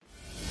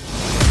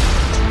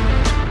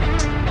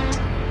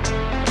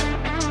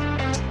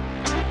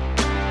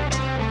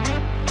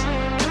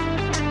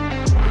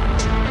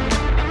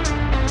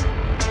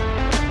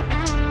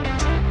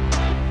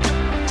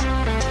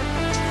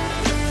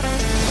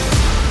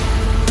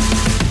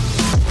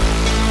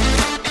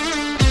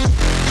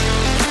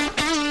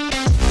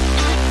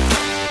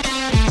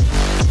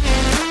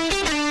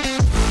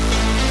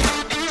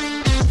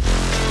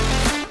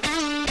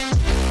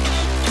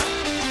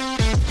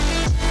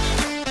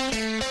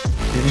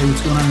Hey,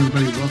 what's going on,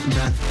 everybody? Welcome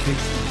back to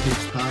Kicks and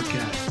Picks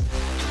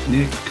podcast.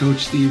 Nick, Coach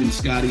Steve, and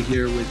Scotty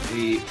here with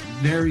a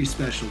very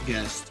special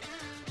guest.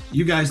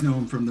 You guys know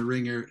him from The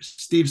Ringer,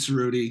 Steve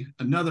Ceruti,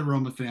 another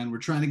Roma fan. We're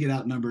trying to get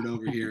outnumbered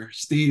over here.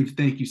 Steve,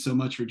 thank you so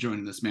much for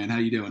joining us, man. How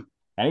you doing?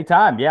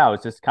 Anytime. Yeah, I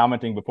was just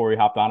commenting before we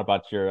hopped on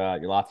about your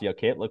Lazio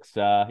kit. Looks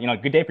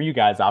good day for you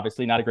guys,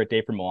 obviously. Not a great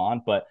day for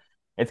Milan, but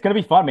it's gonna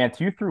be fun, man.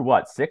 Two through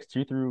what? Six?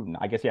 Two through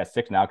I guess, yeah,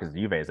 six now because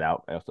Juve is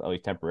out, at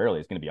least temporarily.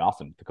 It's gonna be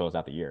awesome to close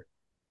out the year.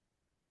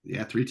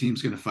 Yeah, three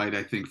teams going to fight,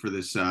 I think, for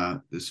this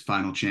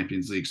final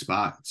Champions League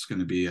spot. It's going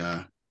to be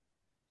a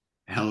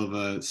hell of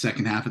a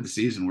second half of the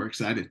season. We're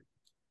excited.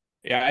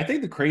 Yeah, I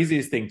think the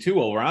craziest thing too,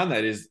 while we're on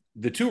that, is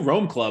the two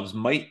Rome clubs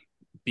might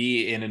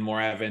be in a more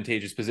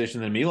advantageous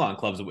position than Milan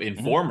clubs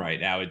in form right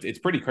now. It's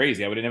pretty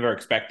crazy. I would have never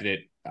expected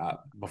it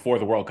before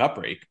the World Cup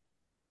break.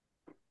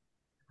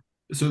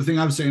 So the thing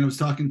I was saying, I was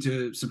talking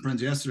to some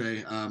friends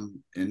yesterday,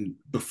 and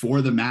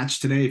before the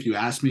match today, if you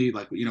asked me,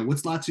 like,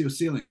 what's Lazio's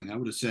ceiling, I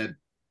would have said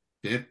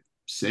fifth,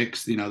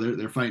 sixth.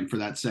 They're fighting for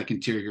that second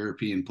tier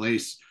European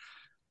place.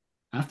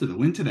 After the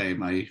win today,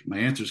 my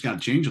answer's got to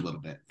change a little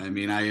bit. I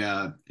mean,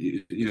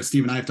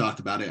 Steve and I have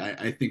talked about it.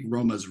 I think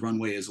Roma's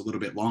runway is a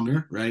little bit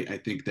longer, right? I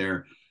think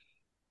they're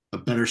a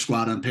better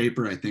squad on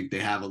paper. I think they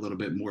have a little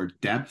bit more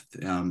depth.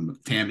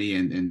 Tammy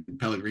and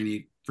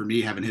Pellegrini, for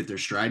me, haven't hit their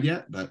stride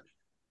yet, but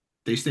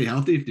they stay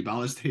healthy. If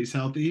Dybala stays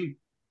healthy,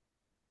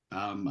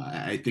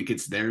 I think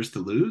it's theirs to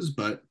lose.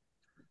 But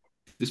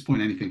at this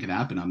point, anything can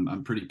happen.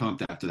 I'm pretty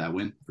pumped after that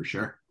win for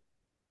sure.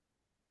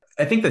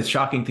 I think the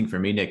shocking thing for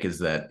me, Nick, is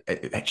that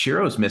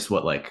Chiro's missed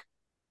what,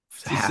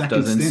 half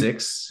dozen,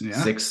 stint.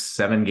 six,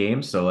 7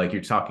 games. So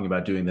you're talking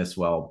about doing this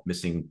while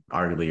missing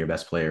arguably your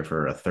best player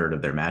for a third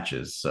of their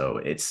matches. So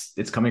it's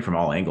coming from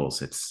all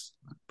angles. It's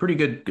pretty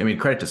good. I mean,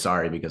 credit to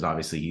Sarri, because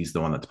obviously he's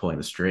the one that's pulling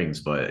the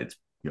strings, but it's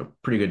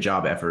pretty good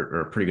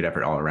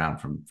effort all around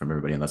from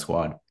everybody in the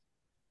squad.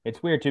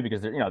 It's weird too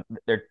because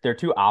they're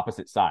two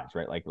opposite sides,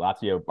 right? Like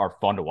Lazio are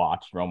fun to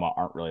watch. Roma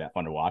aren't really that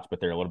fun to watch, but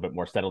they're a little bit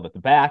more settled at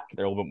the back.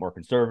 They're a little bit more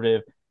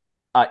conservative.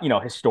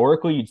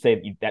 Historically, you'd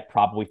say that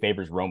probably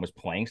favors Roma's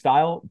playing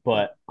style.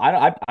 But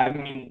I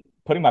mean,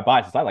 putting my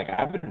bias aside,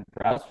 I've been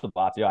impressed with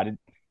Lazio. I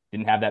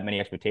didn't have that many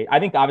expectations. I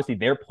think obviously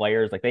their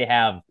players, they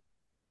have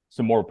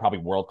some more probably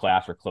world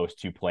class or close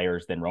to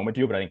players than Roma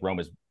do. But I think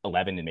Roma's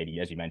 11 and maybe,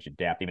 as you mentioned,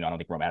 depth. Even though I don't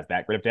think Roma has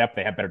that great of depth,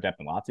 they have better depth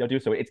than Lazio do.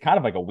 So it's kind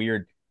of like a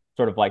weird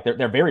sort of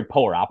they're very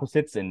polar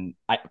opposites. And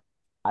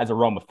as a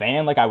Roma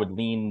fan, I would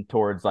lean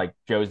towards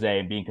Jose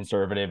and being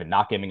conservative and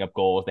not giving up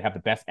goals. They have the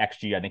best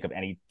XG, I think, of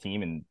any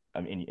team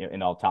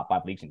in all top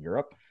 5 leagues in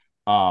Europe.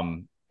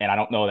 And I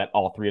don't know that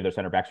all 3 of their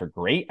center backs are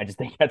great. I just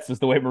think that's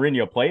just the way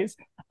Mourinho plays.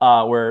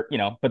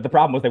 But the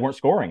problem was they weren't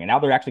scoring, and now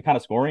they're actually kind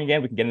of scoring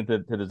again. We can get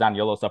into the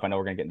Zaniolo stuff. I know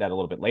we're going to get into that a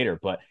little bit later,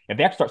 but if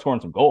they actually start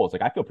scoring some goals,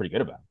 I feel pretty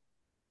good about it.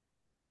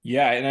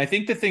 Yeah, and I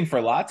think the thing for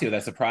Lazio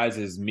that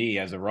surprises me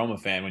as a Roma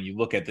fan, when you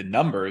look at the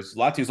numbers,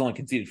 Lazio's only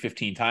conceded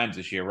 15 times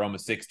this year. Roma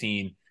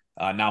 16,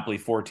 Napoli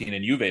 14,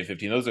 and Juve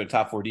 15. Those are the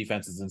top 4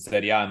 defenses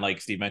instead. Yeah, and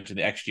like Steve mentioned,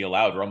 the XG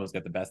allowed, Roma's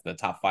got the best of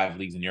the top 5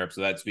 leagues in Europe,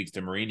 so that speaks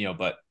to Mourinho.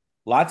 But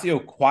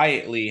Lazio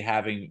quietly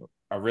having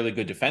a really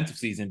good defensive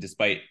season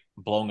despite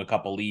blowing a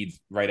couple leads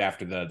right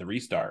after the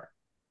restart.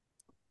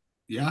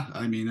 Yeah,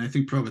 I mean, I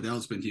think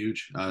Provedel's been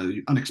huge.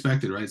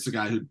 Unexpected, right? It's a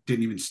guy who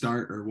didn't even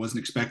start or wasn't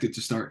expected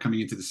to start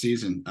coming into the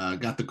season.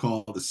 Got the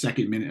call the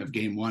second minute of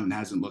game 1 and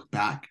hasn't looked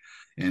back.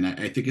 And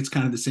I think it's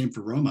kind of the same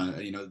for Roma.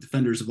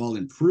 Defenders have all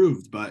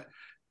improved, but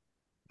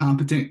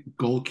competent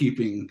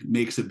goalkeeping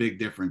makes a big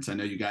difference. I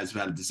know you guys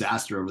have had a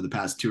disaster over the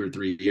past 2 or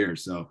 3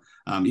 years. So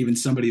even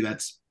somebody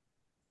that's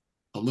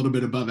a little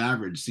bit above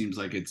average seems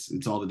like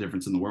it's all the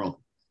difference in the world.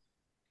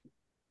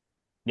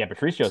 Yeah,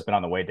 Patricio's been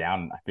on the way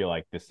down, I feel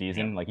like, this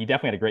season. He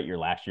definitely had a great year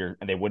last year,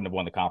 and they wouldn't have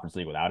won the Conference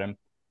League without him.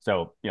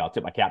 So, I'll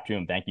tip my cap to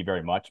him. Thank you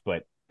very much.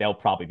 But they'll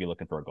probably be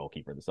looking for a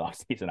goalkeeper this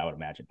offseason, I would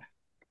imagine.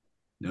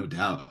 No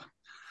doubt.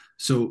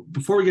 So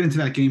before we get into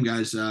that game,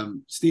 guys,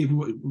 Steve,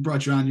 we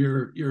brought you on.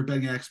 You're a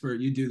betting expert.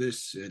 You do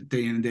this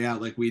day in and day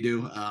out like we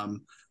do.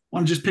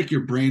 Want to just pick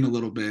your brain a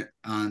little bit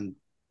on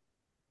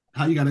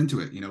how you got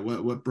into it.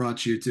 What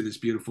brought you to this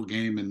beautiful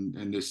game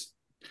and this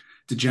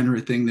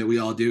degenerate thing that we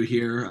all do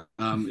here.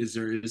 Is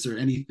there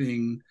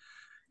anything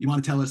you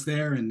want to tell us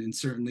there? And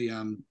certainly,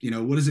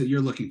 what is it you're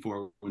looking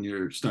for when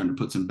you're starting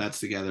to put some bets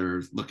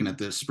together, looking at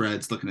the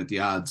spreads, looking at the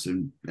odds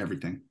and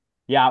everything?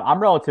 Yeah, I'm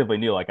relatively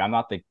new. I'm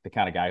not the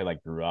kind of guy who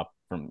grew up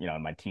from,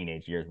 in my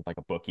teenage years with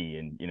a bookie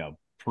and,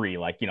 pre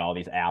all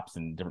these apps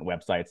and different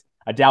websites.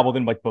 I dabbled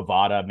in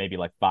Bovada maybe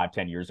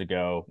 5-10 years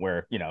ago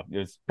where, it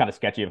was kind of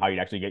sketchy of how you'd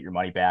actually get your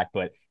money back,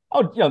 but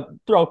I'll,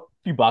 throw a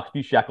few bucks, a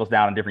few shekels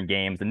down in different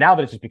games. And now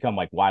that it's just become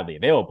widely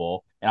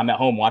available and I'm at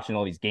home watching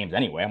all these games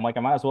anyway, I'm I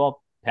might as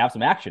well have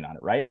some action on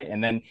it. Right.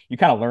 And then you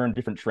kind of learn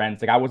different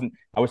trends. I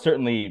was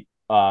certainly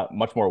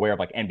much more aware of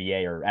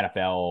NBA or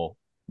NFL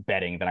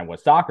betting than I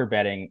was soccer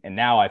betting. And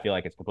now I feel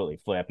like it's completely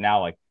flipped.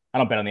 Now, I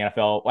don't bet on the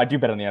NFL. I do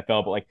bet on the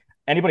NFL, but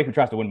anybody who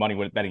tries to win money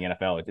with betting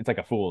NFL, it's like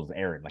a fool's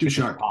errand. It's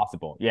sharp.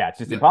 impossible. Yeah, it's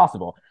just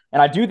impossible.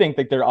 And I do think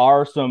that there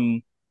are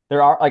some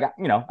there are like,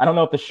 I don't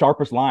know if the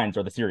sharpest lines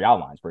are the Serie A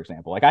lines, for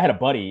example. Like I had a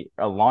buddy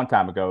a long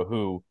time ago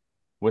who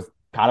was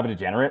kind of a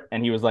degenerate,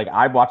 and he was like,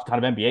 I watched a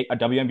ton of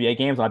WNBA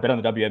games, and I bet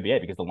on the WNBA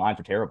because the lines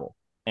are terrible.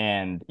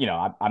 And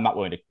I'm not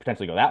willing to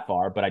potentially go that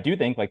far, but I do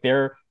think like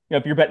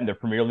if you're betting the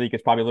Premier League,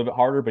 it's probably a little bit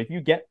harder. But if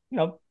you get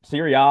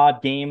Serie A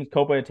games,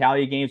 Coppa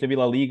Italia games, maybe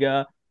La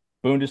Liga,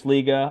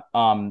 Bundesliga,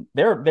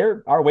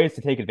 there are ways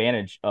to take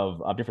advantage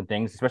of different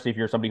things, especially if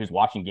you're somebody who's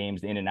watching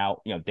games in and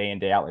out, day in,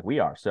 day out like we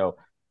are. So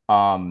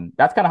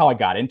that's kind of how I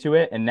got into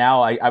it. And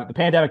now the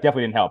pandemic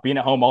definitely didn't help. Being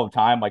at home all the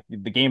time, like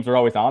the games are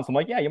always on. So I'm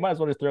like, yeah, you might as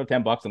well just throw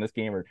 $10 on this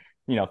game, or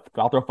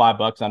I'll throw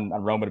 $5 on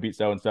Roma to beat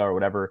so and so or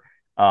whatever,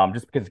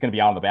 just because it's going to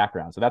be on in the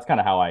background. So that's kind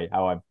of how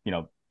I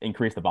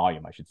increase the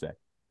volume, I should say.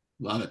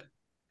 Love it.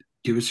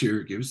 Give us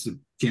the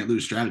can't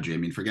lose strategy. I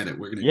mean, forget it.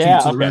 We're going to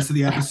cancel the rest of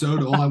the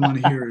episode. All I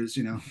want to hear is,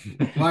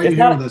 why are you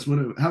here with us? What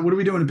are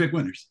we doing to pick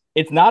winners?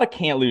 It's not a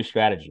can't lose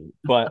strategy,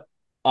 but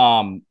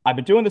I've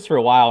been doing this for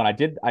a while, and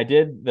I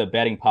did the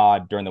betting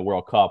pod during the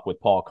World Cup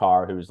with Paul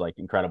Carr, who's like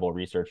incredible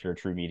researcher,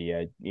 True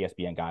Media,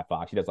 ESPN guy,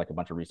 Fox. He does like a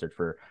bunch of research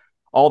for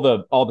all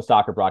the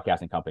soccer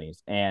broadcasting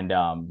companies. And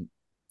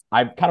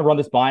I kind of run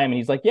this by him, and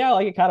he's like, yeah,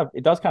 like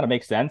it does kind of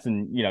make sense.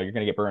 And, you're going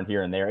to get burned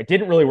here and there. It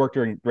didn't really work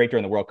great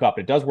during the World Cup.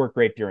 But it does work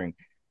great during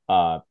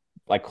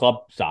like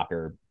club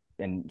soccer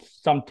and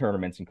some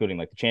tournaments, including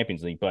like the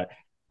Champions League. But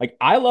like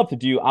I'll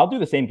do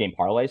the same game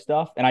parlay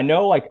stuff. And I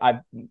know like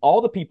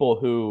all the people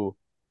who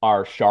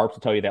are sharps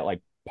will tell you that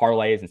like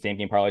parlays and same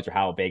game parlays are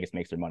how Vegas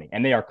makes their money.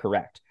 And they are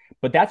correct.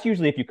 But that's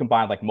usually if you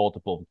combine like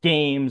multiple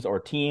games or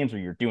teams, or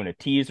you're doing a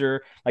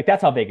teaser. Like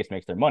that's how Vegas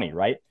makes their money,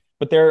 right?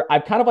 But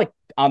I've kind of like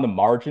on the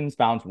margins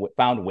found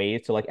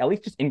ways to like at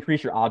least just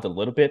increase your odds a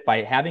little bit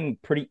by having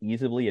pretty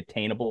easily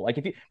attainable.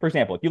 Like for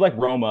example, if you like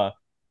Roma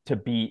to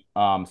beat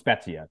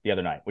Spezia the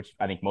other night, which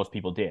I think most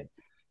people did.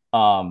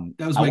 That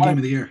was my game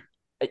of the year.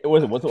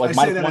 Was it like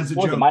minus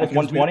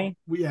 120?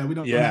 We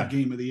don't have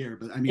game of the year,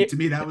 but I mean, to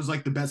me, that was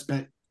like the best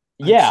bet.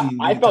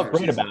 I felt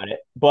great about it.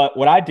 But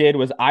what I did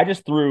was I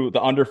just threw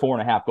the under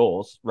 4.5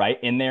 goals right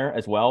in there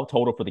as well,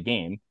 total for the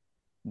game.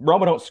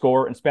 Roma don't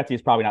score, and Spezia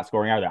is probably not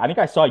scoring either. I think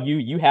I saw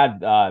you had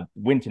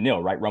win to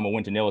nil, right? Roma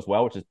win to nil as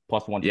well, which is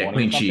plus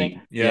 120 or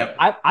something. Yeah.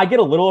 I get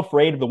a little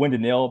afraid of the win to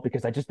nil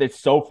because it's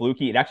so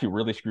fluky. It actually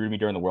really screwed me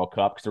during the World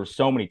Cup because there were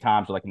so many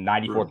times where like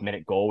 94th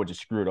minute goal would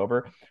just screw it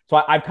over.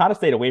 So I've kind of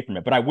stayed away from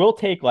it, but I will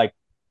take like,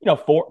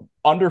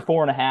 under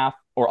 4.5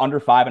 or under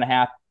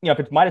 5.5. If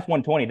it's minus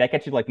 120, that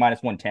gets you like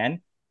minus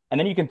 110. And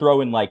then you can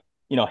throw in like,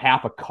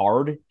 half a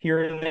card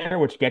here and there,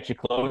 which gets you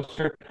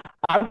closer.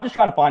 I'm just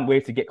trying to find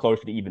ways to get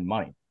closer to even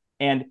money.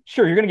 And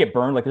sure, you're going to get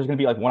burned. Like there's going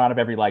to be like one out of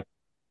every like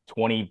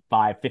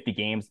 25, 50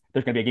 games.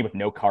 There's going to be a game with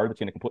no card that's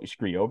going to completely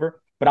screw you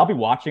over. But I'll be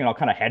watching and I'll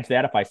kind of hedge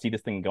that if I see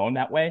this thing going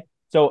that way.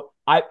 So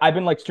I've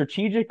been like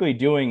strategically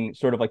doing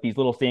sort of like these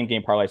little same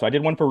game parlays. So I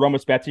did one for Roma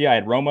Spezia. I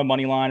had Roma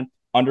money line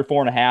under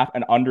 4.5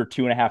 and under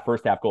 2.5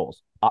 first half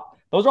goals.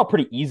 Those are all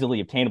pretty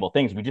easily obtainable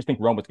things. We just think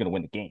Roma's going to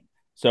win the game.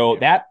 So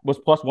that was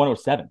plus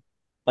 107.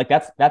 Like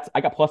that's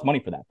I got plus money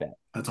for that bet.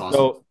 That's awesome.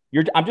 So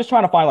I'm just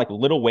trying to find like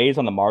little ways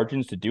on the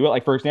margins to do it.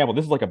 Like for example,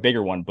 this is like a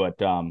bigger one, but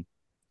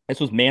this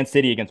was Man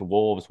City against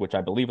Wolves, which I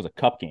believe was a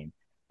cup game.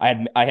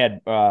 This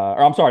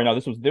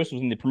was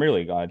in the Premier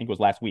League. I think it was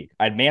last week.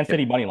 I had Man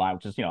City money line,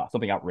 which is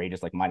something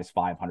outrageous, like minus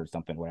 500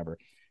 something, whatever.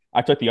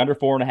 I took the under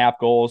 4.5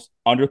 goals,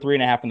 under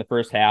 3.5 in the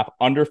first half,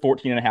 under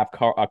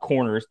 14.5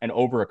 corners, and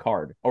over a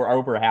card or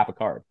over a half a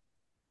card.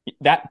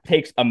 That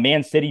takes a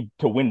Man City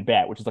to win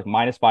bet, which is like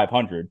minus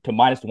 500 to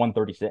minus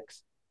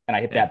 136. And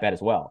I hit that bet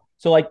as well.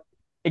 So like,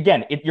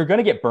 again, you're going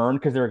to get burned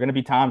because there are going to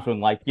be times when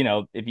like,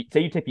 if you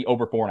say you take the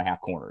over 4.5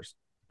 corners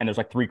and there's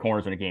like 3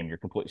 corners in a game, you're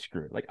completely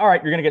screwed. Like, all right,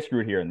 you're going to get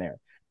screwed here and there.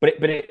 But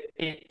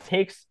it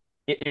takes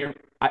it.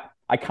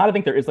 I kind of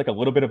think there is like a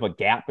little bit of a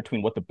gap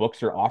between what the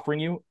books are offering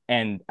you.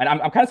 And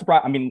I'm kind of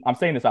surprised. I mean, I'm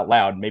saying this out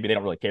loud. Maybe they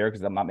don't really care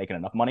because I'm not making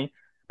enough money.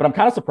 But I'm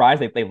kind of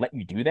surprised they let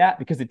you do that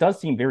because it does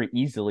seem very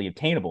easily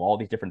obtainable, all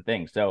these different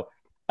things. So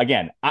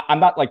again, I'm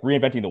not like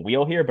reinventing the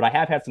wheel here, but I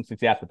have had some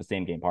success with the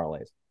same game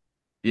parlays.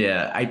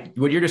 Yeah,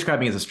 what you're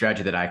describing as a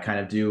strategy that I kind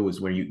of do is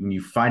where when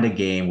you find a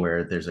game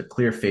where there's a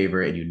clear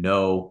favorite and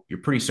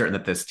you're pretty certain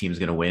that this team's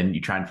going to win,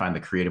 you try and find the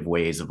creative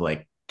ways of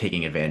like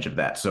taking advantage of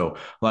that. So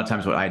a lot of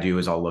times what I do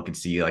is I'll look and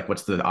see like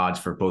what's the odds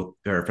for both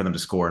or for them to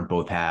score in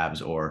both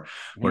halves, or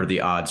what are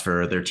the odds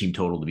for their team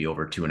total to be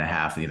over 2.5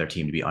 and the other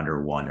team to be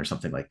under 1 or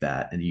something like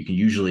that. And you can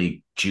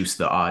usually juice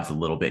the odds a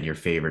little bit in your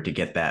favor to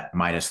get that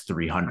minus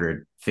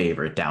 300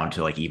 favorite down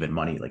to like even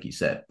money, like you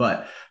said.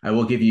 But I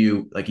will give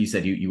you, like you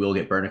said, you will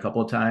get burned a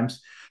couple of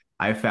times.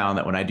 I found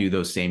that when I do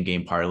those same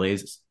game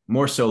parlays,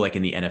 more so like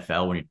in the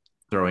NFL, when you're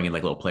throwing in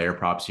like little player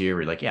props here,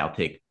 where you're like, yeah, I'll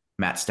take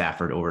Matt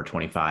Stafford over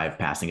 25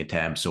 passing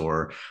attempts,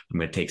 or I'm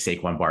going to take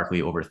Saquon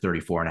Barkley over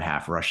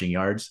 34.5 rushing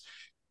yards.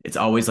 It's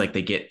always like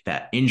they get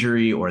that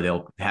injury, or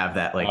they'll have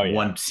that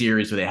one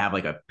series where they have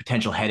like a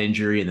potential head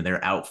injury and then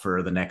they're out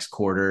for the next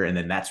quarter. And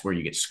then that's where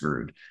you get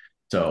screwed.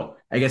 So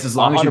I guess as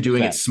long as you're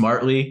doing it 100%.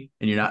 smartly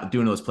and you're not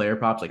doing those player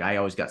props like I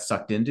always got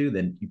sucked into,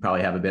 then you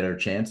probably have a better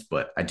chance.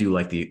 But I do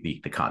like the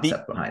The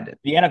concept behind it.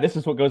 the NFL, this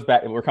is what goes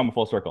back. We're coming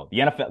full circle. The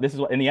NFL, this is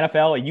what in the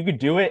NFL, you could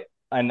do it,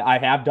 and I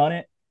have done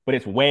it, but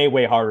it's way,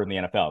 way harder in the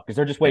NFL because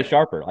they're just way Yeah.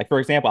 sharper. Like, for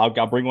example,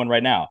 I'll bring one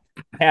right now.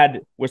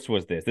 Which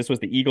was this? This was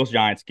the Eagles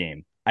Giants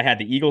game. I had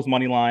the Eagles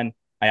money line.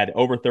 I had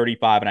over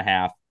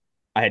 35.5.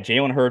 I had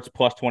Jalen Hurts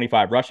plus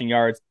 25 rushing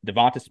yards,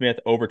 Devonta Smith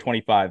over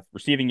 25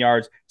 receiving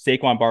yards,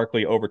 Saquon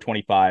Barkley over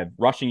 25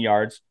 rushing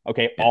yards.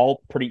 Okay, Yeah.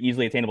 all pretty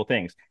easily attainable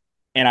things.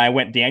 And I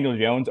went Daniel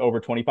Jones over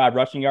 25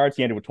 rushing yards.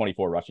 He ended with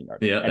 24 rushing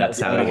yards. Yeah, And that's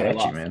the how only they one I get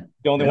you, lost. man.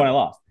 The only one I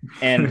lost.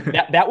 And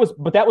that was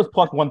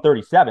plus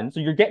 137.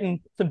 So you're getting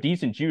some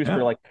decent juice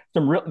for like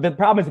some real. The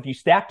problem is if you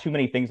stack too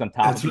many things on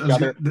top of each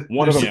other,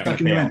 one of them is going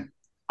to fail.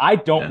 I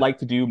don't like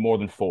to do more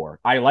than 4.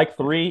 I like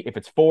 3. If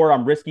it's 4,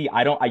 I'm risky.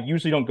 I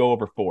usually don't go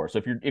over 4. So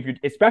if you're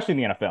especially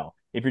in the NFL,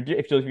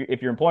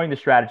 if you're employing the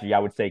strategy, I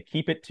would say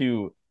keep it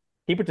to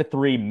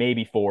 3,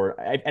 maybe 4.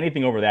 If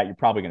anything over that, you're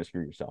probably going to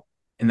screw yourself.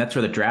 And that's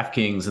where the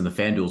DraftKings and the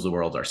FanDuels of the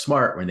world are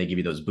smart when they give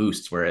you those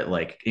boosts where it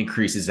like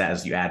increases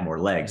as you add more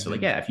legs. So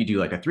like, yeah, if you do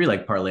like a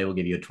 3-leg parlay, we'll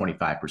give you a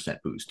 25%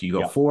 boost. You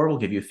go 4, we'll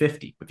give you a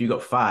 50. If you go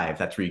 5,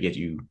 that's where you get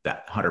you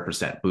that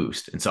 100%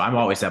 boost. And so I'm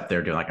always up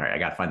there doing like, all right, I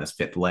got to find this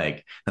 5th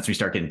leg. That's where you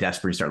start getting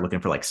desperate. You start looking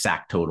for like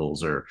sack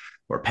totals or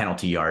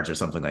penalty yards or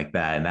something like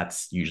that. And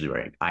that's usually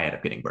where I end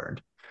up getting burned.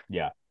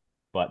 Yeah.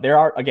 But there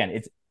are, again,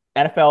 it's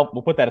NFL,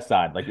 we'll put that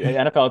aside. Like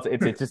NFL,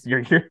 it's just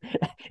you're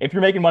if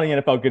you're making money in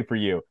NFL, good for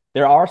you.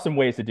 There are some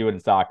ways to do it in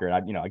soccer,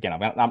 and again,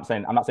 I'm not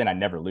saying I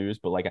never lose,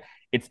 but like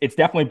it's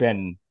definitely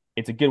been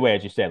it's a good way,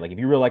 as you said. Like if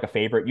you really like a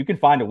favorite, you can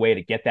find a way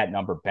to get that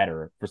number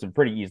better for some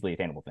pretty easily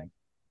attainable things.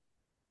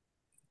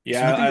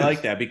 Yeah, I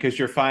like that because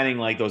you're finding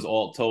like those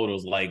alt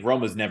totals. Like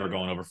Roma's never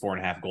going over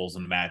 4.5 goals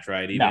in the match,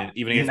 right?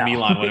 Even against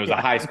Milan when it was a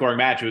high scoring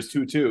match, it was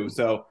 2-2.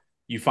 So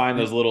you find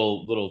those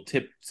little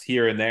tips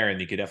here and there, and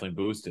you could definitely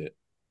boost it.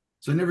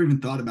 So I never even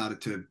thought about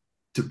it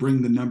to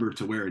bring the number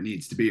to where it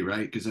needs to be,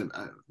 right? Because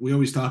we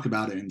always talk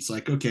about it, and it's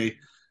like, okay,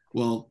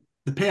 well,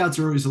 the payouts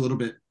are always a little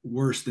bit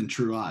worse than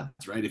true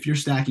odds, right? If you're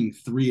stacking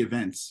 3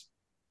 events,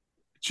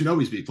 it should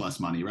always be plus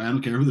money, right? I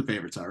don't care who the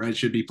favorites are, right? It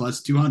should be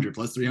plus 200,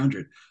 plus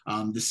 300.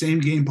 The same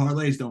game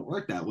parlays don't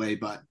work that way,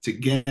 but to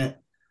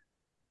get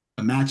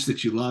a match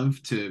that you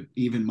love to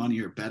even money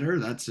or better,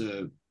 that's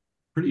a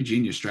pretty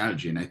genius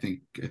strategy. And I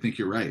think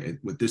you're right.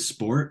 With this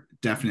sport,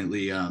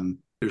 definitely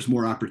there's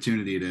more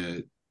opportunity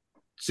to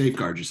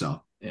safeguard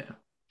yourself. Yeah.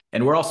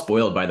 And we're all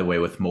spoiled, by the way,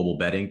 with mobile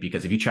betting,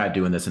 because if you try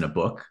doing this in a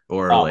book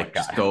or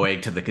just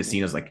going to the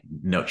casinos, like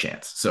no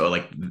chance. So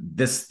like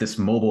this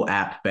mobile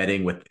app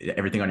betting with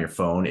everything on your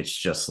phone, it's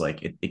just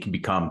like it can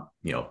become,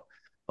 a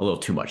little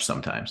too much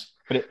sometimes.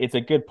 But it's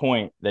a good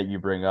point that you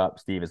bring up,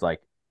 Steve, is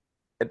like,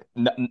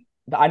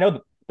 I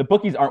know the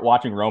bookies aren't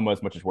watching Roma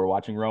as much as we're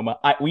watching Roma.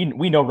 We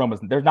know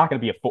there's not going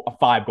to be a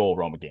 5-goal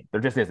Roma game. There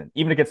just isn't,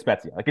 even against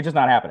Spezia. Like it's just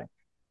not happening.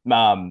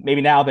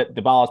 Maybe now that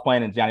Dybala is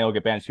playing and Gianni will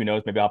get benched, who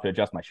knows? Maybe I'll have to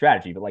adjust my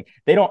strategy. But like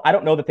I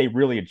don't know that they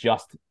really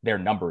adjust their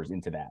numbers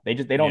into that. They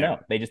don't know.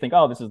 They just think,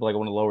 oh, this is like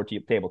one of the lower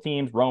table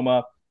teams,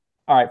 Roma.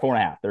 All right,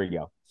 4.5. There you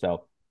go.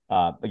 So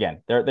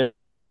again, there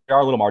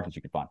are little margins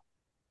you can find.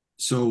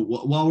 So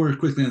while we're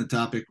quickly on the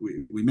topic,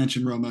 we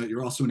mentioned Roma.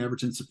 You're also an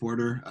Everton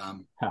supporter.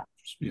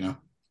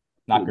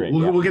 Not great.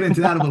 We'll get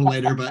into that a little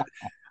later, but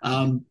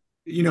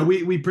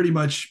we pretty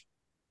much.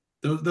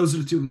 Those are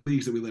the 2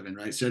 leagues that we live in,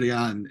 right? Serie A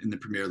and in the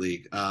Premier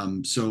League.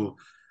 So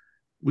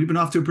we've been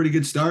off to a pretty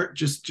good start.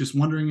 Just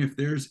wondering if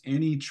there's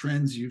any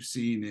trends you've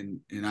seen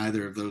in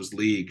either of those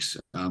leagues,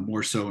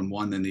 more so in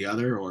one than the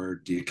other, or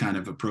do you kind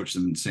of approach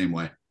them the same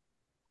way?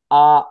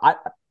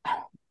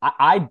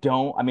 I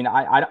don't. I mean,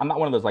 I'm not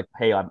one of those like,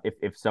 hey,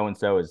 if so and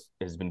so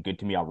has been good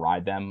to me, I'll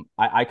ride them.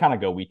 I kind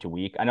of go week to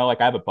week. I know,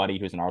 like, I have a buddy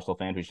who's an Arsenal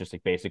fan who's just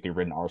like basically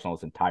ridden Arsenal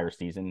this entire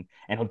season,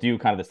 and he'll do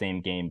kind of the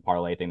same game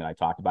parlay thing that I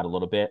talked about a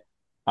little bit.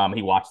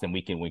 He watched them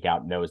week in, week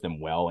out, knows them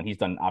well, and he's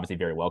done obviously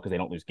very well because they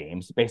don't lose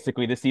games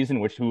basically this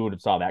season, which who would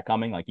have saw that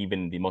coming? Like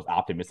even the most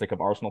optimistic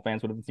of Arsenal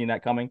fans would have seen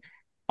that coming.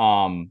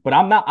 But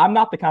I'm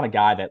not the kind of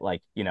guy that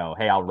like,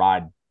 hey, I'll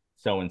ride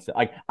so and so.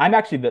 Like I'm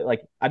actually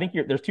I think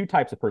there's 2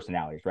 types of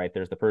personalities, right?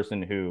 There's the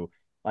person who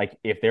like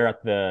if they're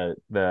at the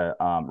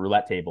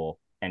roulette table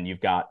and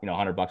you've got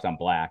 $100 on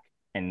black,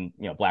 and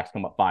black's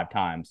come up 5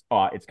 times.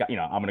 It's got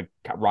I'm gonna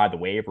ride the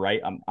wave,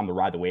 right? I'm the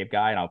ride the wave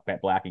guy, and I'll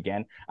bet black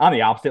again. I'm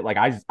the opposite. Like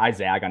I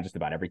zag on just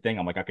about everything.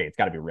 I'm like, okay, it's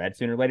got to be red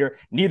sooner or later.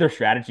 Neither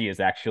strategy is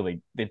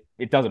actually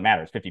it doesn't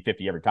matter. It's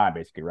 50-50 every time,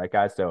 basically, right,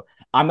 guys? So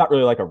I'm not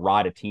really like a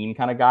ride a team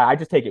kind of guy. I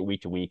just take it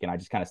week to week, and I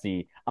just kind of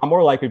see. I'm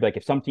more likely to be like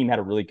if some team had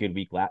a really good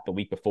week the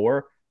week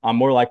before, I'm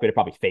more likely to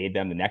probably fade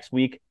them the next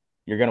week.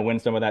 You're gonna win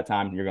some of that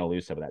time. You're gonna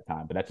lose some of that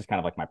time. But that's just kind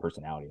of like my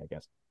personality, I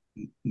guess.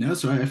 No,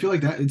 so I feel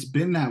like that it's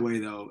been that way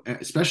though,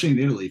 especially in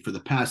Italy for the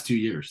past 2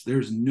 years.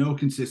 There's no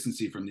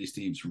consistency from these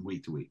teams from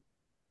week to week.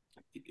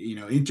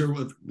 Inter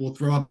will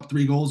throw up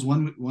 3 goals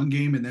one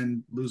game and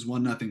then lose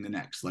 1-0 the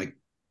next, like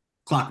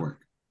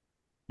clockwork.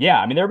 Yeah,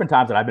 I mean, there have been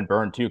times that I've been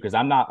burned too because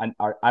I don't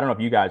know if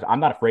you guys. I'm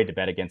not afraid to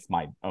bet against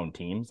my own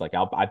teams. Like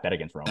I bet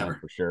against Roma Ever.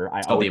 for sure. I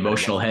It's called the always bet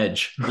emotional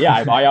against. hedge.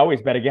 Yeah, I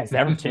always bet against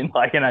Everton.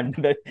 Like, and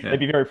Yeah. they'd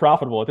be very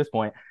profitable at this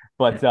point.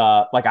 But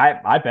like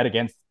I bet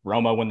against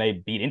Roma when they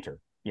beat Inter.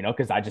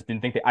 Because I just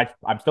didn't think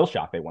I'm still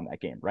shocked they won that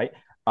game, right?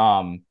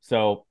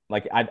 So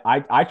like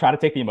I try to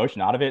take the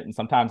emotion out of it, and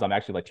sometimes I'm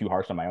actually like too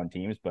harsh on my own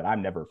teams, but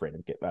I'm never afraid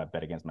to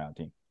bet against my own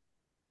team.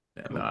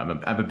 No,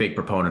 I'm a big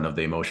proponent of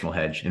the emotional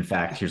hedge. In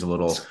fact, here's a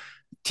little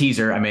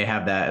teaser. I may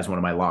have that as one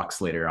of my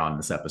locks later on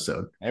this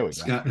episode. There we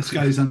go.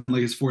 Scotty's on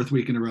like his 4th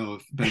week in a row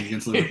of betting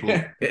against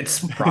Liverpool.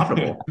 It's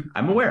profitable.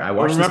 I'm aware. I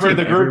watch. Remember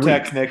the group every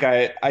text, Nick.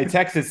 I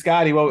texted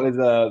Scotty. What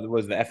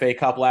was the FA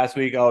Cup last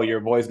week? Oh,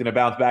 your boy's gonna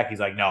bounce back. He's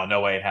like, no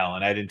way in hell,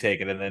 and I didn't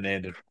take it, and then they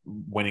ended up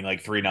winning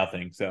like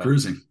 3-0. So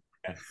Cruising.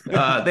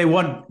 They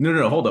won.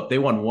 No, hold up. They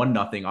won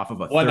 1-0 off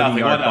of a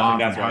 30-yard bomb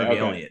from Harvey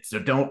Elliott. So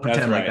don't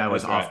pretend like that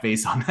was off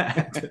base on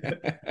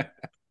that.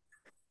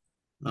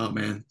 Oh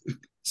man.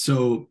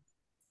 So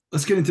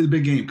let's get into the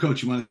big game.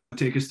 Coach, you want to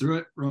take us through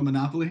it? Roma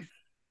Napoli?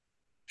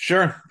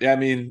 Sure. Yeah, I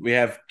mean, we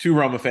have 2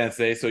 Roma fans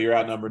today, so you're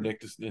outnumbered,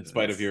 Nick, in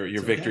spite of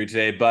your victory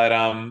today.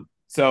 But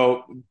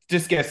so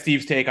just get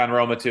Steve's take on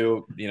Roma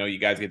too. You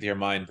guys get to hear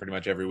mine pretty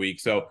much every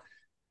week. So,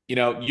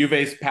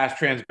 Juve's past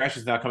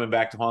transgressions now coming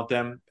back to haunt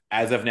them.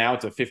 As of now,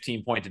 it's a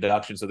 15-point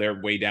deduction, so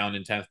they're way down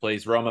in 10th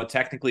place. Roma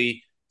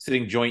technically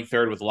sitting joint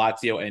third with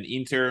Lazio and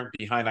Inter,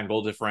 behind on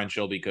goal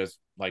differential because,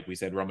 like we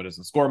said, Roma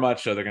doesn't score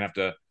much, so they're going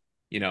to have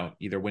to,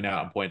 either win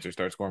out on points or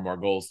start scoring more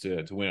goals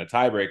to win a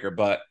tiebreaker.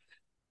 But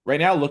right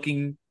now,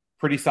 looking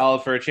pretty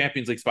solid for a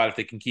Champions League spot if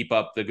they can keep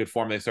up the good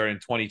form they started in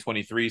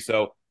 2023.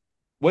 So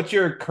what's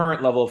your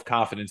current level of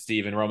confidence,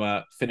 Steve, in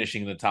Roma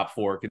finishing in the top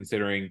 4,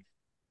 considering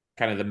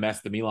kind of the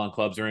mess the Milan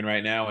clubs are in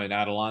right now, and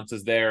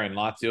Atalanta's there and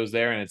Lazio's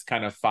there, and it's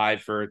kind of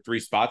 5 for 3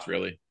 spots,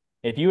 really?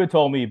 If you had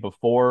told me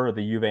before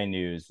the Juve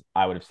news,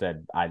 I would have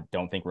said I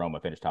don't think Roma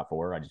finished top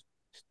 4. I just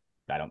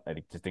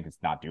think it's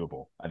not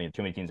doable. I think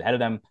too many teams ahead of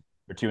them.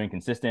 They're too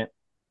inconsistent.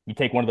 You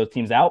take one of those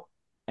teams out,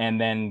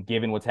 and then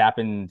given what's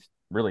happened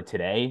really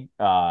today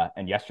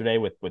and yesterday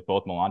with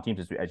both Milan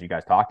teams, as you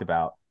guys talked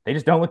about, they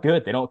just don't look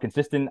good. They don't look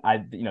consistent.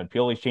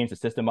 Pioli's changed the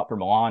system up for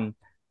Milan.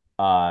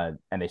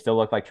 And they still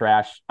look like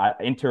trash.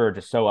 Inter are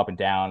just so up and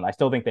down. I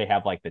still think they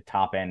have like the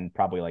top end,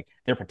 probably like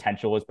their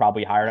potential is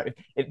probably higher.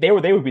 If they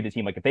would be the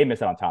team. Like if they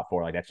miss out on top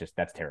 4, like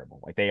that's terrible.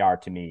 Like they are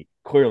to me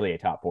clearly a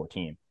top 4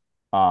 team.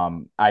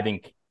 I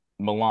think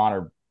Milan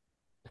are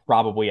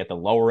probably at the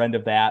lower end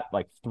of that,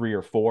 like 3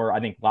 or 4. I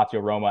think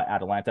Lazio, Roma,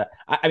 Atalanta.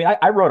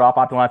 I wrote off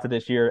Atalanta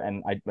this year,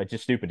 and I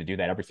just stupid to do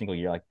that every single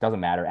year. Like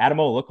doesn't matter.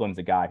 Adamo Lukland's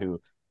a guy who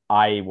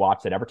I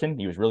watched at Everton.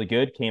 He was really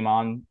good. Came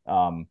on.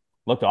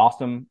 Looked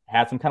awesome,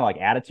 had some kind of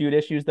like attitude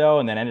issues though,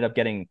 and then ended up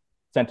getting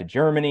sent to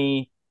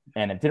Germany,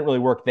 and it didn't really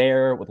work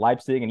there with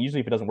Leipzig. And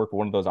usually if it doesn't work for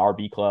one of those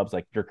RB clubs,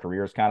 like your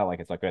career is kind of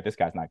like, it's like, this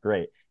guy's not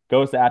great.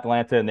 Goes to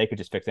Atalanta and they could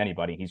just fix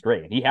anybody. He's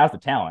great. And he has the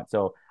talent.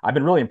 So I've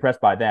been really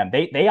impressed by them.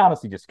 They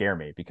honestly just scare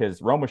me because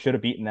Roma should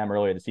have beaten them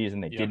earlier this season.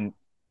 They didn't.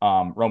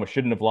 Roma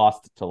shouldn't have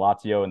lost to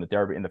Lazio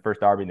in the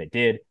first derby, and they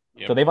did.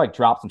 Yep. So they've like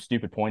dropped some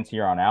stupid points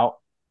here on out.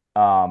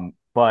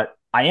 But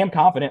I am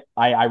confident.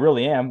 I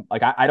really am.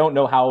 Like I don't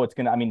know how it's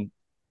gonna.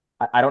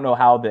 I don't know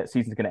how the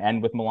season's going to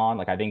end with Milan.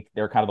 Like I think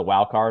they're kind of the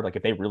wild card. Like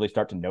if they really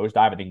start to nosedive,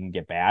 I think it can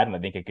get bad, and I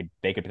think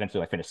they could potentially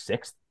like finish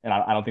 6th. And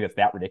I don't think that's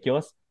that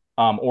ridiculous.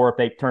 Or if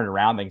they turn it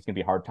around, I think it's going to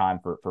be a hard time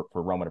for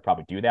Roma to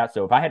probably do that.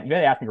 So if you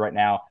had asked me right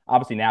now,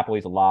 obviously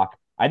Napoli's a lock.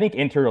 I think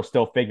Inter will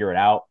still figure it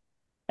out,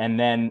 and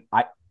then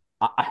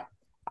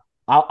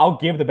I'll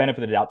give the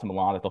benefit of the doubt to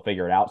Milan that they'll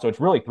figure it out. So it's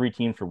really 3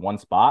 teams for 1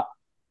 spot,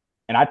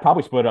 and I'd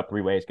probably split it up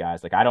 3 ways,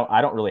 guys. Like I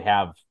don't really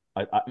have.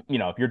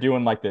 If you're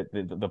doing like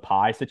the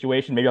pie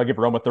situation, maybe I'll give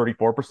Roma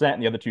 34%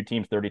 and the other 2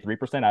 teams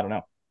 33%. I don't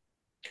know.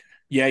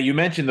 Yeah, you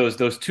mentioned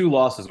those 2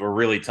 losses were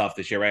really tough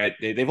this year, right?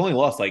 They've only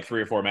lost like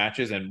 3 or 4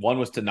 matches, and one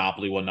was to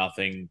Napoli,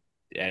 1-0,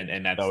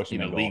 and that's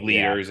league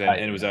leaders, and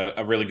it was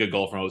a really good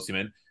goal from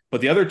Osimhen.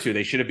 But the other 2,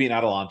 they should have beaten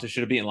Atalanta,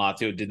 should have beaten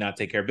Lazio, did not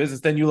take care of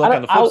business. Then you look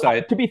on the flip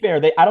side. To be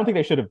fair, I don't think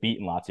they should have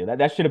beaten Lazio.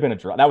 That should have been a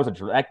draw. That was a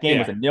draw. That game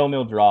was a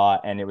 0-0 draw,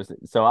 and it was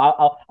so.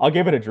 I'll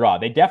give it a draw.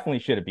 They definitely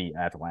should have beaten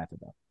Atalanta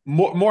though.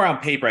 More on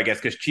paper, I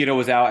guess, because Cheeto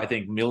was out. I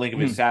think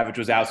Milinkovic-Savic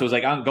was out. So it was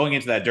like going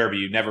into that derby,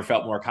 you never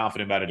felt more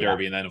confident about a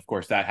derby, and then of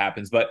course that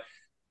happens. But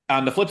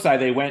on the flip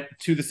side, they went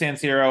to the San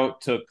Siro,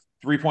 took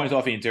 3 points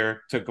off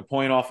Inter, took a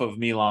point off of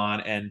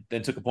Milan, and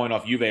then took a point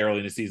off Juve early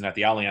in the season at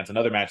the Allianz.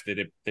 Another match that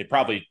they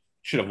probably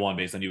should have won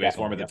based on Juve's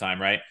form at the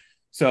time, right?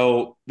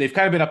 So they've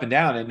kind of been up and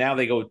down, and now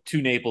they go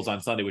to Naples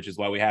on Sunday, which is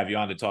why we have you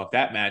on to talk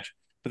that match.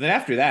 But then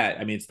after that,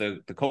 I mean, it's the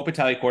Coppa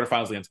Italia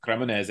quarterfinals against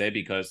Cremonese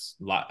because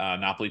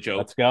Napoli choked.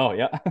 Let's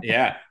go,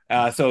 yeah.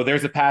 So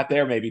there's a path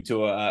there maybe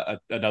to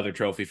another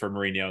trophy for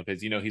Mourinho because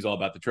he's all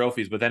about the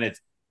trophies. But then it's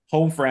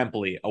home for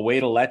Empoli, away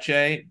to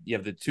Lecce. You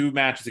have the 2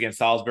 matches against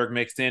Salzburg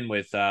mixed in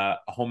with a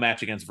home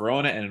match against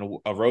Verona and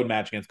a road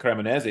match against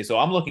Cremonese. So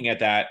I'm looking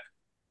at that.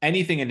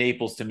 Anything in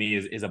Naples to me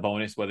is a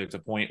bonus, whether it's a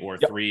point or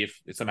 3, if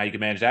somehow you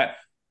can manage that.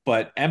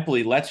 But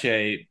Empoli,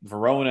 Lecce,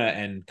 Verona,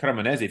 and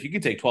Cremonese, if you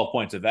can take 12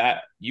 points of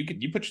that, you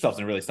put yourselves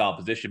in a really solid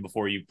position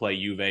before you play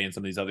Juve and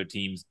some of these other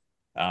teams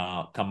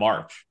come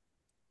March.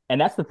 And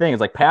that's the thing is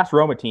like past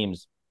Roma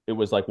teams, it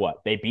was like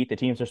what they beat the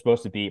teams they're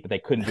supposed to beat, but they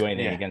couldn't do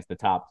anything against the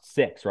top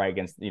six, right?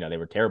 Against they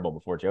were terrible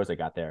before Jose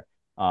got there.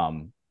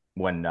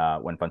 When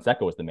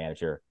Fonseca was the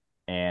manager,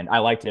 and I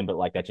liked him, but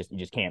like that you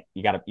just can't.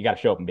 You gotta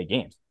show up in big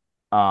games.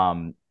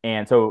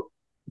 And so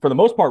for the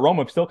most part,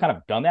 Roma have still kind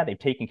of done that. They've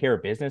taken care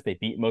of business. They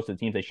beat most of the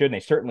teams they should, and they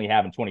certainly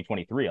have in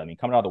 2023. I mean,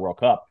 coming out of the World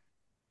Cup,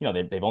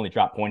 they've only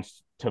dropped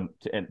points to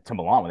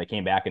Milan when they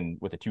came back and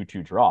with a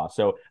 2-2 draw.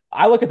 So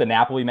I look at the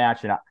Napoli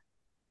match and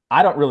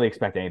I don't really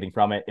expect anything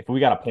from it. If we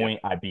got a point,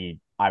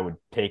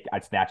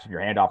 I'd snatch your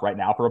hand off right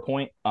now for a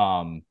point.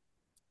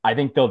 I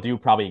think they'll do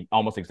probably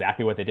almost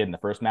exactly what they did in the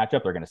first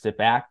matchup. They're going to sit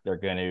back. They're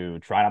going to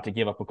try not to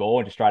give up a goal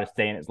and just try to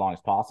stay in it as long as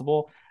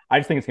possible. I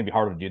just think it's going to be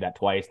harder to do that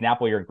twice.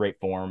 Napoli are in great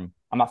form.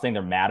 I'm not saying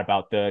they're mad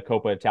about the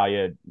Coppa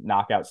Italia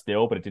knockout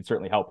still, but it did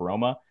certainly help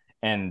Roma.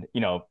 And,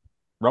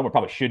 Roma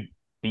probably should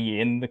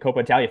be in the Coppa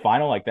Italia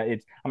final. Like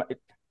that,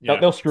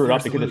 they'll screw it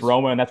up because it's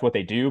Roma and that's what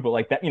they do. But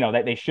like that,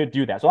 that they should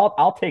do that. So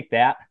I'll take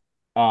that.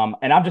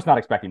 And I'm just not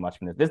expecting much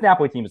from this. This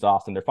Napoli team is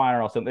awesome. They're fine.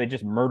 Also, they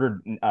just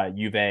murdered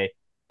Juve.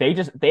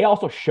 They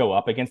also show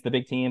up against the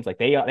big teams. Like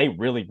they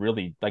really,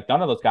 really like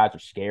none of those guys are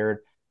scared.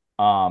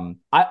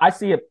 I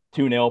see it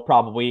 2-0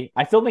 probably.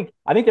 I think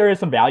there is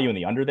some value in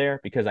the under there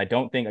because I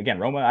don't think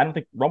Roma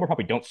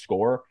probably don't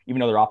score,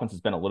 even though their offense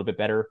has been a little bit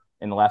better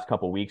in the last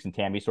couple of weeks and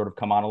Tammy sort of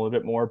come on a little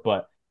bit more.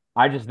 But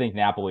I just think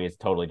Napoli is a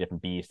totally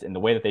different beast. And the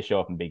way that they show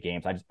up in big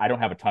games, I don't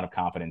have a ton of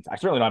confidence. I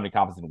certainly don't have any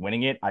confidence in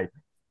winning it. I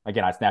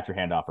snap your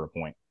hand off for a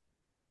point.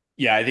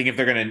 Yeah, I think if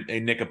they're going to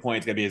nick a point,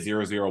 it's going to be a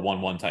 0-0,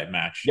 1-1 type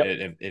match.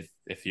 Yep.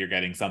 If you're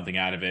getting something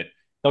out of it,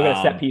 they'll get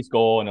a set piece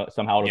goal and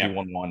somehow it'll be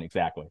 1-1.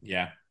 Exactly.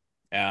 Yeah.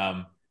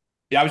 I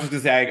was just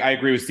going to say, I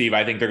agree with Steve.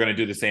 I think they're going to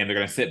do the same. They're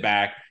going to sit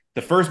back.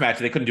 The first match,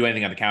 they couldn't do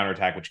anything on the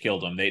counterattack, which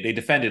killed them. They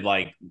defended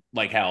like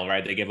hell,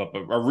 right? They gave up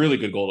a really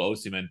good goal to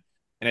Osimhen.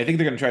 And I think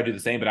they're going to try to do the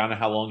same, but I don't know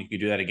how long you could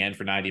do that again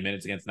for 90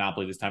 minutes against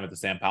Napoli this time at the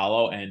San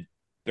Paolo. And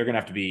they're going to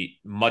have to be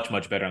much,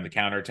 much better on the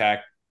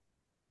counterattack.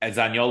 As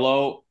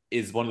Zaniolo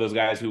is one of those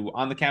guys who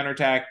on the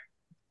counterattack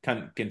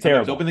can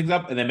sometimes open things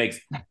up and then makes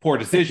poor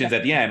decisions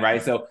at the end,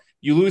 right? So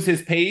you lose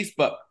his pace,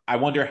 but I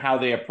wonder how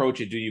they approach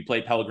it. Do you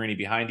play Pellegrini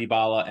behind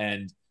Dybala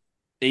and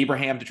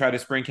Abraham to try to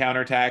spring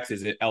counterattacks?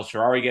 Is it El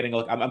Shaarawy getting a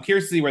look? I'm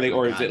curious to see where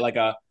is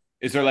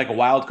there like a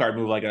wild card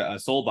move like a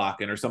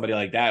Solbakken or somebody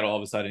like that all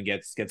of a sudden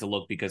gets a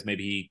look because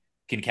maybe he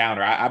can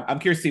counter. I'm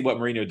curious to see what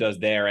Mourinho does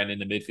there and in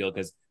the midfield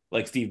because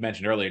like Steve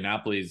mentioned earlier,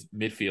 Napoli's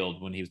midfield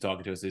when he was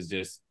talking to us is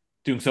just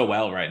doing so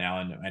well right now,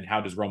 and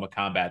how does Roma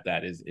combat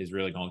that is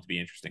really going to be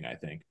interesting, I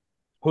think.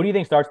 Who do you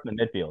think starts in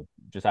the midfield?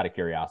 Just out of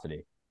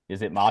curiosity,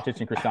 is it Matic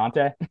and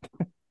Cristante?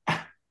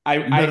 I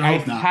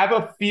have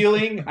a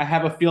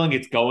feeling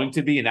it's going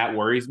to be, and that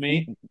worries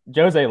me.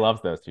 Jose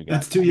loves those two guys.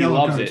 That's two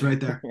yellow cards right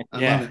there.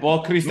 Yeah.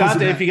 Well,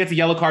 Cristante, if he gets a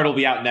yellow card, will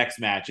be out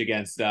next match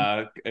against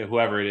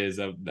whoever it is.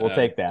 We'll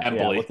take that. Empoli.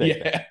 Yeah, we'll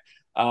take that.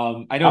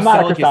 I know I'm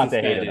not a Cristante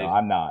hater, though.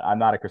 I'm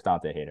not a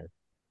Cristante hater.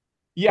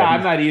 Yeah,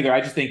 I'm not either. I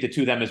just think the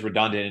two of them is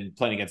redundant, and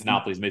playing against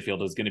Napoli's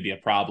midfield is going to be a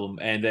problem.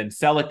 And then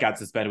Selic got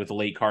suspended with a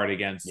late card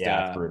against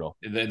that's brutal.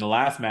 In the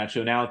last match.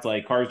 So now it's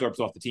like Karsdorp's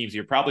off the team. So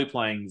you're probably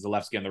playing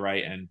Zalewski on the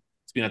right and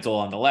Spinazzola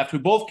on the left, who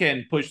both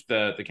can push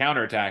the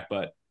counterattack,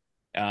 but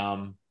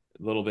a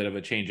little bit of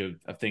a change of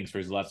things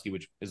for Zalewski,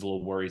 which is a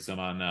little worrisome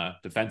on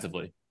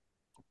defensively.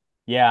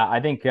 Yeah,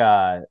 I think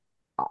I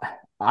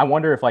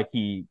wonder if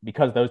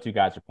because those two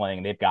guys are playing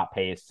and they've got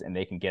pace and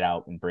they can get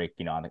out and break,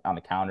 on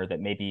the counter, that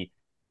maybe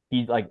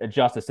he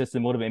adjusts the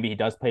system a little bit. Maybe he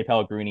does play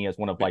Pellegrini as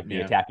one of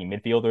the attacking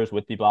midfielders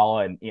with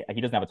Dybala, and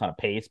he doesn't have a ton of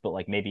pace, but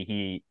maybe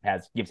he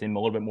gives him a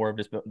little bit more of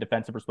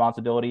defensive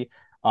responsibility.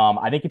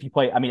 I think if you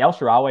play, El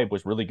Shaarawy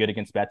was really good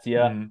against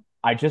Spezia.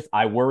 Mm-hmm.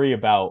 I worry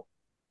about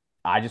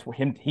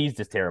him. He's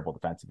just terrible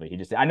defensively.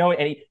 I know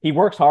he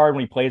works hard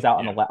when he plays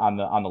out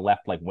on the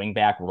left wing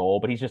back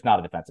role, but he's just not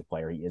a defensive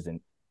player. He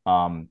isn't.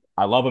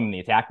 I love him in the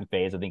attacking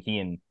phase. I think he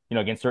and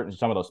against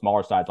some of those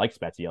smaller sides like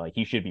Spezia,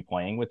 he should be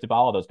playing with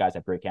Dybala. Those guys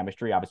have great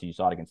chemistry. Obviously, you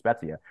saw it against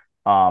Spezia.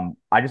 I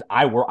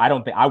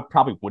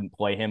probably wouldn't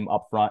play him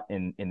up front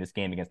in this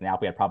game against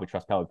Napoli. I'd probably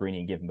trust Pellegrini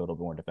and give him a little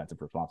more defensive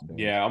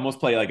responsibility. Yeah,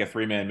 almost play like a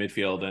 3-man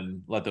midfield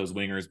and let those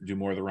wingers do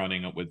more of the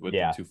running with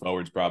the two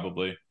forwards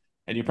probably.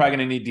 And you're probably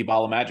going to need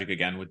Dybala magic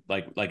again with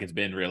like it's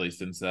been really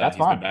since he's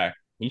been back.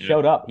 He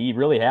showed up. He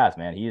really has,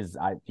 man.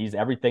 He's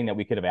everything that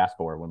we could have asked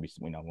for when we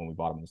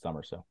bought him in the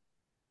summer. So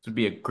this would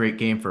be a great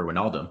game for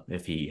Wijnaldum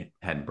if he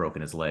hadn't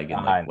broken his leg in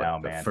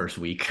the first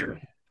week.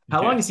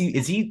 How long is he?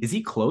 Is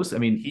he close? I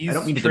mean, I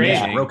don't mean to diminish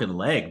a broken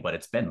leg, but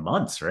it's been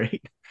months,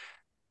 right?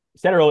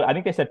 Said early. I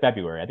think they said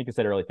February. I think they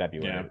said early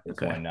February is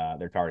when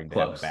they're targeting to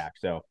have him back.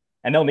 So,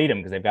 and they'll need him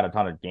because they've got a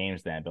ton of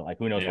games then. But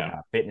who knows what kind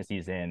of fitness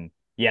he's in?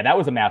 Yeah, that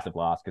was a massive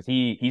loss because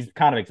he's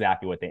kind of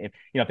exactly what if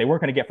they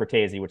weren't going to get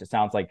Frattesi, which it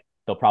sounds like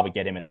they'll probably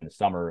get him in the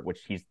summer,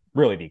 which he's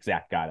really the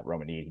exact guy that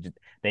Roma needs.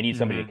 They need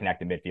somebody to connect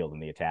the midfield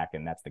and the attack,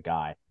 and that's the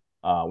guy.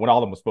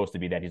 Wijnaldum was supposed to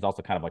be that. He's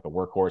also kind of like a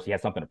workhorse. He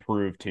has something to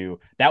prove too.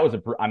 That was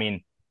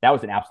that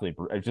was an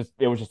absolutely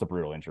it was just a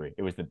brutal injury.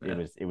 It was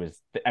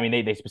I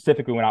mean they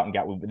specifically went out and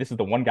got, this is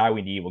the one guy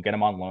we need. We'll get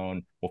him on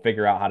loan. We'll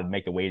figure out how to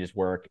make the wages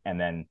work. And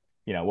then,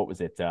 what was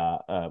it?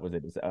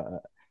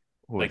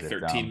 Like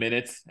 13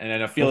 minutes, and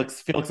then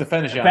Felix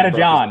Afenajan.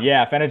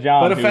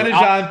 Afenajan. But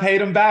Afenajan paid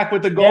him back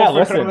with the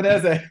goal for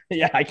Cremonese.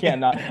 Yeah,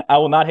 I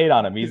will not hate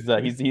on him. He's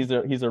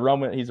a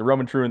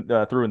Roman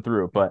through and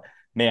through. But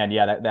man,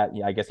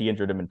 I guess he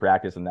injured him in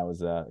practice, and that was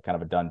kind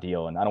of a done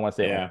deal. And I don't want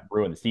to say it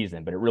ruined the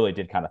season, but it really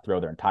did kind of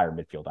throw their entire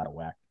midfield out of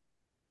whack.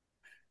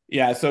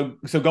 Yeah, so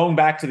going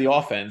back to the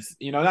offense,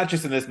 not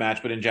just in this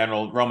match, but in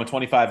general, Roma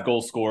 25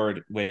 goals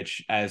scored,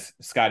 which, as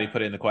Scotty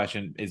put in the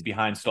question, is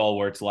behind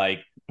stalwarts like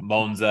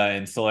Monza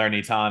and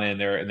Salernitana in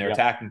their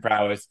attacking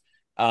prowess.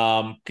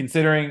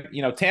 Considering,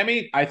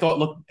 Tammy, I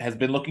thought has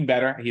been looking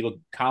better. He looked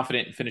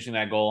confident in finishing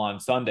that goal on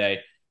Sunday.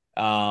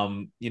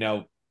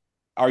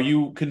 Are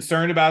you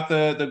concerned about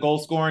the goal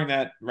scoring,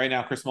 that right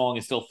now Chris Smalling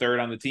is still third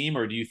on the team,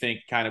 or do you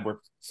think kind of we're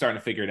starting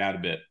to figure it out a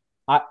bit?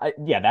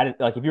 That is,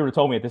 like, if you were to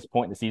told me at this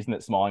point in the season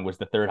that Smalling was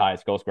the third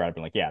highest goal scorer, I'd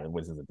been like,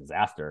 this is a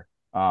disaster.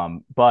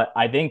 But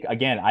I think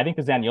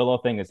the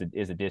Zaniolo thing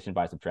is addition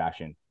by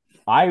subtraction.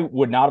 I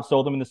would not have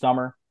sold him in the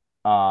summer,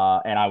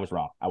 and I was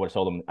wrong. I would have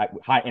sold him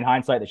in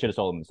hindsight. They should have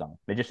sold him in the summer.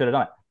 They just should have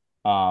done it.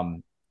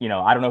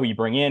 I don't know who you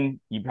bring in.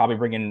 You probably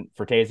bring in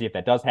Frattesi if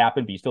that does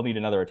happen, but you still need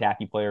another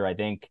attacking player. I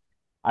think.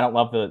 I don't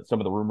love some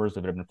of the rumors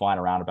that have been flying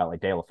around about like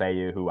De La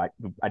Feu, who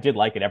I did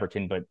like at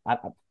Everton, but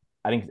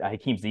I think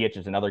Hakim Ziyech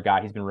is another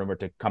guy. He's been rumored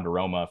to come to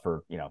Roma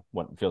for,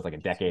 what feels like a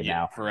decade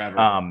now. Forever.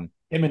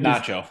 Him and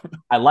Nacho.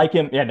 I like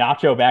him. Yeah,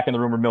 Nacho back in the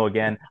rumor mill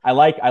again. I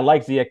like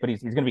Ziyech, but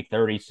he's going to be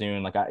 30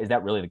 soon. Like, is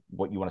that really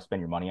what you want to spend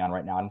your money on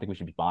right now? I don't think we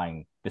should be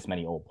buying this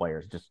many old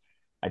players.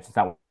 It's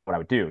not what I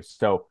would do.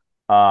 So,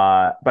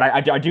 but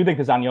I do think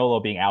the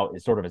Zaniolo being out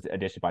is sort of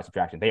addition by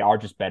subtraction. They are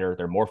just better.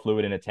 They're more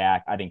fluid in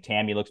attack. I think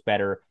Tammy looks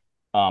better.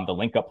 The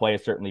link-up play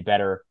is certainly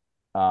better.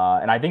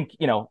 And I think,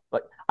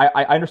 like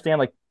I understand,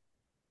 like,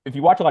 if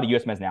you watch a lot of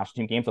U.S. men's national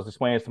team games, I was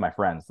explaining this to my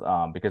friends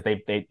because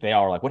they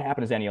are like, what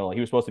happened to Zaniolo?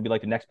 He was supposed to be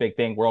like the next big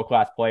thing,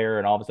 world-class player,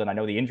 and all of a sudden I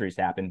know the injuries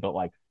happened, but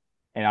like,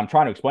 and I'm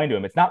trying to explain to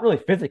him, it's not really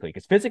physically,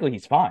 because physically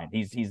he's fine.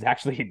 He's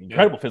actually in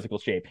incredible physical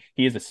shape.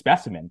 He is a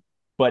specimen,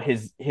 but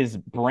his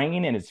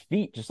brain and his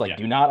feet just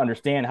do not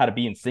understand how to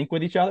be in sync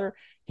with each other.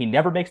 He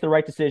never makes the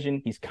right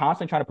decision. He's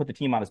constantly trying to put the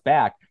team on his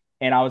back.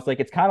 And I was like,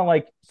 it's kind of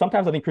like,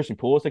 sometimes I think Christian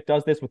Pulisic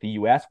does this with the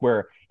U.S.,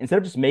 where instead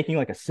of just making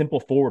like a simple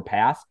forward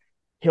pass,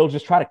 he'll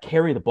just try to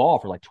carry the ball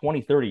for like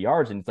 20, 30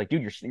 yards. And it's like,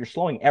 dude, you're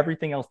slowing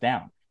everything else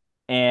down.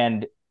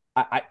 And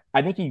I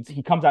think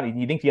he comes out,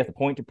 he thinks he has the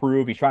point to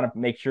prove. He's trying to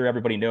make sure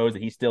everybody knows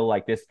that he's still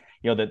like this,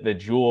 the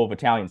jewel of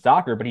Italian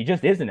soccer, but he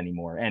just isn't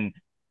anymore. And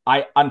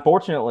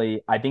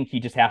unfortunately, I think he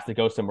just has to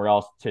go somewhere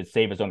else to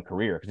save his own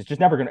career, because it's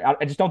just never going to,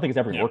 I just don't think it's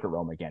ever going to work at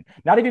Roma again.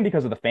 Not even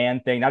because of the fan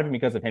thing, not even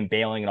because of him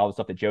bailing and all the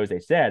stuff that Jose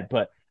said,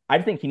 but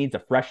I think he needs a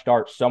fresh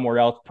start somewhere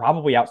else,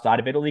 probably outside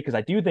of Italy, because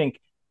I do think,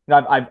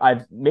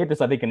 I've made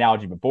this, I think,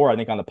 analogy before, I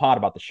think on the pod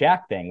about the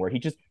Shaq thing, where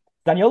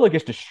Zaniolo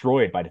gets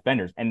destroyed by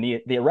defenders and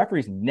the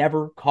referees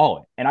never call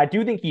it. And I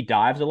do think he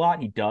dives a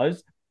lot. He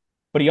does,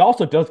 but he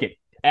also does get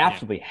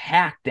absolutely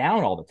hacked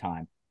down all the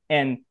time.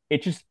 And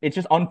it's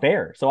just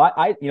unfair. So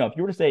if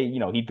you were to say,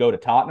 he'd go to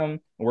Tottenham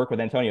and work with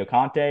Antonio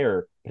Conte,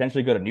 or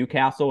potentially go to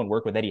Newcastle and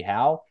work with Eddie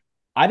Howe,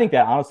 I think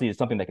that honestly is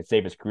something that could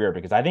save his career,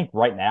 because I think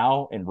right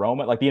now in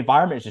Roma, like, the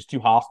environment is just too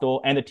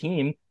hostile and the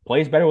team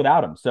plays better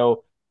without him.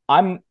 So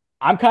I'm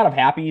kind of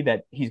happy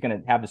that he's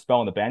going to have the spell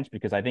on the bench,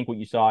 because I think what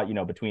you saw,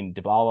 between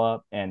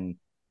Dybala and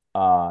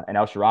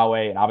El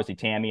Shaarawy and obviously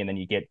Tammy, and then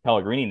you get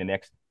Pellegrini in the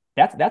mix,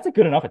 that's a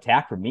good enough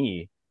attack for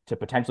me to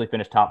potentially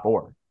finish top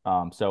four.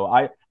 So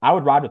I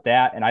would ride with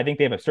that, and I think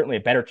they have certainly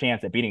a better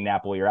chance at beating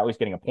Napoli, or at least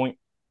getting a point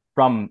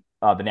from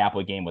the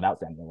Napoli game without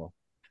Zaniolo.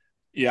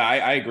 Yeah,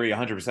 I agree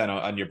 100%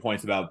 on your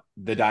points about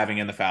the diving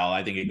and the foul.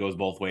 I think it goes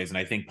both ways, and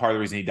I think part of the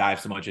reason he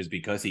dives so much is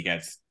because he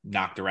gets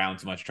knocked around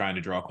so much trying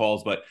to draw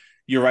calls. But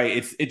you're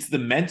right. It's the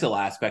mental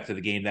aspect of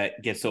the game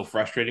that gets so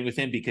frustrating with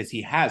him, because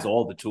he has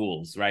all the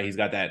tools, right? He's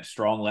got that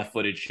strong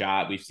left-footed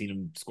shot. We've seen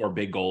him score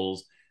big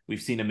goals.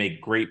 We've seen him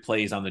make great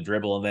plays on the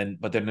dribble.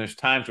 But then there's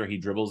times where he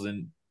dribbles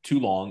in too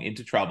long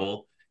into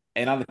trouble.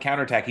 And on the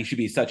counterattack, he should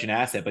be such an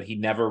asset, but he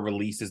never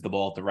releases the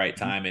ball at the right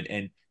time.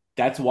 And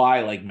that's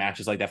why, like,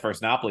 matches like that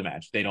first Napoli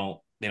match, they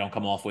don't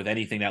come off with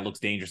anything that looks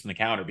dangerous in the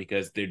counter,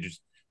 because they're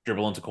just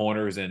dribble into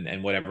corners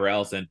and whatever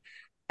else. And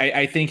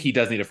I think he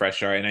does need a fresh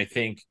start. And I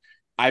think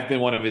I've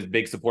been one of his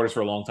big supporters for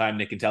a long time.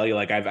 Nick can tell you,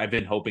 like, I've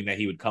been hoping that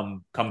he would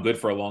come good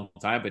for a long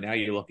time. But now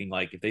you're looking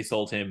like, if they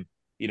sold him,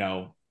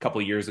 a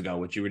couple of years ago,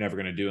 which you were never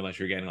going to do unless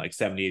you're getting like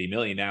 70, 80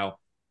 million. Now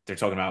they're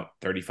talking about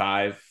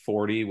 35,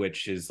 40,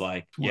 which is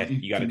like, 20,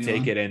 you got to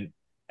take it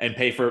and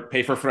pay for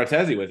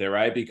Frattesi with it,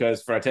 right?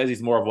 Because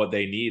Frattesi's more of what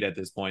they need at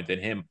this point than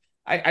him.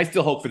 I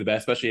still hope for the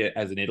best, especially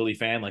as an Italy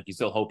fan. Like, you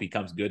still hope he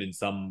comes good in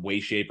some way,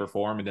 shape, or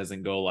form, and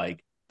doesn't go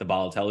like the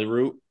Balotelli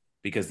route,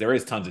 because there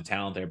is tons of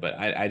talent there. But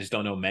I just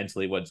don't know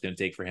mentally what it's going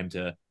to take for him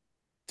to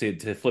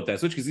to flip that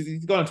switch because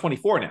he's going on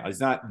 24 now. He's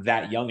not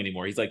that young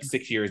anymore. He's like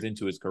 6 years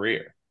into his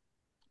career.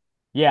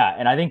 Yeah,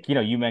 and I think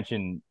you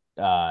mentioned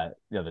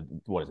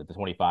what is it, the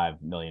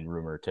 25 million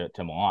rumor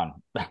to Milan.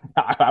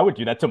 I would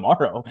do that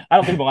tomorrow. I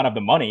don't think Milan have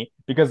the money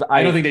because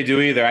I don't think they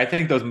do either. I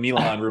think those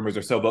Milan rumors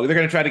are so bogus. They're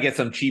going to try to get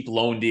some cheap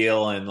loan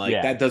deal, and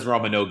that does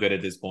Roma no good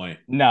at this point.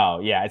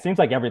 No, yeah, it seems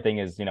like everything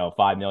is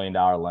 $5 million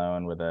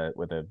loan with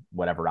a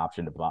whatever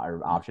option to buy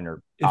or option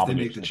or if they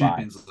make the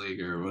Champions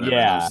League or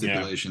whatever those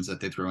stipulations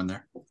that they throw in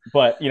there.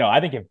 But I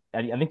think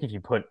if you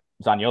put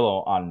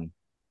Zaniolo on,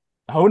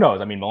 who knows?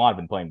 I mean, Milan have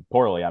been playing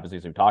poorly, obviously,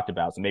 as we talked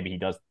about. So maybe he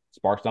does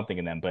spark something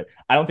in them, but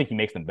I don't think he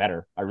makes them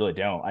better. I really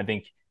don't. I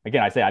think,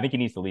 again, I think he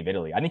needs to leave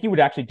Italy. I think he would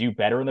actually do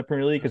better in the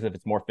Premier League because if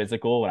it's more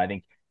physical, and I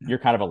think you're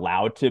kind of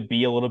allowed to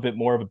be a little bit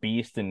more of a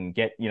beast and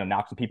get,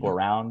 knock some people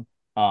around.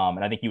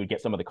 And I think he would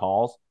get some of the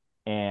calls.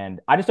 And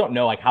I just don't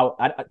know,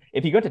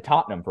 if you go to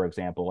Tottenham, for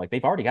example,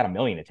 they've already got 1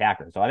 million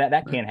attackers, so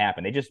that can't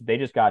happen. They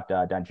just got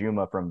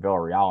Danjuma from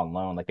Villarreal on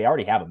loan. They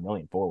already have 1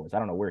 million forwards. I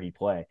don't know where he'd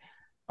play.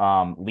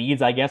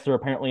 Leeds, I guess, are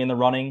apparently in the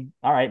running.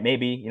 All right,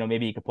 maybe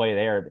he could play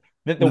there.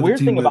 The weird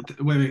thing about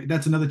wait,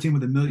 that's another team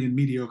with 1 million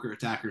mediocre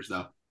attackers,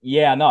 though.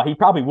 Yeah, no, he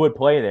probably would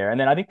play there. And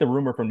then I think the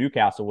rumor from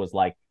Newcastle was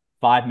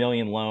 5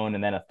 million loan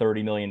and then a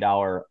 $30 million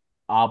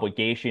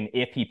obligation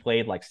if he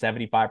played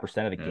 75%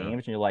 of the games.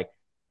 And you're like,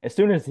 as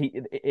soon as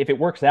if it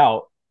works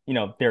out,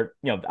 they're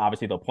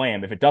obviously they'll play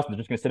him. If it doesn't, they're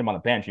just going to sit him on the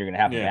bench. You're going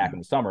to have him back in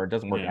the summer. It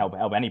doesn't work to help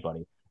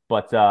anybody.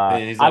 But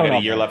he's not got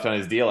a year left on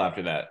his deal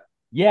after that.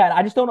 Yeah,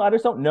 I just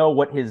don't know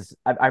what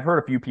I've heard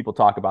a few people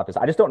talk about this.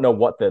 I just don't know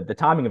what the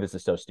timing of this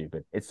is so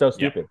stupid. It's so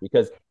stupid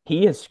because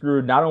he has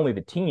screwed not only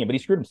the team, but he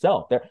screwed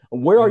himself.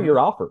 Where are your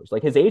offers?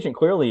 His agent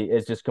clearly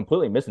is just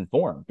completely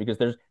misinformed because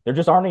there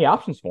just aren't any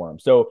options for him.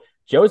 So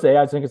Jose,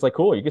 I think it's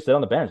cool. You can sit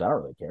on the bench. I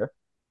don't really care.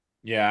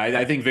 Yeah,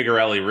 I think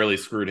Vigarelli really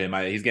screwed him.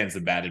 He's getting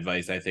some bad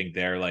advice, I think,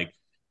 there.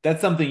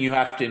 That's something you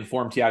have to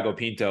inform Thiago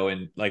Pinto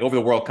and over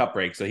the World Cup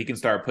break so he can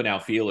start putting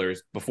out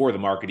feelers before the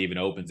market even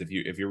opens if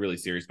you're really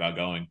serious about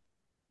going.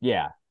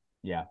 Yeah.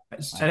 And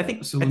I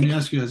think so. Let me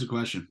ask you guys a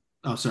question.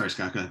 Oh, sorry,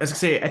 Scott. Go ahead. I was gonna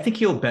say, I think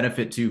he'll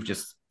benefit too,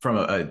 just from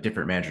a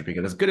different manager,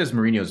 because as good as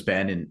Mourinho's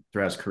been and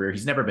throughout his career,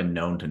 he's never been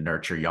known to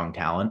nurture young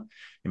talent.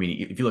 I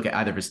mean, if you look at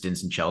either of his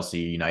stints in Chelsea,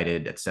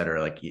 United, et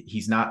cetera,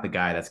 he's not the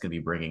guy that's going to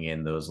be bringing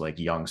in those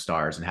young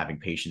stars and having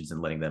patience and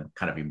letting them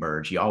kind of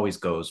emerge. He always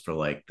goes for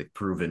the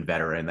proven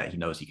veteran that he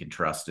knows he can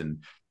trust,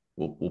 and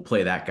we'll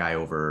play that guy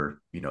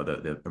over,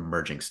 the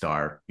emerging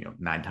star,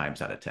 9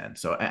 times out of 10.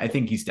 So I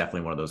think he's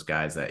definitely one of those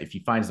guys that if he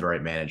finds the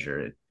right manager,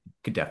 it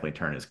could definitely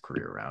turn his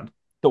career around.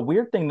 The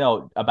weird thing,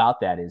 though, about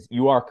that is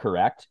you are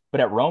correct,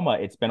 but at Roma,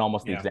 it's been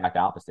almost the exact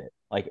opposite.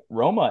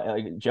 Roma,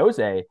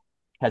 Jose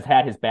has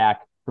had his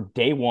back from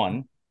day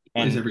one,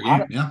 and every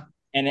game,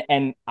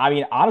 and I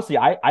mean, honestly,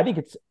 I think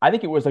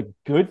it was a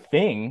good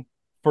thing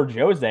for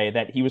Jose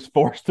that he was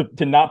forced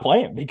to not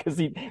play him because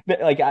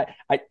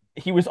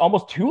he was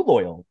almost too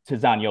loyal to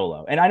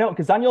Zaniolo, and I know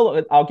because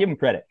Zaniolo, I'll give him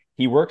credit.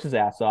 He works his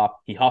ass off.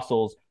 He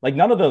hustles,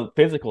 none of the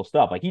physical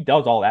stuff. He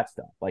does all that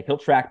stuff. He'll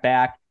track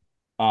back.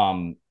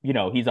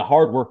 He's a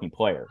hardworking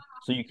player,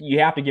 so you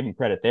have to give him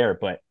credit there.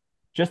 But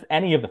just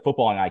any of the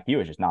footballing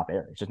IQ is just not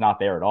there. It's just not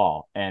there at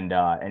all. And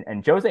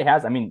Jose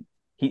has, I mean,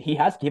 he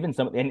has given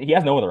some, and he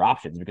has no other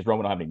options because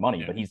Roma don't have any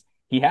money. But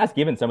he has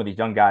given some of these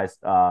young guys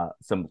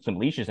some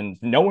leashes, and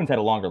no one's had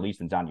a longer leash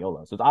than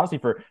Zaniolo. So it's honestly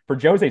for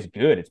Jose's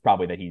good, it's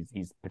probably that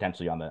he's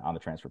potentially on the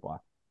transfer block.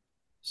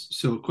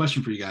 So,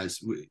 question for you guys: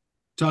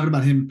 talking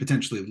about him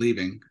potentially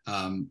leaving.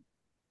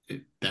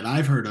 That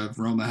I've heard of,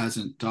 Roma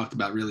hasn't talked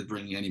about really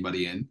bringing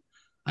anybody in.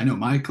 I know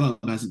my club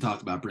hasn't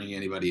talked about bringing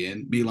anybody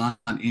in. Milan,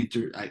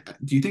 Inter.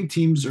 Do you think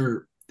teams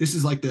are? This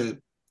is the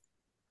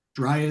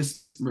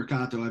driest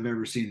mercato I've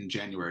ever seen in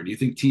January. Do you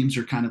think teams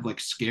are kind of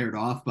scared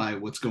off by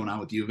what's going on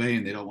with Juve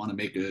and they don't want to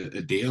make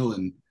a deal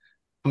and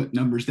put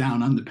numbers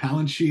down on the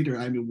balance sheet? Or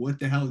I mean, what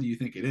the hell do you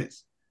think it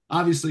is?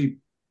 Obviously,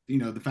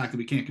 the fact that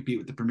we can't compete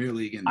with the Premier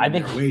League and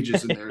their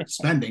wages and their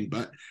spending,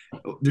 but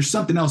there's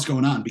something else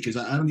going on because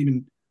I don't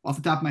even. Off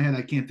the top of my head,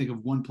 I can't think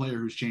of one player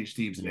who's changed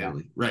teams in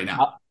Italy right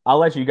now. I'll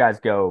let you guys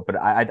go, but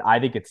I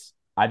think it's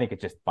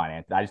just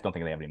finance. I just don't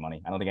think they have any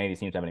money. I don't think any of these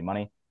teams have any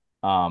money.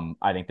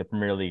 I think the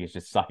Premier League is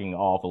just sucking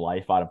all the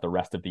life out of the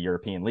rest of the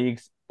European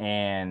leagues.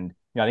 And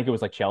I think it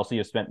was Chelsea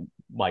has spent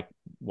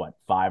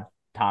 5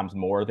 times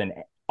more than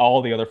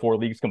all the other 4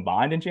 leagues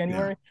combined in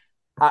January.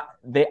 Yeah.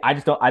 I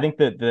just don't. I think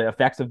the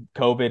effects of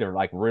COVID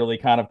are really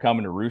kind of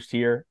coming to roost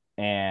here,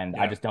 and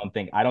I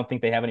don't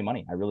think they have any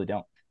money. I really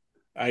don't.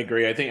 I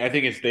agree. I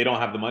think it's they don't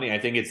have the money. I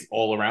think it's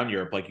all around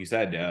Europe, like you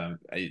said.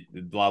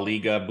 La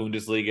Liga,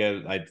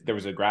 Bundesliga. There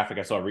was a graphic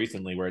I saw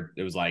recently where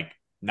it was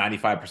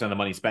 95% of the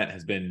money spent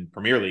has been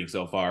Premier League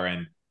so far,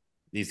 and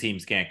these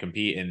teams can't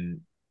compete.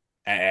 And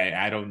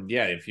I don't.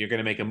 Yeah, if you're going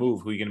to make a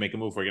move, who are you going to make a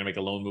move for? You're going to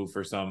make a loan move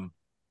for some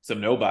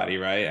nobody,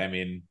 right? I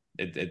mean,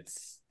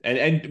 it's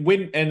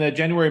the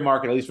January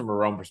market, at least from a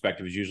Rome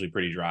perspective, is usually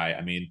pretty dry.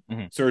 I mean,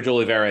 Sergio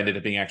Oliveira ended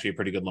up being actually a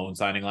pretty good loan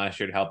signing last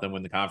year to help them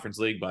win the Conference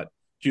League, but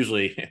it's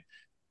usually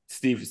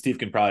Steve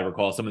can probably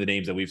recall some of the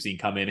names that we've seen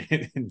come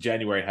in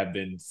January have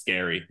been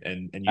scary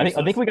and I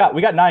useless. think we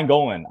got nine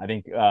Golan. I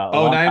think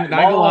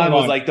Nainggolan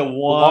was like the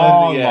one,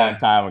 long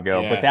time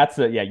ago. But yeah. that's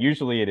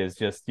usually it is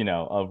just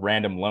a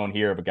random loan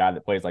here of a guy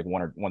that plays like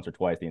once or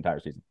twice the entire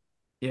season.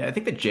 Yeah, I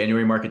think the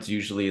January market's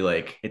usually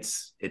like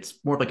it's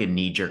more of like a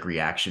knee-jerk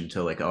reaction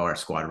to like, oh, our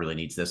squad really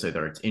needs this,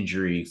 either it's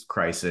injury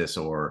crisis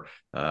or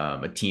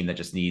a team that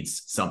just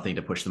needs something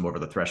to push them over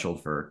the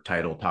threshold for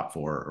title, top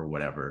four, or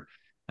whatever.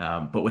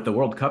 But with the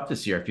World Cup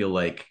this year, I feel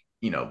like,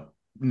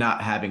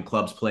 not having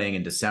clubs playing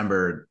in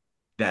December,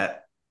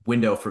 that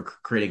window for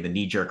creating the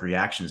knee-jerk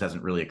reactions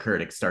hasn't really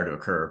occurred. It started to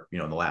occur, in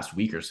the last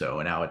week or so,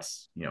 and now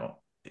it's,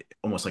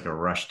 almost like a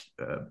rushed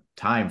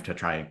time to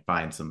try and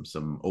find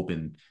some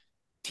open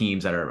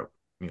teams that are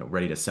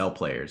ready to sell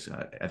players.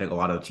 I think a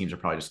lot of the teams are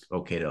probably just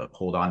okay to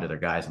hold on to their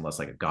guys unless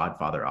like a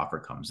Godfather offer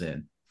comes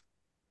in.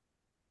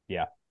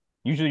 Yeah,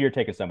 usually you're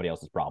taking somebody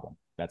else's problem.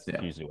 That's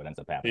usually what ends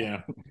up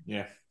happening.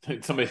 Yeah.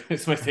 Somebody's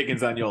taking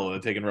Zaniolo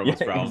and taking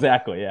Roma's problem.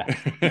 Exactly.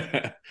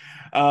 Yeah.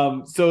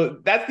 So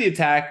that's the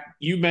attack.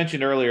 You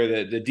mentioned earlier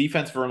that the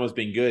defense for Roma's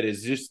been good.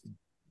 Is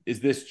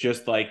this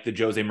just like the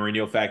Jose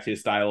Mourinho effect,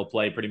 his style of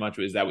play? Pretty much,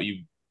 is that what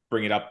you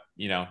bring it up?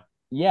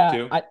 Yeah,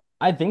 to?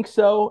 I think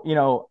so.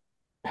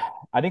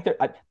 I think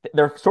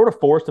they're sort of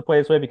forced to play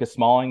this way because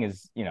Smalling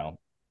is,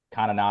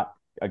 kind of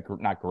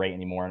not great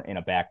anymore in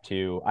a back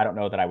two. I don't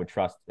know that I would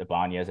trust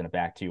Ibanez in a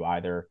back two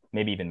either.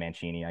 Maybe even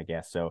Mancini, I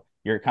guess. So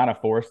you're kind of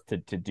forced to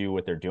do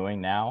what they're doing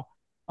now.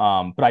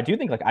 But I do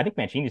think I think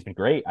Mancini's been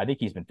great. I think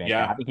he's been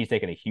fantastic. Yeah. I think he's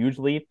taken a huge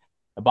leap.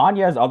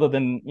 Ibanez, other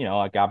than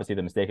obviously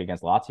the mistake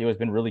against Lazio, has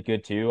been really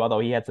good too.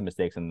 Although he had some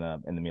mistakes in the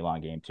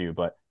Milan game too,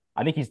 but.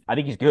 I think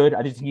he's good.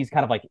 I just think he's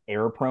kind of like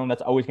error prone.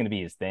 That's always going to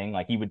be his thing.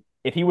 Like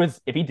if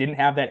he didn't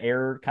have that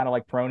error kind of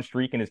like prone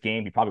streak in his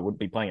game, he probably wouldn't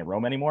be playing at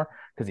Rome anymore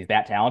because he's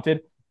that talented.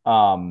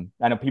 I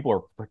know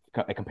people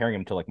are comparing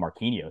him to like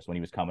Marquinhos when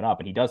he was coming up,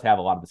 and he does have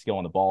a lot of the skill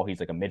on the ball.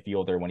 He's like a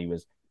midfielder when he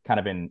was kind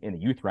of in the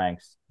youth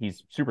ranks.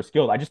 He's super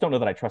skilled. I just don't know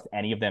that I trust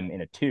any of them in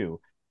a two.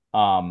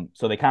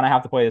 So they kind of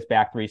have to play this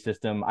back three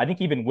system. I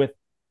think even with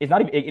it's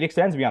not even it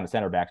extends beyond the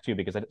center backs too,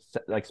 because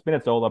like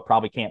Spinazzola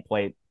probably can't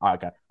play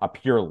like a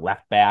pure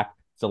left back.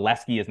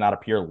 Zaleski is not a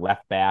pure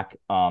left back.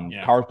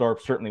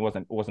 Karsdorp certainly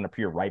wasn't a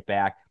pure right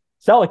back.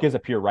 Selleck is a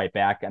pure right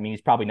back. I mean,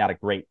 he's probably not a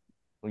great,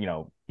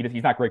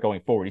 he's not great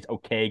going forward. He's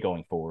okay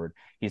going forward.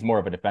 He's more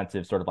of a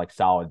defensive sort of like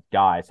solid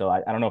guy. So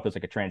I don't know if there's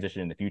like a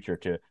transition in the future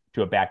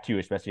to a back two,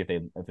 especially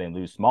if they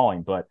lose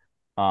Smalling. But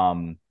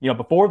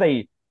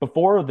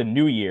before the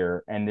new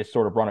year and this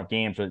sort of run of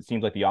games where it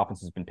seems like the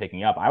offense has been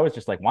picking up, I was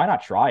just like, why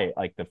not try it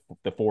like the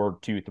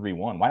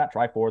 4-2-3-1? Why not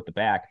try four at the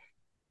back?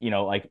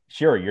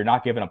 Sure, you're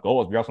not giving up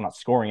goals, but you're also not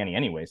scoring any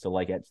anyway. So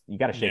like you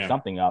got to shake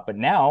something up. But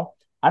now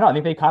I don't know. I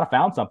think they kind of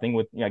found something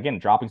with again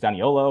dropping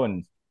Zaniolo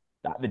and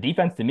the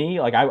defense. To me,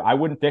 like I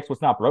wouldn't fix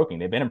what's not broken.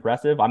 They've been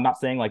impressive. I'm not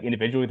saying like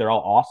individually they're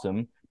all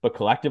awesome, but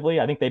collectively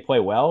I think they play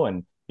well.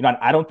 And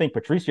I don't think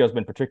Patricio's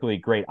been particularly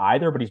great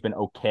either, but he's been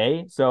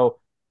okay. So.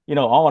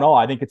 All in all,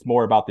 I think it's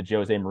more about the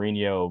Jose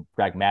Mourinho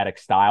pragmatic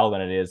style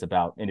than it is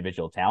about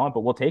individual talent,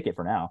 but we'll take it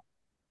for now.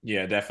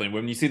 Yeah, definitely.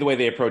 When you see the way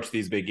they approach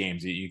these big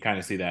games, you kind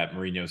of see that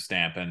Mourinho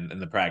stamp and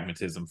the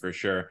pragmatism for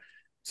sure.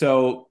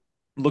 So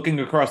looking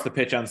across the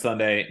pitch on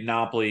Sunday,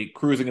 Napoli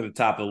cruising at the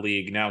top of the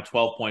league, now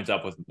 12 points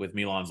up with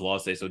Milan's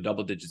loss day, so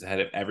double digits ahead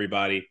of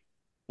everybody.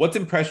 What's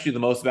impressed you the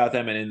most about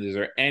them, and is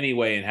there any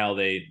way in hell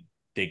they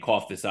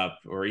cough this up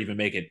or even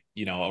make it,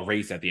 a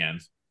race at the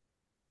end?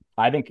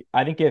 I think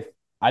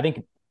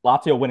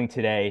Lazio winning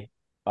today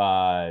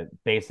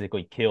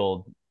basically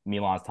killed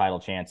Milan's title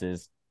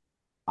chances.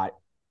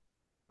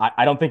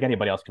 I don't think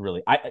anybody else could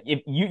really.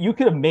 If you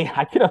could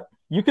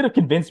have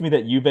convinced me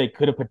that Juve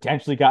could have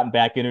potentially gotten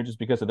back in it just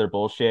because of their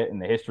bullshit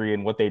and the history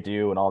and what they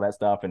do and all that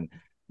stuff and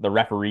the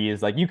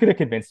referees. Like you could have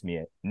convinced me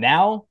it.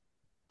 Now,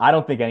 I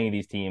don't think any of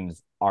these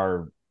teams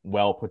are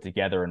well put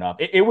together enough.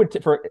 It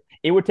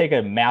would take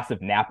a massive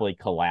Napoli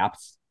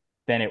collapse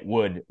than it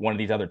would one of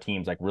these other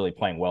teams like really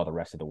playing well the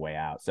rest of the way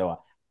out. So.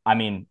 I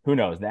mean, who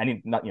knows?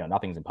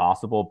 Nothing's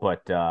impossible,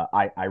 but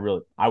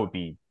I'd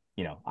be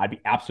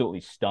absolutely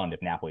stunned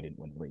if Napoli didn't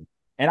win the league.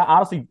 And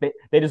honestly,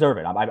 they deserve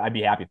it. I'd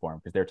be happy for them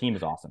because their team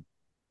is awesome.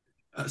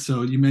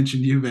 So you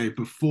mentioned Juve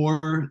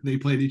before they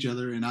played each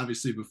other, and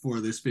obviously before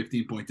this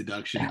 15-point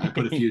deduction, I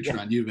put a future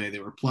on Juve. They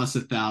were plus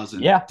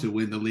 1,000 to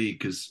win the league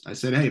because I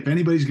said, hey, if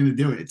anybody's going to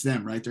do it, it's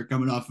them, right? They're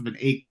coming off of an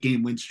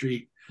 8-game win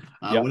streak,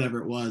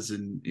 whatever it was,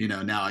 and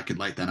now I could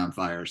light that on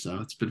fire. So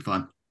it's been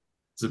fun.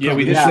 So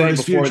we did say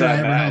before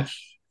that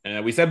match.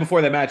 We said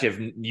before that match, if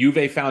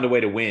Juve found a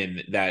way to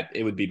win, that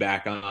it would be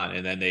back on,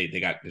 and then they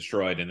got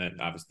destroyed, and then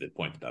obviously the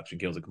point deduction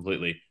kills it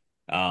completely.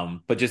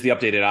 But just the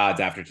updated odds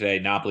after today: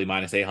 Napoli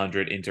minus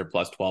 800, Inter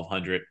plus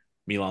 1,200,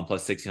 Milan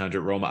plus 1,600,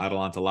 Roma,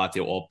 Atalanta,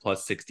 Lazio all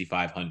plus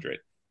 6,500.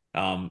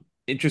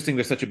 Interesting.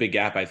 There's such a big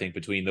gap, I think,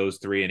 between those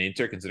three and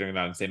Inter, considering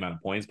they're on the same amount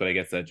of points. But I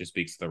guess that just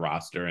speaks to the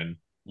roster and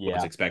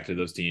what's expected of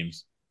those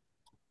teams.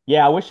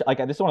 Yeah, I wish like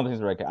this is one of the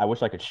things where I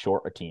wish I could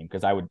short a team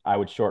because I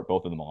would short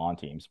both of the Milan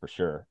teams for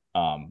sure.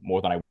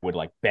 More than I would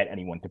like bet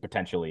anyone to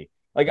potentially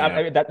like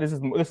Yeah. that this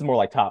is more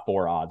like top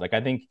four odds. Like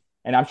I think,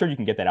 and I'm sure you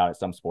can get that out at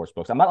some sports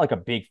books. I'm not like a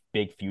big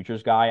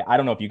futures guy. I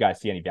don't know if you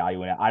guys see any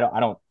value in it.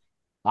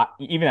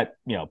 Even at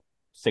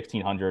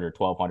 1,600 or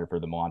 1,200 for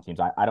the Milan teams.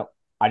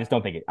 I just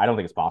don't think I don't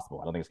think it's possible.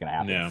 I don't think it's gonna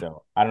happen. Yeah.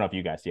 So I don't know if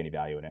you guys see any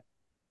value in it.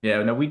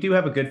 Yeah, no, we do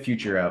have a good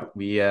future out.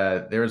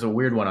 There was a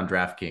weird one on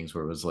DraftKings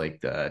where it was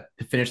like to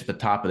finish at the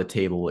top of the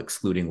table,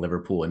 excluding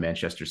Liverpool and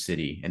Manchester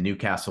City, and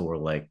Newcastle were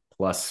like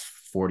plus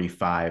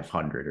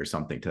 4,500 or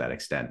something to that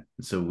extent.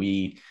 So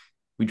we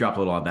dropped a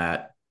little on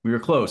that. We were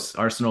close.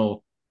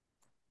 Arsenal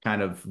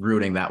kind of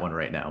ruining that one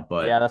right now,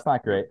 but Yeah, that's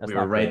not great. we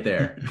were right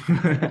there.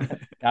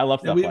 I love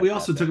Yeah, stuff like we that.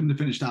 also took them to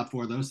finish top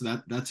four though, so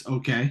that's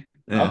okay.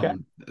 Yeah. Okay. That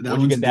What'd you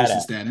one's get in that decent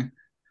at? standing.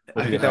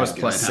 I think that was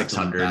plus I'd have to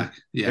look 600. back.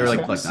 Yeah, They were like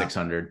something plus that.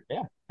 600.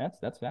 Yeah,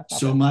 that's not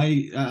So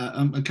bad.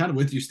 I'm kind of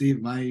with you,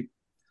 Steve. My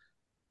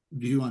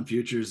view on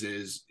futures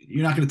is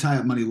you're not going to tie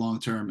up money long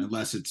term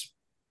unless it's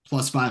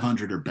plus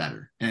 500 or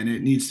better, and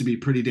it needs to be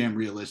pretty damn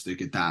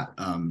realistic at that.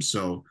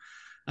 So,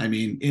 I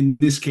mean, in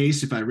this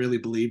case, if I really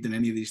believed in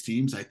any of these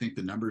teams, I think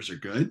the numbers are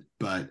good.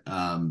 But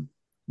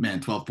man,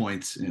 12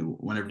 points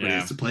when everybody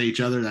has to play each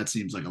other, that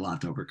seems like a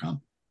lot to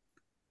overcome.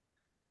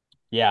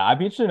 Yeah, I'd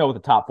be interested to know what the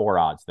top four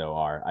odds though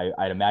are.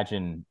 I'd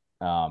imagine,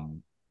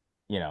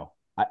 you know,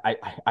 I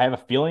have a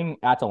feeling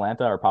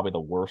Atalanta are probably the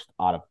worst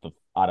out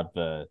of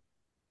the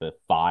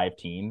five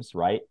teams,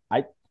 right?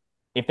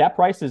 If that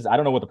price is, I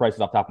don't know what the price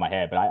is off the top of my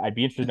head, but I'd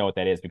be interested to know what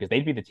that is because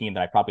they'd be the team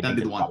that I probably That'd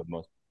think be the there's one. probably the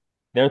most.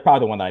 They're probably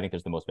the one that I think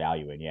there's the most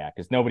value in, yeah,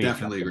 because nobody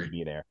Definitely expects them agree.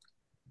 to be there.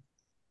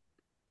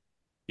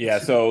 Yeah,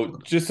 so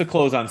just to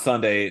close on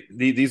Sunday,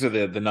 these are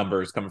the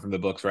numbers coming from the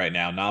books right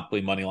now.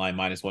 Napoli money line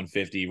minus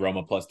 150,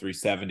 Roma plus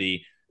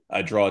 370,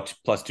 a draw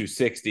plus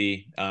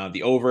 260.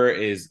 The over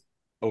is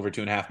over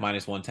 2.5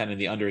 minus 110, and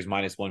the under is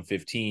minus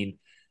 115.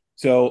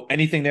 So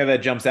anything there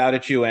that jumps out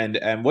at you,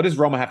 and what does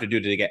Roma have to do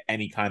to get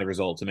any kind of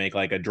result to make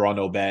like a draw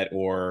no bet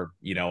or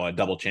a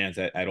double chance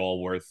at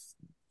all worth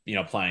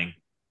playing?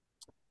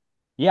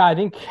 Yeah, I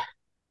think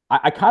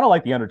I kind of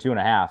like the under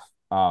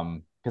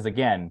 2.5. Because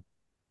again,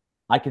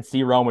 I could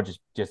see Roma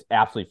just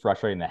absolutely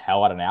frustrating the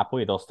hell out of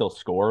Napoli. They'll still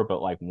score,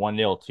 but like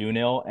 1-0,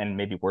 2-0, and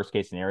maybe worst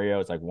case scenario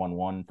is like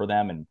 1-1 for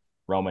them. And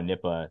Roma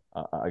nip like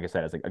I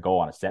said, as like a goal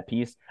on a set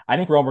piece. I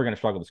think Roma are going to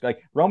struggle to score.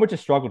 Like Roma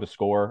just struggled to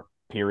score,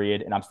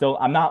 period. And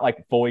I'm not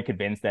like fully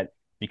convinced that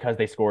because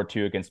they scored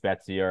two against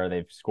Spezia or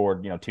they've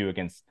scored, two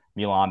against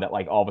Milan that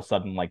like all of a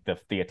sudden like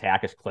the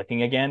attack is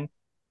clicking again.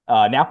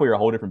 Napoli are a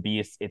whole different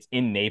beast. It's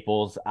in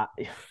Naples.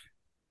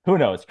 Who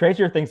knows?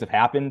 Crazier things have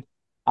happened.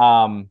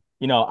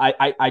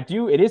 I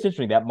do. It is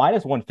interesting that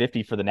minus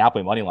 150 for the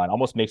Napoli money line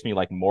almost makes me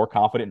like more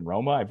confident in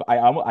Roma.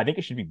 I think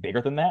it should be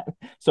bigger than that.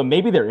 So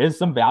maybe there is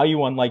some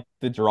value on like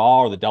the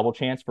draw or the double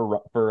chance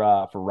for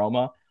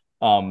Roma.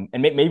 And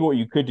maybe what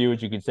you could do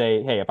is you could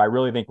say, hey, if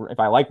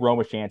I like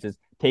Roma's chances,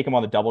 take them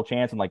on the double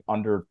chance and like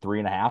under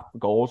 3.5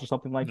 goals or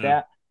something like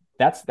that.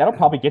 That'll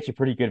probably get you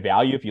pretty good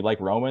value if you like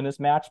Roma in this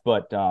match.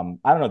 But I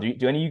don't know.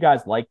 Do any of you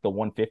guys like the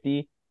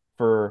 150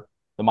 for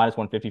the minus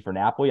 150 for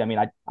Napoli? I mean,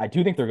 I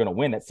do think they're going to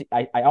win.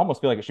 I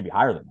almost feel like it should be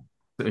higher than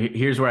that. So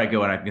here's where I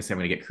go, and I guess I'm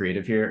going to get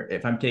creative here.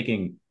 If I'm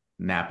taking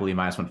Napoli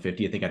minus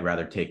 150, I think I'd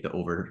rather take the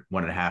over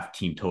 1.5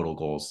 team total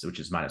goals, which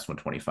is minus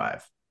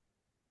 125.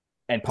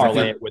 And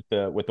parlay it with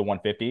the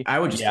 150. I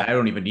would I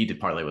don't even need to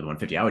parlay with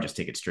 150. I would just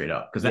take it straight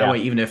up because that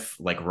way, even if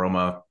like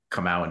Roma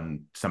come out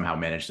and somehow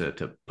manage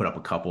to put up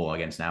a couple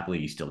against Napoli,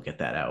 you still get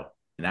that out.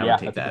 And I would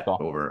take that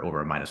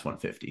over a minus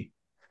 150.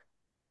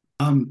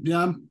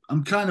 Yeah,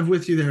 I'm kind of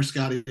with you there,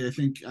 Scotty. I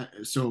think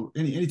so.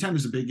 Anytime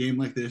there's a big game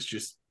like this,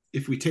 just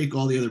if we take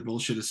all the other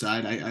bullshit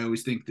aside, I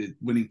always think that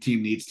winning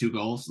team needs 2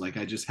 goals. Like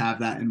I just have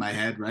that in my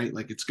head, right?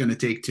 Like it's going to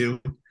take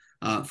 2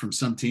 from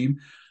some team.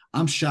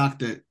 I'm shocked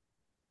that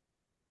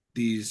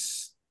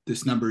this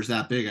number is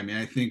that big. I mean,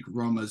 I think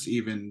Roma's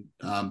even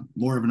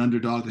more of an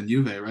underdog than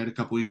Juve, right? A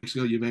couple weeks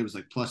ago, Juve was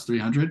like plus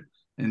 300,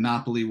 and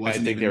Napoli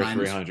wasn't. I think they were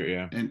 300,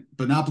 yeah.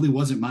 But Napoli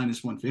wasn't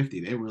minus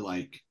 150. They were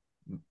like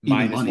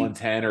minus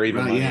 110 or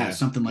even right, money, yeah,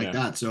 something like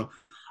that. So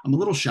I'm a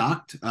little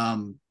shocked.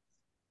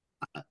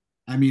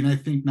 I mean, I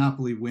think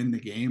Napoli win the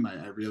game.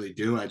 I really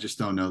do. I just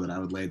don't know that I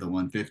would lay the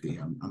 150.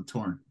 I'm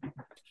torn.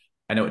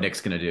 I know what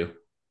Nick's gonna do.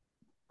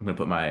 I'm gonna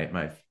put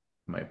my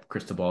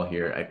crystal ball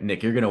here.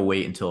 Nick, you're gonna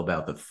wait until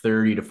about the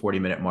 30 to 40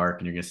 minute mark,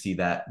 and you're gonna see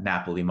that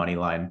Napoli money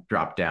line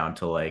drop down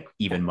to like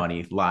even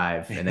money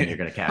live, and then you're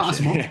gonna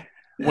cash it.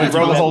 When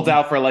Roma holds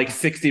out for like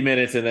 60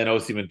 minutes and then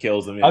Osimhen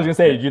kills him. I was gonna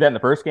say, did you do that in the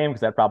first game?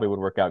 Because that probably would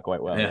work out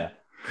quite well.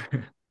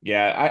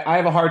 Yeah. I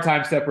have a hard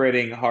time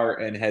separating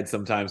heart and head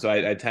sometimes, so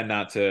I tend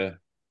not to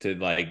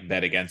like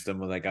bet against them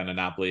with like on a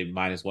Napoli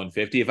minus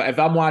 150. If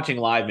I'm watching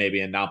live maybe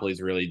and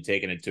Napoli's really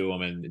taking it to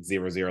them and it's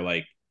 0-0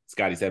 like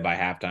Scotty said by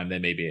halftime,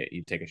 then maybe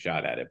you take a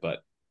shot at it. But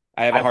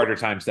I have a harder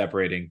time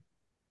separating.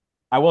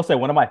 I will say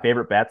one of my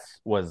favorite bets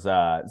was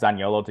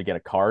Zaniolo to get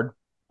a card.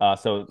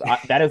 So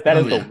that is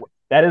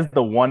that is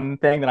the one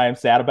thing that I am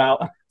sad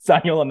about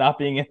Zaniolo not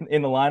being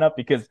in the lineup,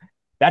 because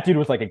that dude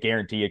was like a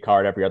guaranteed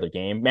card every other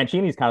game.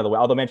 Mancini's kind of the way,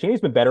 although Mancini's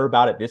been better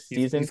about it this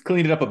season. He's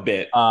cleaned it up a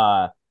bit.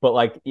 But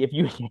like if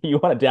you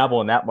want to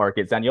dabble in that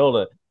market,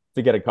 Zaniolo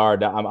to get a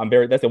card, I'm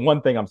very, that's the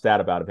one thing I'm sad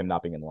about of him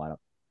not being in the lineup.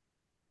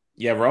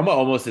 Yeah, Roma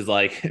almost is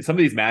like some of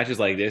these matches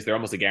like this, they're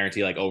almost a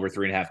guarantee like over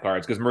 3.5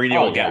 cards, because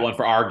Mourinho will get one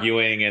for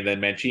arguing, and then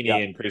Mancini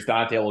and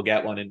Cristante will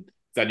get one, and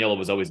Zaniolo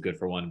was always good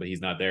for one, but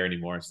he's not there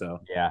anymore. So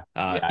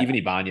even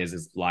Ibanez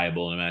is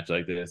liable in a match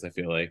like this, I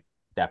feel like.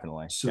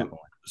 Definitely.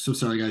 So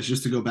sorry guys,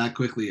 just to go back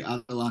quickly,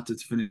 Atalanta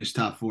to finish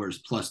top 4 is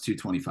plus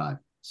 225.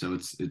 So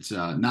it's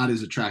not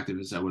as attractive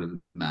as I would have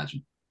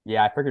imagined.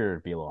 Yeah, I figured it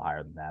would be a little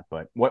higher than that.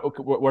 But what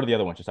are the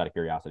other ones, just out of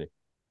curiosity?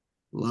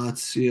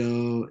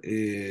 Lazio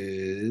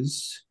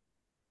is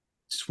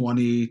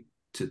 20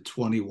 to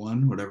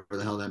 21, whatever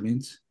the hell that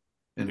means.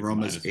 And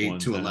Roma's 8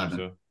 to 11.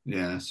 So.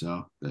 Yeah,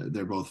 so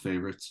they're both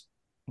favorites.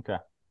 Okay.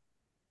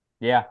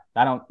 Yeah,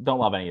 I don't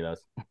love any of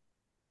those.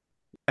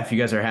 If you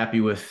guys are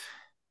happy with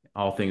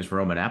all things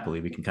Roma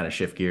Napoli, we can kind of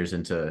shift gears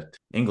into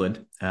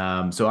England.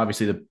 So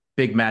obviously the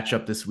big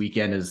matchup this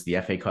weekend is the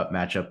FA Cup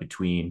matchup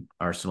between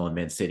Arsenal and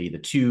Man City, the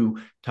two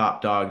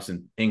top dogs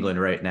in England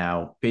right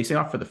now, facing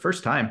off for the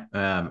first time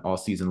all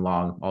season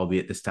long,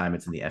 albeit this time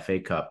it's in the FA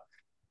Cup.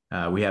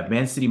 We have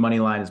Man City money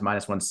line is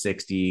minus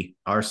 160,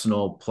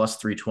 Arsenal plus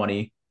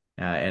 320,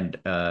 and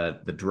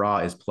the draw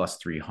is plus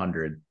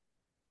 300.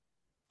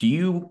 Do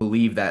you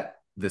believe that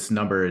this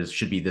number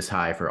should be this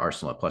high for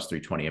Arsenal at plus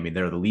 320? I mean,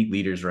 they're the league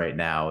leaders right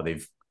now.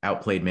 They've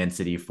outplayed Man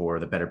City for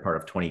the better part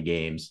of 20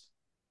 games.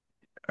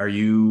 Are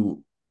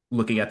you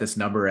looking at this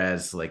number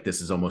as like this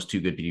is almost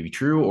too good to be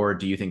true, or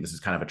do you think this is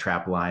kind of a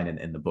trap line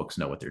and the books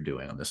know what they're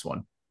doing on this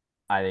one?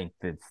 I think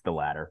it's the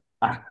latter.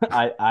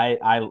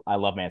 I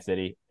love Man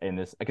City in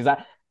this because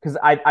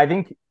I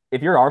think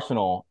if you're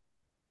Arsenal,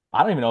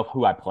 I don't even know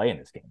who I play in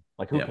this game.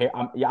 Like, who cares?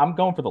 I'm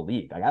going for the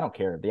league. Like, I don't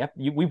care.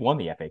 We won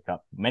the FA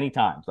Cup many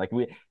times. Like,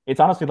 it's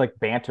honestly like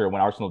banter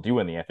when Arsenal do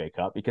win the FA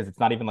Cup, because it's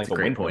not even like a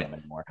win for them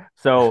anymore.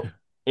 So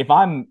if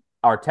I'm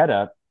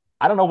Arteta,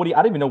 I don't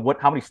even know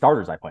how many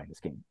starters I play in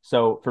this game.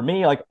 So for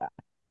me, like,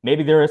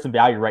 maybe there is some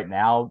value right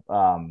now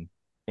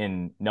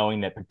in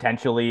knowing that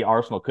potentially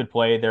Arsenal could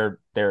play their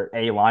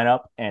A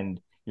lineup,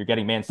 and you're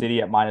getting Man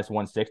City at minus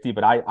 160,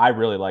 but I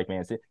really like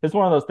Man City. It's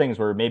one of those things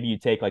where maybe you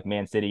take like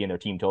Man City and their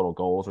team total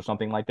goals or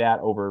something like that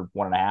over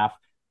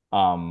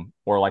 1.5,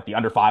 or like the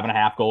under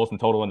 5.5 goals in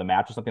total in the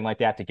match or something like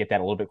that to get that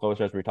a little bit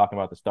closer, as we were talking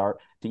about at the start,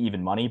 to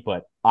even money.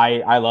 But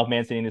I love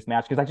Man City in this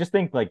match, because I just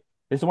think like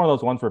this is one of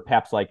those ones where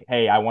Pep's like,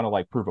 hey, I want to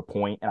like prove a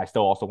point, and I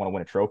still also want to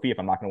win a trophy if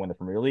I'm not going to win the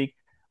Premier League.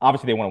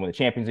 Obviously, they want to win the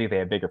Champions League. They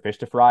have bigger fish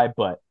to fry,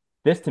 but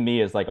this to me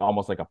is like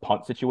almost like a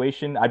punt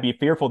situation. I'd be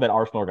fearful that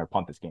Arsenal are going to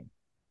punt this game.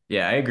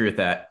 Yeah, I agree with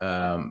that.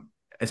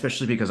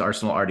 Especially because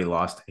Arsenal already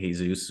lost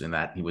Jesus, and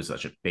that he was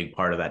such a big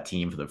part of that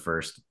team for the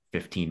first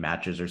 15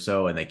 matches or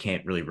so, and they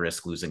can't really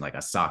risk losing like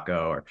a Saka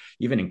or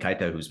even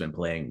Nketiah, who's been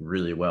playing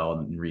really well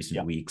in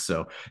recent weeks.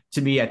 So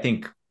to me, I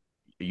think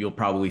you'll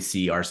probably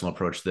see Arsenal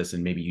approach this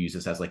and maybe use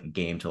this as like a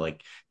game to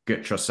like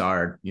get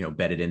Trossard,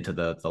 bedded into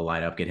the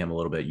lineup, get him a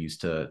little bit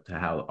used to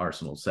how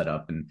Arsenal's set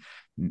up, and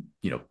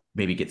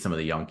maybe get some of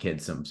the young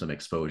kids some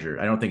exposure.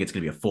 I don't think it's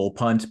going to be a full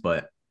punt,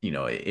 but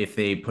if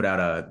they put out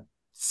a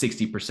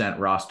 60%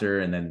 roster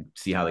and then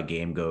see how the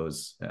game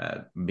goes,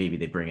 maybe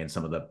they bring in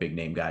some of the big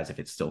name guys if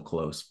it's still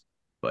close.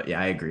 But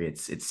yeah, I agree. It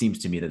seems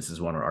to me that this is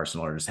one where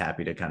Arsenal are just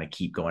happy to kind of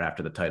keep going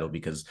after the title,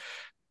 because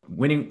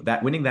winning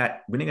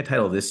a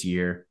title this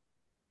year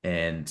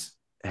and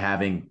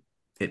having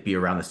it be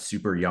around the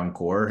super young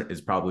core is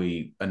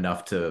probably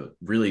enough to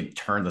really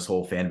turn this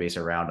whole fan base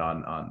around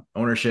on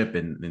ownership.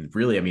 And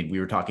really, I mean, we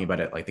were talking about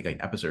it, I think,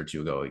 an episode or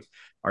two ago.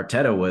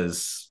 Arteta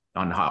was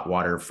on hot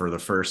water for the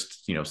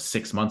first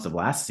 6 months of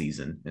last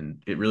season,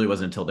 and it really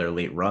wasn't until their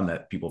late run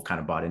that people kind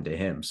of bought into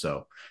him.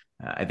 So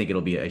I think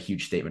it'll be a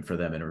huge statement for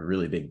them and a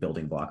really big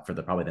building block for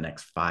probably the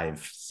next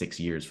 5-6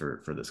 years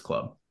for this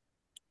club.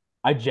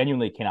 I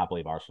genuinely cannot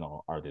believe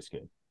Arsenal are this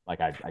good. Like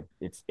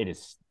it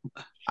is.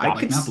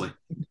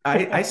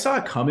 I saw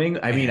it coming.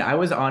 I mean, I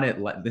was on it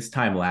this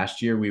time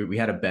last year. We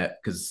had a bet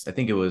because I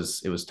think it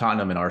was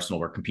Tottenham and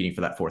Arsenal were competing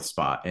for that 4th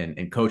spot,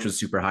 and coach was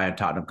super high on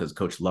Tottenham because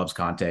coach loves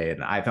Conte,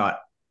 and I thought,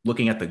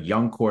 looking at the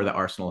young core that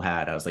Arsenal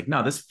had, I was like,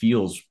 no, this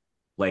feels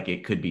like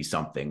it could be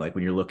something. Like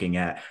when you're looking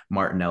at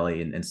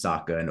Martinelli and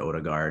Saka and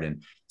Odegaard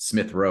and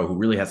Smith Rowe, who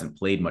really hasn't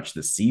played much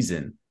this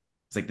season.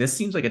 It's like, this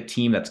seems like a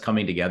team that's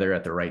coming together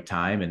at the right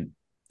time. And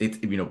it's,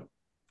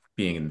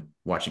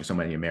 watching so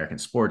many American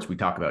sports, we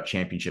talk about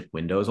championship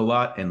windows a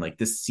lot. And like,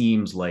 this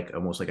seems like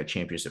almost like a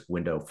championship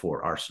window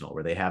for Arsenal,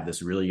 where they have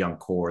this really young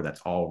core that's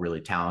all really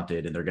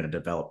talented, and they're going to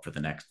develop for the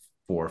next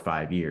 4 or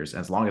 5 years. And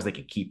as long as they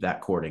can keep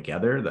that core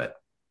together, that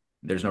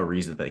there's no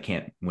reason that they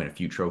can't win a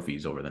few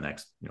trophies over the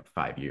next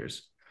 5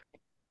 years.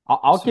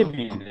 I'll give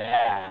you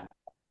that,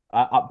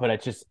 but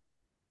it's just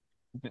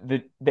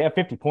they have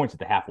 50 points at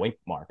the halfway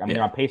mark. I mean,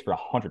 they're on pace for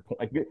 100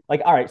 points.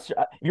 Like, all right, so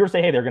if you were to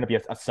say, hey, they're going to be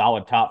a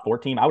solid top 4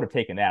 team, I would have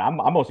taken that. I'm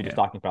mostly just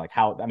talking about like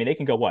how, I mean, they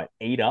can go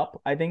 8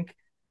 up, I think.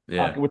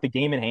 with the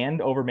game in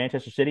hand over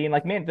Manchester City. And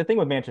like, man, the thing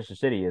with Manchester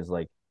City is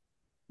like,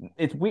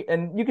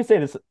 and you can say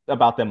this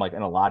about them like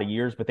in a lot of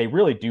years, but they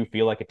really do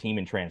feel like a team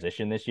in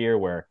transition this year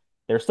where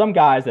there's some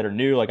guys that are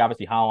new, like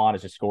obviously Haaland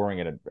is just scoring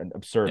at an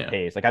absurd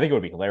pace. Like I think it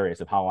would be hilarious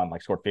if Haaland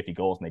like scored 50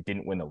 goals and they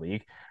didn't win the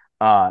league.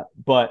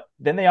 But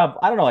then they have,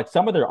 I don't know, like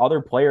some of their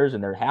other players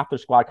and half their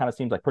squad kind of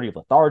seems like pretty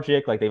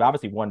lethargic. Like they've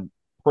obviously won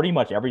pretty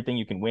much everything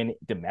you can win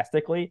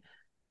domestically.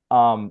 So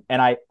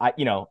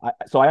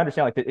I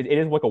understand like it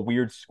is like a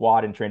weird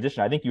squad in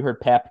transition. I think you heard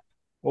Pep,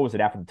 what was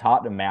it, after the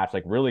Tottenham match,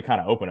 like really kind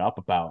of open up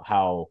about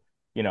how,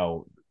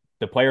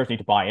 the players need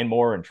to buy in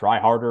more and try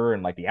harder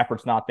and like the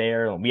effort's not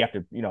there. And we have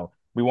to,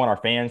 we want our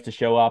fans to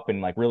show up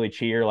and like really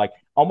cheer, like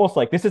almost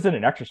like this isn't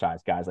an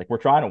exercise, guys. Like we're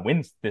trying to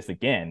win this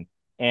again.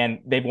 And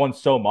they've won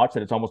so much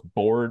that it's almost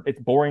bored. It's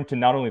boring to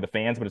not only the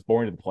fans, but it's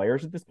boring to the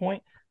players at this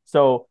point.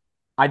 So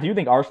I do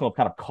think Arsenal have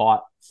kind of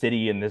caught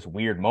City in this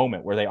weird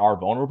moment where they are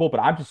vulnerable, but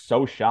I'm just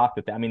so shocked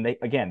that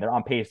they're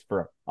on pace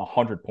for a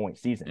 100-point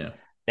season. Yeah.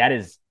 That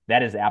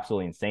is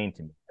absolutely insane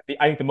to me.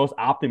 I think the most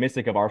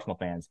optimistic of Arsenal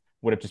fans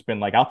would have just been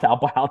like,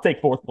 I'll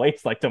take fourth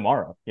place like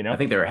tomorrow. I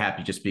think they were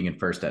happy just being in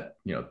first at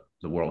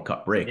the World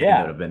Cup break.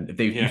 Yeah, would have been if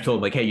you told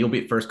them like, hey, you'll be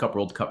at first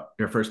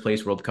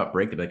place World Cup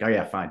break. They'd be like, oh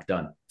yeah, fine,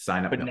 done.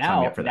 Sign up. But sign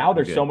me up for that. now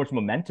there's so much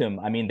momentum.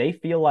 I mean, they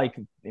feel like,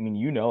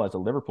 as a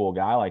Liverpool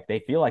guy, like they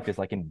feel like this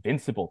like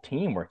invincible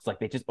team where it's like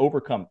they just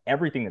overcome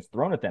everything that's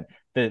thrown at them.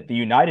 The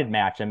United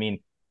match. I mean,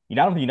 I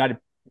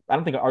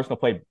don't think Arsenal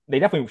played. They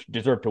definitely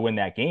deserved to win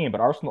that game,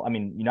 but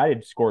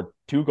United scored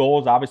 2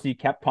 goals. Obviously,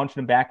 kept punching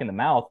them back in the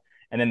mouth,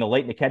 and then the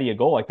late Nketiah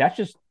goal. Like that's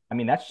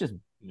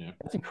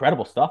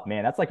incredible stuff,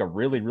 man. That's like a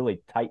really,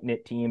 really tight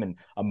knit team and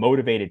a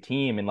motivated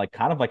team, and like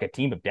kind of like a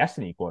team of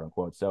destiny, quote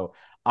unquote. So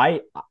I'm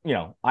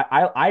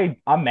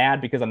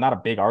mad because I'm not a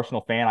big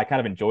Arsenal fan. I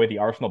kind of enjoy the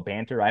Arsenal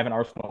banter. I have an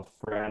Arsenal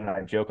friend, and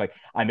I joke like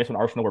I miss when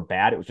Arsenal were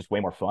bad. It was just way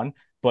more fun.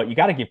 But you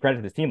got to give credit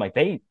to this team. Like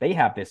they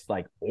have this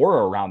like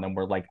aura around them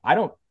where like I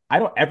don't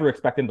ever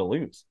expect them to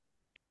lose.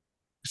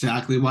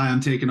 Exactly why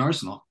I'm taking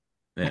Arsenal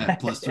at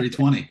plus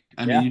 320.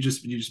 I mean, you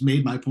just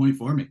made my point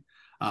for me.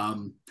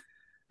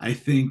 I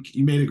think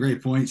you made a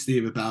great point,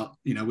 Steve, about,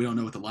 we don't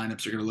know what the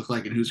lineups are going to look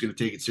like and who's going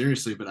to take it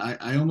seriously. But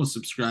I almost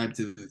subscribe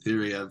to the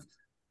theory of,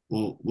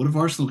 well, what if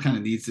Arsenal kind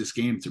of needs this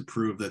game to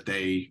prove that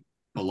they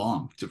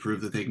belong, to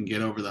prove that they can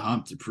get over the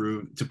hump, to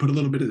put a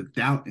little bit of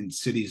doubt in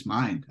City's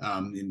mind.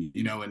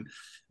 And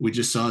we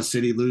just saw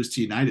City lose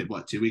to United,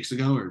 2 weeks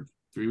ago or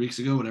 3 weeks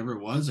ago, whatever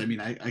it was. I mean,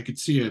 I could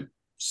see a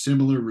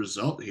similar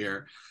result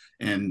here.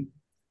 And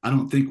I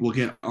don't think we'll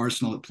get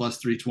Arsenal at plus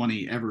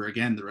 320 ever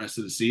again the rest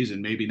of the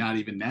season, maybe not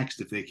even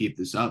next if they keep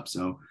this up.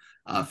 So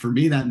for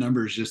me, that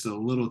number is just a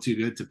little too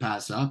good to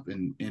pass up.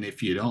 And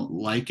if you don't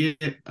like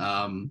it,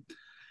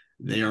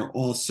 they are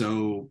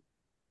also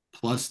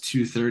plus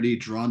 230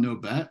 draw no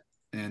bet,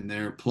 and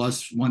they're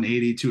plus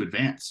 180 to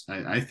advance.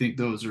 I think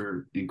those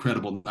are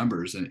incredible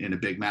numbers in a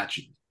big match,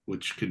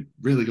 which could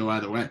really go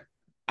either way.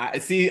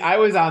 I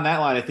was on that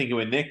line of thinking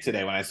with Nick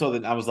today when I saw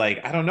that. I was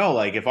like, I don't know,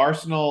 like if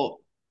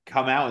Arsenal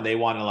come out and they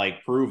want to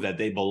like prove that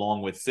they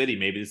belong with City,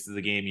 maybe this is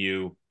the game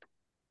you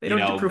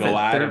don't go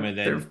at them and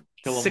then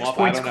kill them 6 off.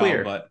 points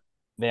clear, but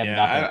they have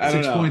nothing. I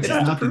don't 6 know. points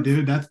is nothing,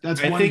 dude. That's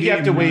I one think you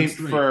have to game, wait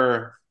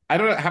for. I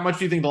don't know how much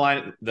do you think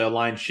the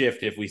line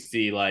shift if we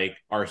see like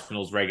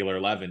Arsenal's regular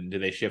 11? Do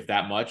they shift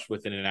that much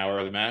within an hour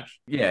of the match?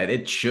 Yeah,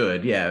 it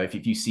should. Yeah,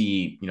 if you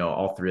see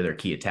all 3 of their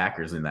key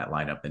attackers in that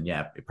lineup, then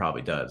yeah, it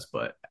probably does.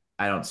 But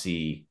I don't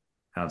see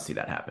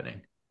that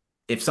happening.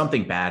 If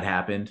something bad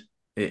happened,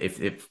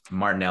 if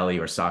Martinelli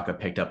or Saka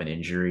picked up an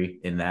injury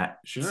in that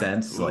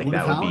sense, well, like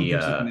that would be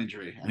an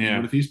injury. I mean,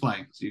 what if he's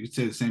playing? So you could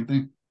say the same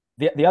thing.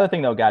 The other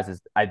thing though, guys,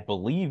 is I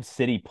believe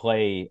City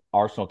play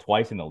Arsenal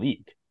twice in the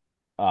league.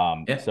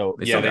 So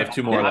they have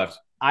 2 more left.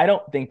 I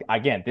don't think,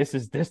 again, this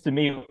to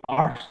me,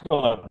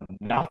 Arsenal have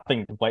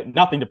nothing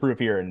to prove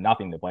here and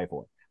nothing to play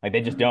for. Like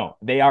they just don't.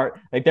 They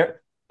are like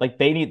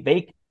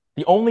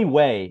the only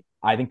way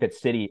I think that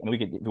City, and if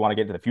you want to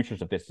get into the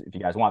futures of this, if you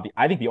guys want,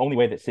 I think the only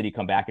way that City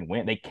come back and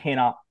win, they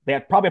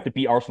probably have to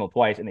beat Arsenal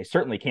twice, and they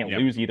certainly can't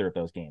lose either of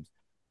those games.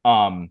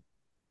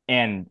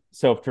 And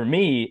so for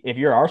me, if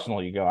you're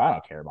Arsenal, you go, I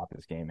don't care about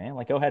this game, man.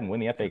 Like, go ahead and win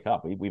the FA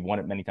Cup. We've won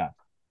it many times.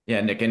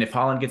 Yeah, Nick, and if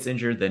Haaland gets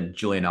injured, then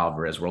Julian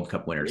Alvarez, World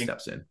Cup winner,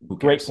 steps in.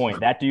 Great point.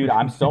 That dude,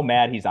 I'm so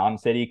mad he's on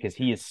City because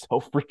he is so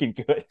freaking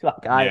good.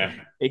 Like,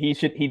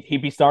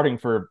 he'd be starting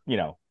for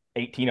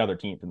 18 other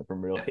teams in the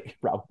Premier League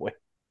probably.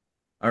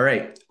 All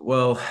right.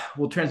 Well,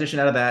 we'll transition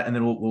out of that, and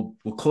then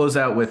we'll close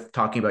out with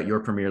talking about your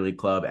Premier League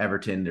club,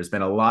 Everton. There's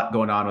been a lot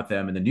going on with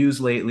them in the news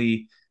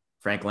lately.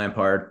 Frank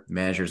Lampard,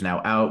 manager's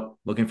now out,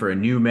 looking for a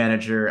new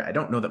manager. I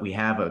don't know that we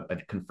have a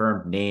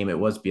confirmed name. It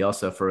was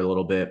Bielsa for a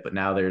little bit, but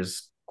now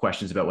there's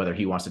questions about whether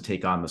he wants to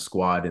take on the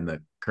squad in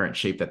the current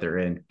shape that they're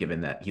in,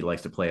 given that he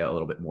likes to play a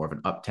little bit more of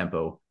an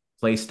up-tempo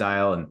play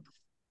style. And,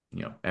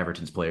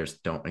 Everton's players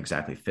don't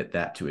exactly fit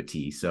that to a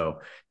T. So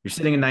you're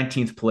sitting in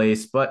 19th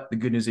place, but the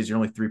good news is you're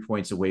only 3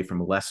 points away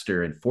from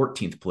Leicester in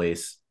 14th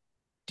place.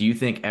 Do you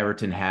think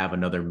Everton have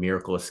another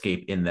miracle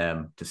escape in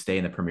them to stay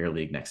in the Premier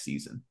League next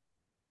season?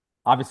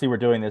 obviously we're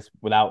doing this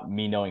without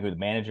me knowing who the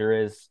manager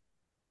is.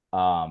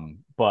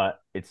 But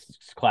it's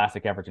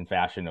classic Everton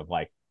fashion of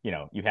like,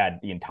 you had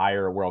the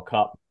entire World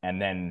Cup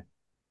and then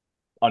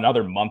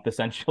another month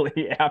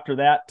essentially after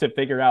that to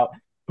figure out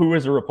who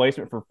is a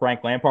replacement for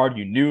Frank Lampard.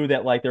 You knew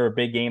that like there were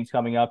big games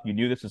coming up. You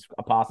knew this was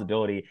a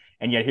possibility.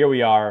 And yet here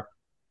we are,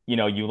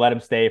 you let him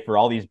stay for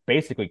all these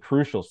basically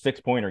crucial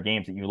 6-pointer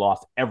games that you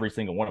lost every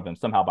single one of them.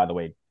 Somehow, by the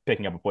way,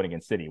 picking up a point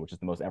against City, which is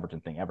the most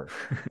Everton thing ever.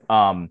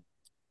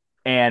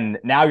 And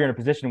now you're in a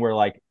position where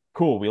like,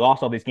 cool, we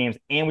lost all these games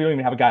and we don't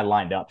even have a guy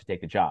lined up to take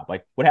the job.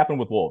 Like what happened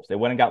with Wolves? They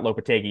went and got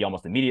Lopetegui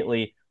almost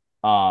immediately.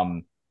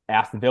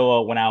 Aston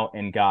Villa went out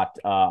and got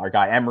our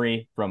guy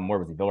Emery from, where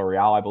was he?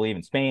 Villarreal, I believe,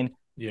 in Spain.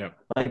 Yeah.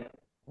 Like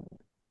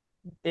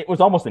it was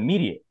almost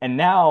immediate. And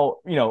now,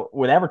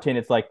 with Everton,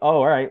 it's like, oh,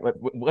 all right,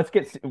 let's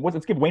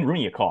give Wayne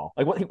Rooney a call.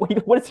 Like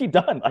what has he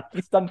done? Like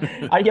he's done,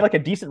 I had like a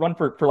decent run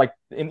for like,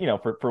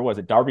 for was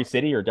it Derby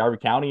City or Derby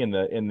County in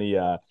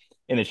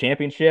the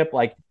championship?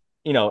 Like,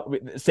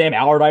 Sam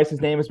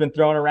Allardyce's name has been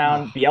thrown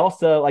around.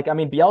 Bielsa,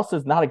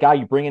 Bielsa's not a guy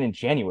you bring in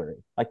January.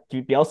 Like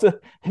Bielsa,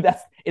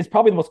 it's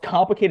probably the most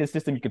complicated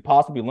system you could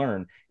possibly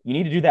learn. You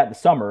need to do that in the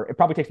summer. It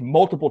probably takes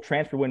multiple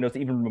transfer windows to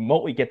even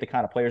remotely get the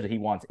kind of players that he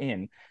wants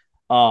in.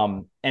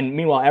 And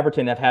meanwhile,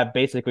 Everton have had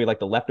basically like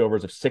the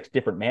leftovers of 6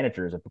 different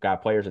managers of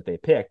players that they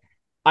picked.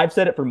 I've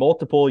said it for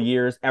multiple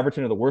years.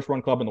 Everton are the worst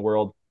run club in the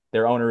world.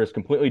 Their owner is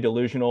completely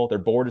delusional. Their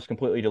board is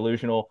completely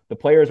delusional. The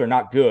players are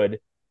not good.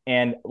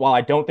 And while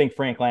I don't think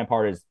Frank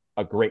Lampard is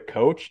a great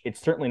coach,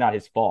 it's certainly not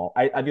his fault.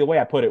 The way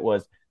I put it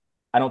was,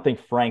 I don't think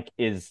Frank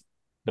is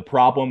the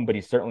problem, but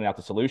he's certainly not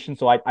the solution.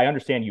 So I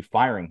understand you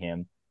firing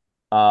him.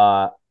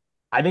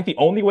 I think the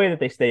only way that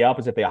they stay up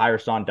is if they hire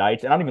Sean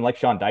Dyche. And I don't even like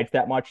Sean Dyche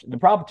that much. The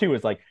problem too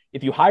is like,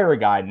 if you hire a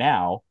guy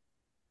now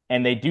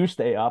and they do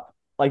stay up,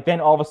 like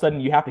then all of a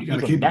sudden you have to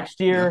keep him next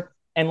year.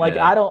 Yeah. And like,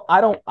 yeah.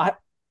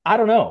 I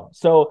don't know.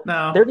 So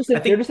no, they're just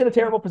in a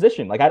terrible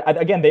position. Like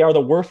again, they are the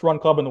worst run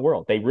club in the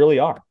world. They really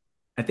are.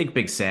 I think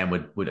Big Sam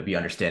would be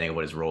understanding of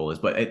what his role is.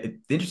 But the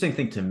interesting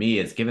thing to me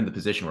is, given the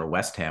position where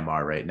West Ham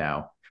are right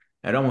now,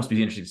 it'd almost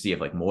be interesting to see if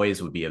like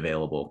Moyes would be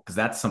available, because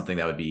that's something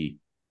that would be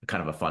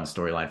kind of a fun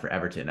storyline for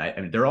Everton. I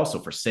mean, they're also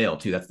for sale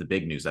too. That's the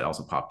big news that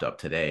also popped up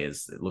today.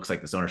 Is it looks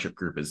like this ownership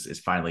group is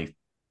finally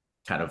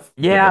kind of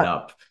giving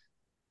up.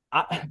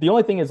 The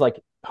only thing is like,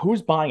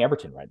 who's buying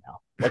Everton right now?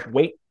 Like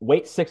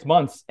wait 6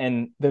 months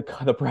and the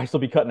price will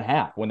be cut in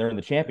half when they're in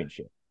the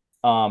championship.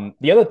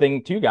 The other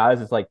thing too,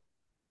 guys, is like,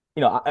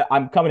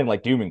 I'm coming in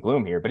like doom and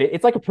gloom here, but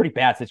it's like a pretty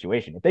bad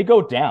situation. If they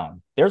go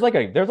down, there's like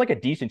a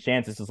decent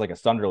chance this is like a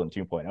Sunderland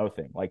 2.0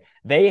 thing. Like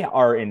they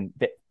are in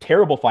the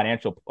terrible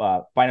financial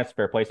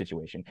fair play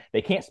situation.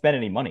 They can't spend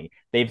any money.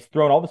 They've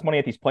thrown all this money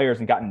at these players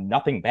and gotten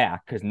nothing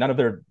back because none of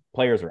their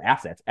players are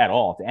assets at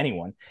all to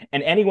anyone.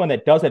 And anyone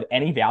that does have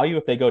any value,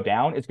 if they go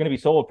down, is going to be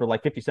sold for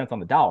like 50 cents on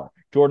the dollar.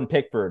 Jordan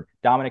Pickford,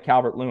 Dominic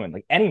Calvert-Lewin,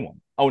 like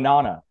anyone,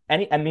 Onana,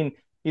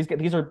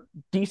 these are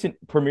decent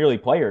Premier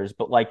League players,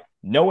 but like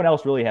no one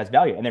else really has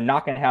value, and they're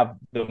not going to have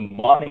the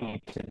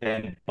money to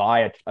then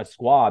buy a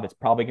squad that's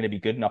probably going to be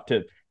good enough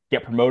to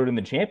get promoted in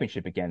the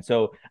championship again.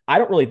 So I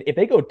don't really, if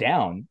they go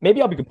down,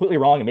 maybe I'll be completely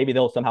wrong and maybe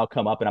they'll somehow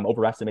come up and I'm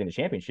overestimating the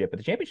championship, but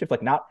the championship's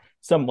like not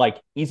some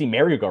like easy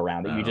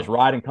merry-go-round that you just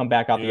ride and come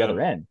back out the other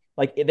end.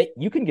 Like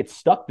you can get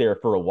stuck there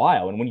for a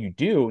while. And when you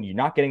do, and you're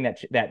not getting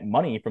that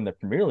money from the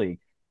Premier League,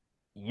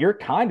 you're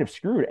kind of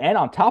screwed. And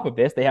on top of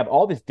this, they have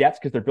all this debts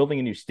because they're building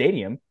a new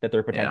stadium that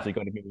they're potentially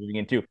going to be moving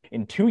into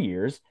in 2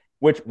 years,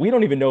 which we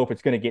don't even know if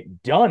it's going to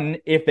get done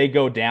if they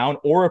go down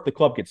or if the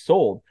club gets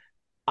sold.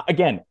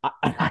 Again,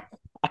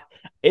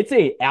 it's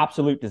a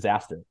absolute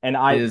disaster. And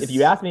if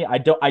you ask me, I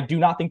do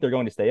not think they're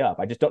going to stay up.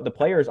 I just don't. The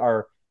players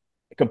are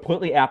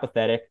completely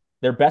apathetic.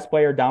 Their best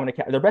player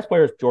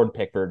is Jordan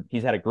Pickford.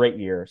 He's had a great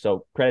year,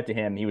 so credit to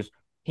him.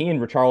 He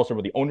and Richarlison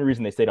were the only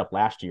reason they stayed up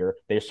last year.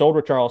 They sold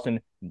Richarlison,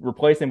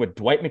 replaced him with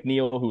Dwight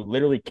McNeil, who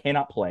literally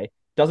cannot play.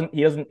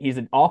 He's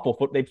an awful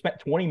foot. They've spent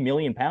 20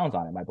 million pounds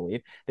on him, I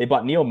believe. They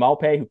bought Neil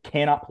Maupay, who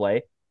cannot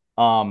play.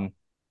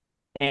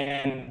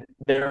 And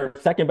their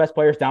second best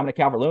player is Dominic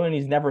Calvert-Lewin.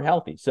 He's never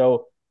healthy.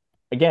 So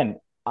again,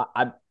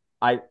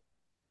 I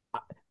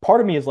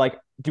part of me is like,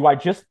 do I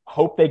just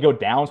hope they go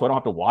down so I don't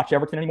have to watch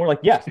Everton anymore? Like,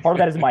 yes, part of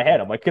that is in my head.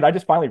 I'm like, could I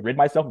just finally rid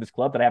myself of this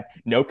club that I have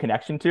no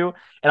connection to?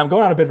 And I'm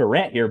going on a bit of a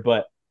rant here,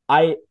 but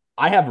I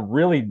have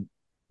really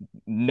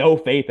no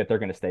faith that they're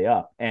going to stay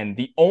up. And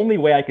the only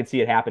way I could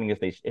see it happening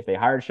is if they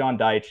hired Sean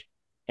Dyche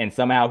and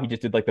somehow he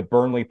just did like the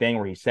Burnley thing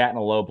where he sat in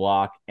a low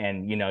block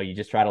and, you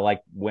just try to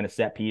like win a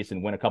set piece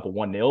and win a couple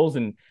 1-0s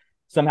and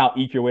somehow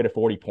eke your way to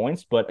 40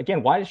 points. But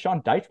again, why does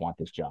Sean Dyche want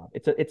this job?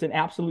 It's an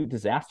absolute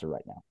disaster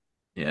right now.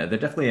 Yeah, they're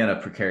definitely in a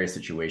precarious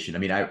situation. I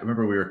mean, I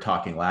remember we were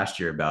talking last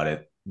year about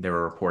it. There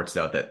were reports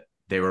out that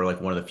they were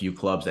like one of the few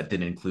clubs that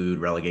didn't include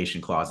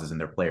relegation clauses in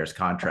their players'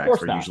 contracts,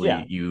 where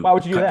usually you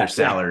cut their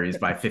salaries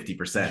by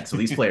 50%. So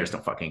these players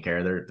don't fucking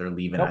care. They're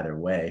leaving either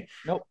way.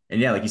 And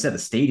yeah, like you said, the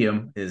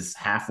stadium is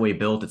halfway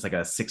built. It's like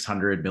a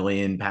 600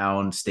 million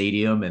pound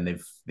stadium, and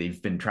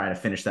they've been trying to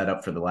finish that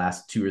up for the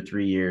last 2 or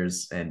 3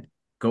 years. And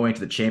going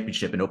to the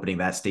championship and opening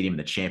that stadium in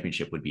the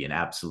championship would be an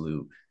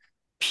absolute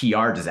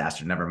PR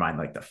disaster, never mind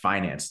like the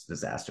finance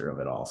disaster of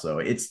it all. So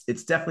it's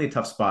definitely a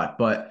tough spot,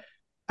 but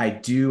I'm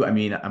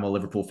a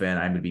Liverpool fan.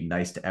 I'm going to be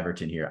nice to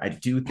Everton here. I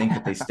do think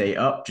that they stay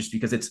up just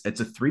because it's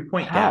a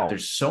 3-point gap.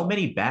 There's so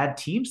many bad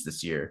teams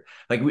this year.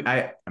 Like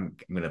I'm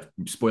going to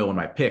spoil one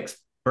of my picks.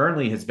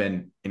 Burnley has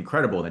been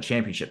incredible in the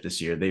championship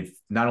this year. They've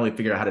not only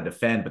figured out how to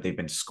defend, but they've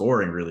been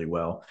scoring really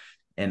well.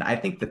 And I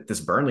think that this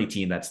Burnley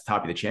team that's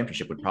top of the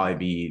championship would probably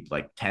be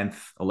like 10th,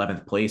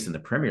 11th place in the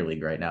Premier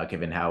League right now,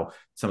 given how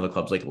some of the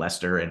clubs like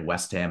Leicester and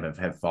West Ham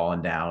have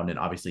fallen down. And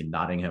obviously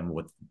Nottingham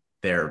with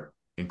their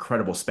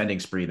incredible spending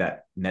spree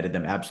that netted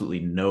them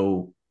absolutely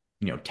no,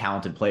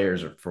 talented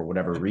players or for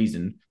whatever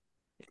reason.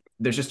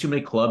 There's just too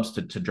many clubs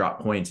to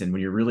drop points. And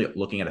when you're really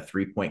looking at a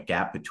 3-point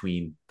gap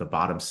between the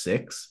bottom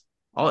 6,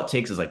 all it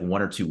takes is like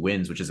 1 or 2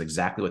 wins, which is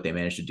exactly what they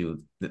managed to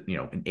do,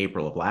 in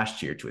April of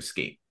last year to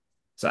escape.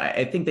 So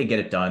I think they get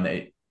it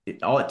done.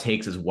 All it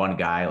takes is one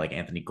guy like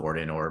Anthony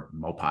Gordon or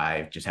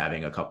Mopai just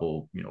having a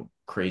couple,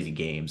 crazy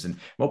games. And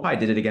Mopai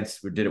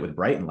did it with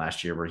Brighton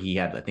last year, where he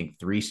had, I think,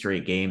 3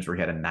 straight games where he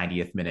had a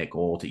 90th minute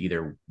goal to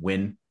either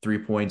win 3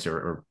 points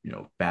or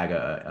bag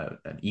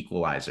an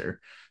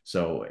equalizer.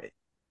 So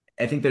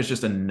I think there's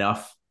just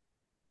enough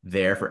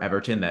there for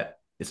Everton that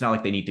it's not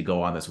like they need to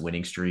go on this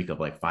winning streak of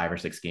like 5 or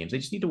 6 games. They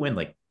just need to win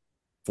like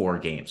 4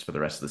 games for the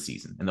rest of the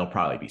season, and they'll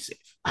probably be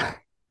safe.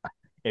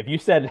 If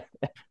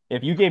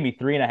you gave me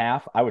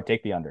 3.5, I would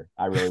take the under.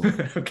 I really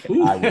would.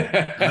 Okay.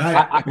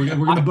 I would.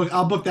 We're gonna book.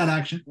 I'll book that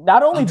action.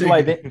 Not only do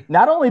I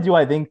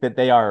think that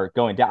they are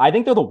going down, I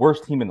think they're the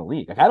worst team in the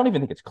league. Like, I don't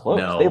even think it's close.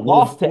 No, they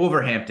lost to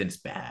Wolverhampton's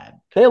bad.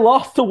 They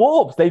lost to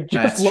Wolves. They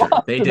just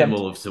lost. They did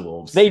lose to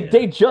Wolves.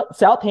 They just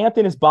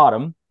Southampton is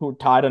bottom, who are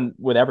tied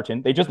with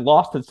Everton. They just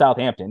lost to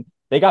Southampton.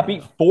 They got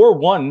beat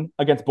 4-1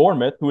 against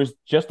Bournemouth, who is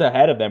just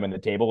ahead of them in the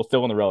table,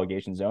 still in the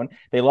relegation zone.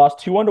 They lost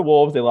 2-1 to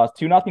Wolves. They lost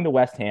 2-0 to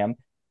West Ham.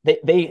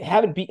 They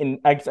haven't beaten,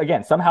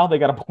 again, somehow they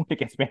got a point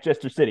against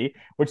Manchester City,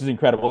 which is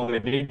incredible. They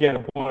did get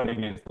a point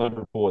against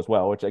Liverpool as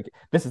well, which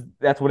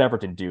that's what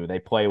Everton do. They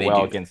play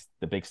well against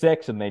the Big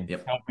Six, and they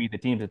don't beat the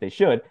teams that they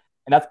should.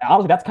 And that's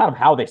kind of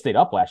how they stayed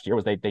up last year.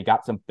 Was they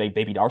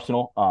beat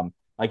Arsenal.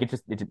 I think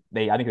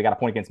they got a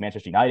point against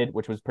Manchester United,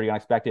 which was pretty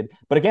unexpected.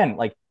 But again,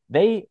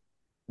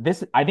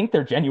 I think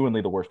they're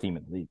genuinely the worst team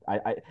in the league.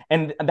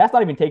 And that's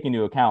not even taking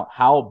into account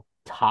how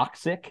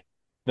toxic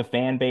the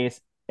fan base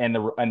and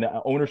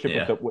the ownership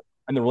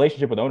and the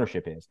relationship with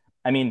ownership is.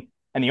 I mean,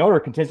 and the owner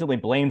consistently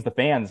blames the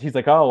fans. He's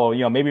like, oh,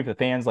 well, maybe if the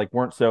fans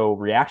weren't so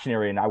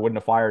reactionary and I wouldn't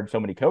have fired so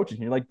many coaches.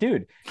 And you're like,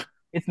 dude,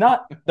 it's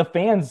not the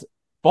fans'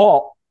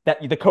 fault that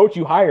the coach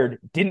you hired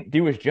didn't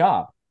do his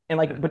job. And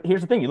but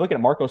here's the thing: you look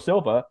at Marco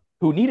Silva,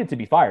 who needed to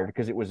be fired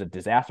because it was a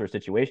disastrous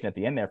situation at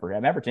the end there for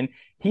him. Everton,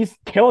 he's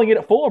killing it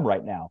at Fulham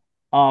right now.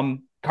 Carlo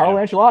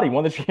Ancelotti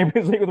won the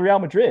Champions League with Real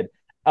Madrid.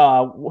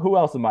 Who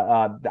else am I?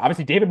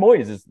 Obviously, David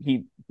Moyes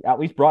he at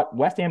least brought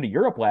West Ham to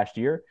Europe last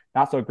year.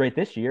 Not so great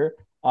this year.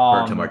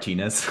 Roberto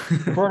Martinez.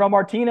 Roberto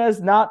Martinez,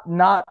 not.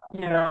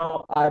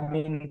 I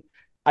mean,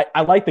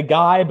 I like the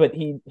guy, but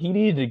he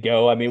needed to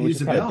go. I mean, it was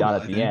just kind of done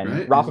at the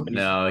end. Right?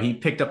 No, he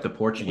picked up the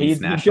Portuguese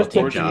national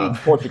team job.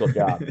 Portugal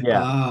job.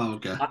 Yeah. Oh,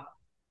 okay.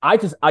 I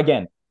just,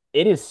 again,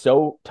 it is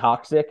so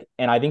toxic,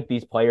 and I think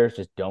these players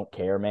just don't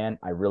care, man.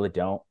 I really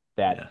don't.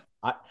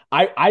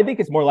 I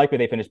think it's more likely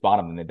they finish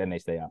bottom than they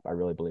stay up. I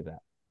really believe that.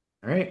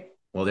 All right.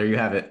 Well, there you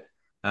have it.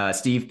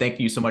 Steve, thank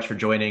you so much for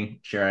joining,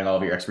 sharing all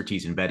of your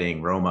expertise in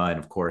betting, Roma, and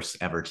of course,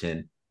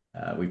 Everton.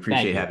 We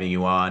appreciate having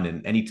you on.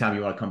 And anytime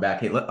you want to come back,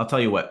 hey, I'll tell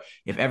you what,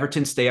 if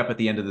Everton stay up at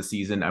the end of the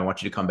season, I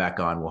want you to come back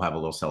on. We'll have a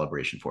little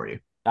celebration for you.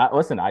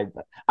 Listen,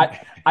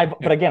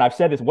 but again, I've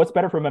said this, what's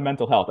better for my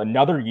mental health?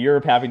 Another year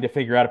of having to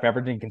figure out if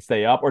Everton can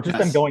stay up, or just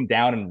them going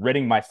down and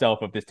ridding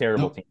myself of this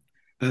terrible team?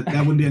 That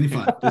wouldn't be any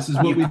fun. This is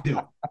what we do.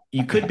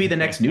 You could be the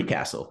next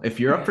Newcastle. If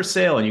you're up for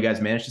sale and you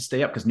guys manage to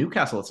stay up, because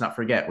Newcastle, let's not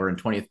forget, we're in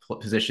 20th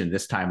position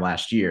this time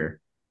last year.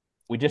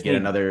 We just get need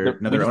another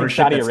ownership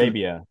Saudi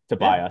Arabia to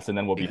buy us, and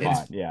then we'll be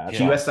fine. Yeah,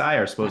 GSI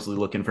are supposedly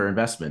looking for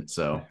investment,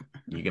 so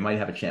you might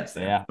have a chance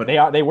there. Yeah, but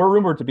they were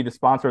rumored to be the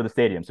sponsor of the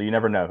stadium, so you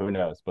never know. Who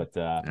knows? But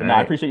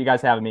I appreciate you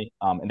guys having me,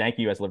 and thank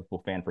you as a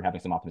Liverpool fan for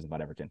having some optimism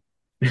about Everton.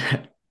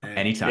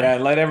 Anytime. Yeah,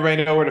 and let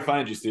everybody know where to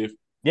find you, Steve.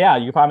 Yeah,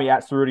 you can find me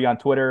at Ceruti on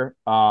Twitter.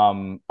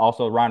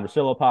 Also, Ryan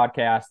Russillo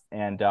podcast,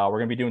 and we're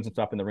going to be doing some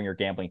stuff in the Ringer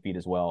gambling feed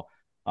as well.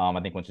 I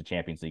think once the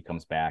Champions League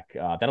comes back,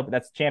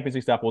 that's Champions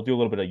League stuff. We'll do a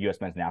little bit of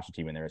U.S. men's national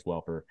team in there as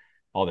well for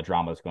all the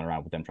drama that's going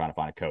around with them trying to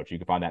find a coach. You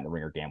can find that in the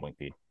Ringer gambling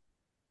feed.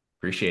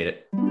 Appreciate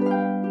it.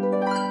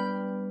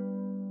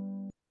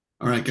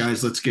 All right,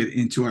 guys, let's get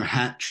into our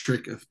hat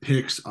trick of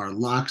picks, our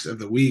locks of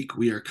the week.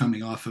 We are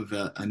coming off of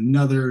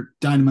another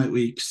dynamite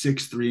week,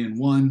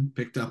 6-3-1,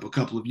 picked up a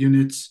couple of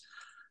units.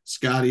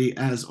 Scotty,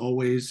 as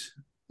always,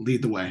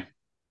 lead the way.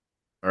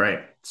 All right.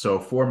 So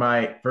for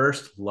my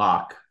first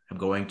lock, I'm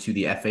going to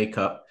the FA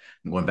Cup.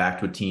 I'm going back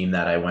to a team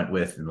that I went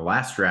with in the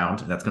last round.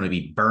 That's going to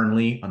be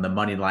Burnley on the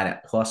money line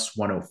at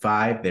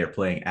 +105. They're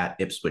playing at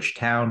Ipswich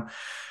Town.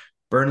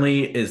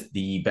 Burnley is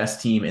the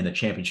best team in the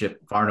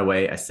championship far and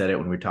away. I said it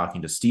when we were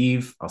talking to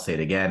Steve. I'll say it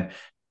again.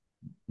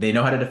 They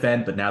know how to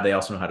defend, but now they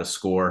also know how to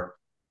score.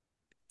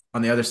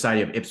 On the other side,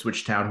 you have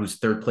Ipswich Town, who's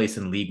third place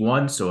in League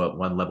One, so at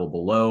one level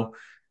below.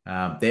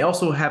 They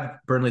also have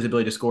Burnley's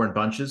ability to score in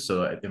bunches,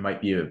 so there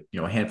might be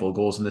a handful of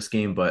goals in this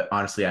game. But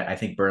honestly, I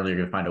think Burnley are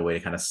going to find a way to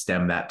kind of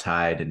stem that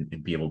tide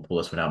and be able to pull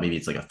this one out. Maybe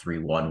it's like a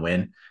 3-1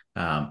 win.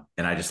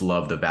 And I just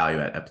love the value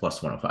at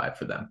plus 105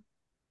 for them.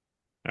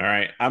 All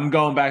right. I'm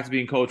going back to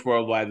being Coach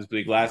Worldwide this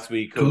week. Last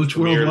week, Coach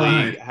Premier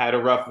Worldwide League had a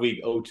rough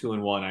week,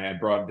 0-2-1. I had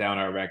brought down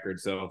our record.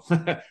 So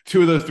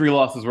 2 of those 3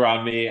 losses were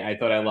on me. I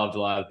thought I loved a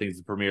lot of things in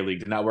the Premier League.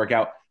 Did not work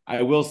out.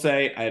 I will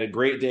say I had a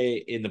great day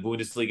in the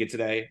Bundesliga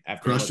today.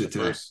 After crushed it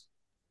today.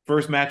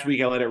 First match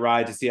week, I let it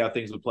ride to see how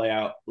things would play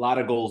out. A lot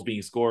of goals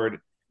being scored.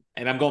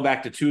 And I'm going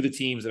back to 2 of the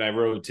teams that I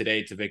rode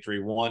today to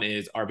victory. One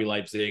is RB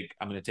Leipzig.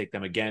 I'm going to take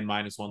them again,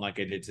 -1 like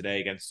I did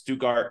today against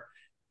Stuttgart.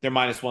 They're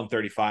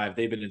 -135.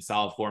 They've been in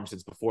solid form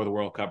since before the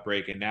World Cup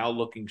break and now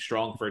looking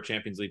strong for a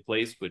Champions League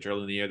place, which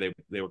early in the year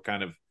they were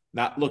kind of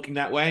not looking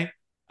that way.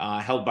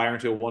 Held Bayern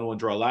to a 1-1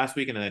 draw last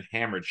week and then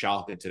hammered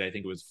Schalke today. I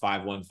think it was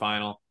 5-1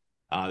 final.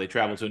 They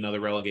traveled to another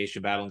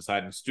relegation battle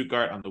inside in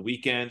Stuttgart on the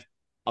weekend.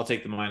 I'll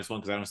take the -1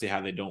 because I don't see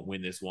how they don't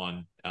win this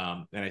one.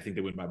 And I think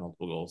they win by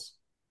multiple goals.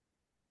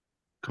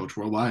 Coach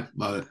Worldwide.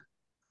 Love it.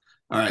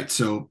 All right.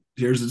 So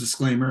here's a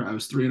disclaimer. I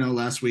was 3-0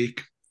 last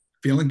week.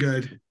 Feeling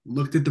good.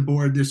 Looked at the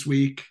board this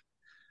week.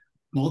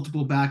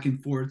 Multiple back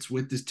and forths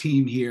with this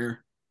team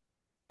here.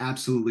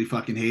 Absolutely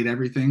fucking hate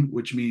everything,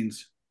 which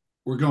means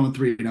we're going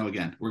 3-0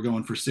 again. We're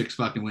going for 6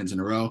 fucking wins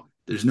in a row.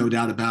 There's no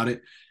doubt about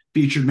it.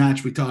 Featured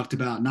match we talked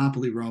about,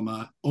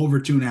 Napoli-Roma, over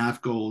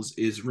 2.5 goals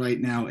is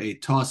right now a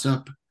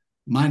toss-up,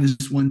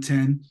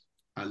 -110.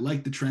 I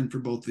like the trend for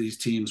both of these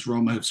teams.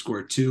 Roma have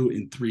scored 2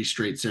 in 3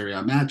 straight Serie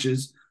A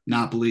matches.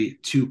 Napoli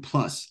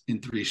 2+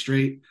 in 3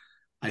 straight.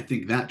 I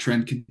think that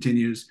trend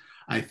continues.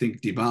 I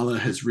think Dybala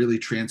has really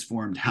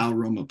transformed how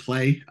Roma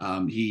play.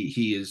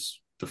 He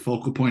is the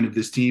focal point of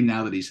this team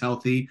now that he's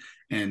healthy,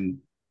 and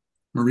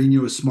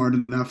Mourinho is smart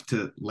enough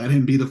to let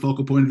him be the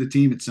focal point of the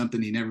team. It's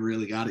something he never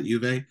really got at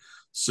Juve.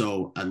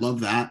 So I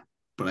love that.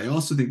 But I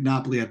also think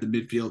Napoli have the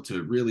midfield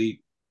to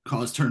really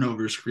cause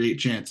turnovers, create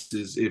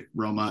chances if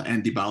Roma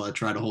and Dybala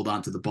try to hold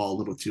on to the ball a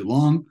little too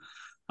long.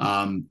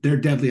 They're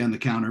deadly on the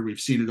counter. We've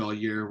seen it all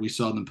year. We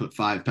saw them put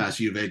 5 past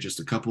Juve just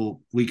a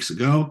couple weeks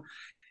ago.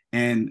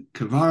 And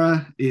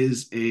Kvara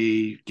is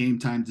a game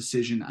time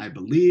decision, I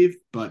believe.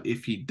 But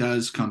if he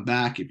does come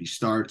back, if he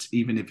starts,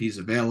 even if he's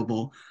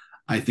available,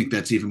 I think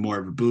that's even more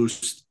of a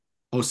boost.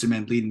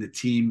 Osimhen leading the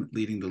team,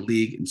 leading the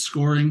league in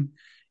scoring.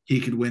 He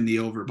could win the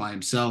over by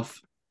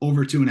himself.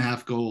 Over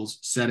 2.5 goals,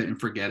 set it and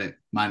forget it,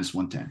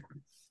 -110.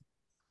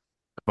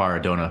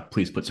 Maradona,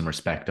 please put some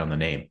respect on the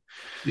name.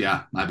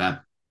 Yeah, my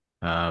bad.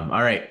 All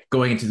right,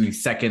 going into the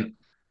second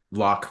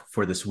lock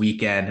for this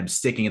weekend. I'm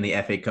sticking in the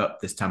FA Cup.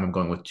 This time I'm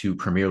going with 2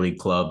 Premier League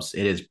clubs.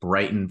 It is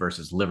Brighton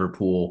versus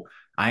Liverpool.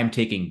 I am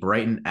taking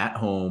Brighton at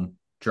home,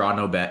 draw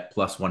no bet,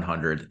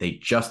 +100. They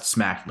just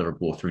smacked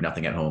Liverpool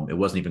 3-0 at home. It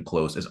wasn't even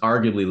close. It's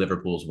arguably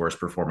Liverpool's worst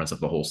performance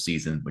of the whole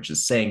season, which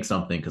is saying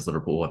something because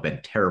Liverpool have been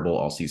terrible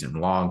all season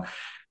long.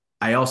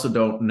 I also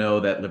don't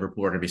know that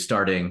Liverpool are going to be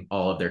starting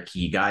all of their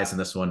key guys in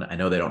this one. I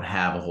know they don't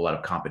have a whole lot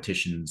of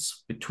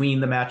competitions between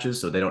the matches,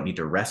 so they don't need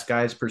to rest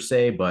guys per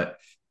se, but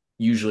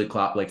usually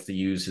Klopp likes to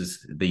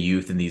use the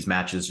youth in these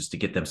matches just to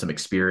get them some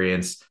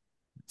experience.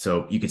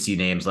 So you can see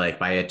names like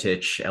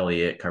Bayetic,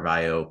 Elliott,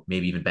 Carvalho,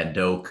 maybe even Ben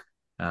Doak,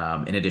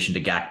 in addition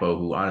to Gakpo,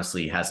 who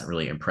honestly hasn't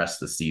really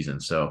impressed this season.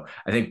 So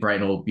I think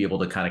Brighton will be able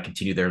to kind of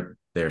continue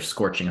their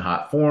scorching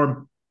hot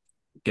form,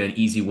 get an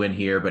easy win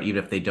here. But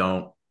even if they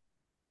don't,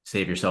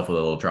 save yourself a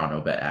little draw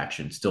no bet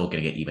action. Still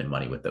going to get even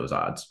money with those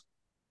odds.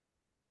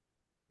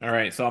 All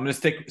right, so I'm going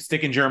to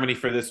stick in Germany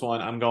for this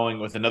one. I'm going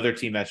with another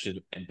team that's just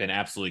been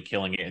absolutely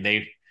killing it, and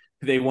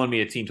they won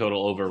me a team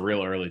total over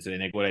real early today.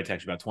 Nick, what did I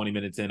text you about 20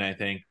 minutes in? I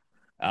think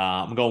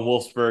I'm going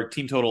Wolfsburg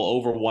team total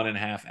over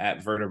 1.5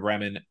 at Werder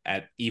Bremen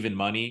at even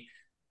money.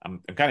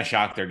 I'm kind of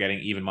shocked they're getting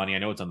even money. I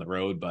know it's on the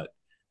road, but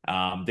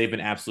they've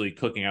been absolutely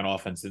cooking on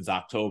offense since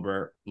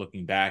October.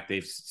 Looking back,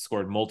 they've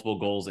scored multiple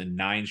goals in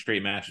 9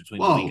 straight matches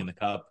between the league and the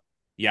cup.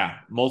 Yeah,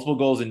 multiple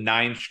goals in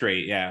 9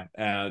 straight. Yeah,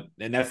 and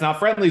that's not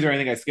friendlies or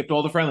anything. I skipped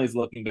all the friendlies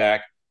looking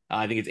back.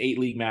 I think it's 8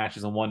 league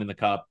matches and 1 in the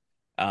cup.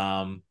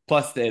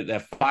 Plus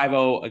the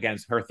 5-0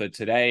 against Hertha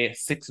today,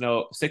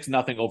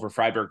 6-0 over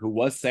Freiburg, who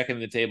was second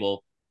in the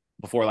table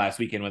before last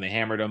weekend when they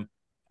hammered them.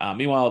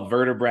 Meanwhile,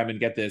 Werder Bremen,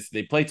 get this,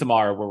 they play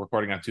tomorrow. We're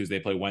recording on Tuesday.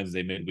 They play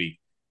Wednesday midweek.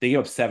 They gave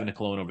up 7 to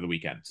Cologne over the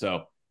weekend.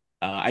 So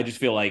I just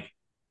feel like,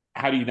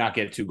 how do you not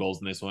get 2 goals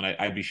in this one?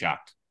 I'd be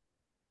shocked.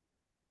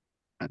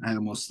 I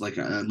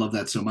love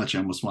that so much. I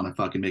almost want to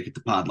fucking make it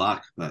the pod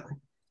lock, but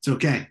it's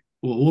okay.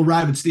 We'll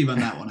ride with Steve on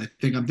that one. I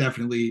think I'm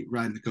definitely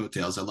riding the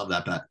coattails. I love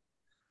that bet.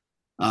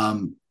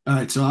 All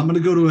right, so I'm going to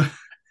go to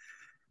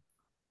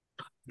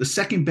the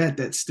second bet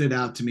that stood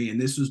out to me,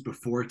 and this was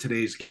before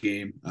today's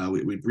game.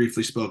 We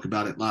briefly spoke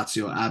about it.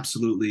 Lazio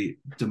absolutely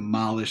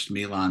demolished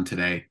Milan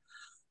today.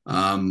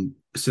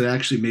 So it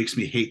actually makes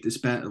me hate this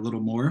bet a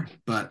little more.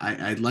 But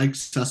I like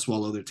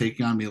Sassuolo. They're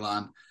taking on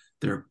Milan.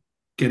 They're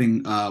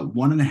getting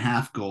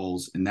 1.5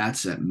 goals, and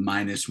that's at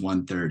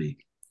 -130.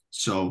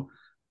 So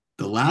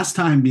the last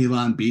time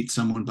Milan beat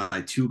someone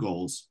by 2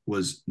 goals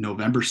was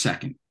November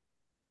 2nd,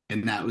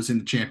 and that was in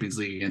the Champions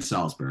League against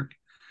Salzburg.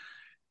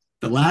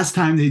 The last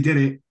time they did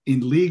it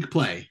in league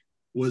play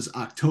was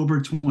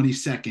October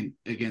 22nd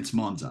against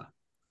Monza.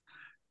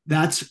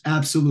 That's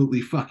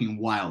absolutely fucking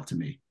wild to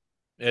me.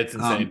 It's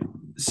insane.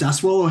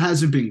 Sassuolo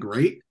hasn't been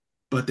great,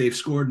 but they've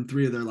scored in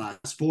 3 of their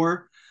last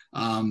 4.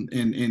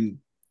 And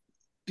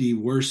the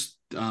worst,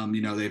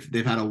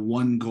 they've had a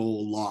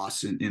 1-goal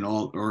loss in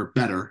all, or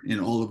better, in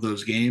all of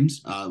those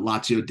games.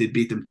 Lazio did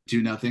beat them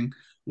 2-0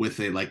 with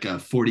a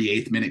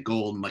 48th minute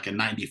goal and like a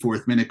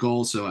 94th minute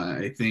goal. So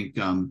I think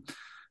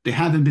they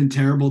haven't been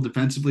terrible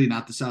defensively,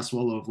 not the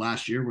Sassuolo of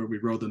last year where we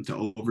rode them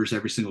to overs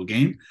every single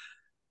game.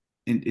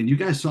 And you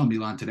guys saw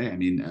Milan today. I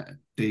mean,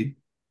 they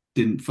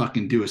didn't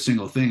fucking do a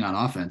single thing on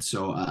offense.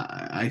 So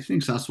I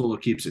think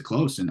Sassuolo keeps it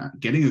close, and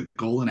getting a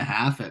goal and a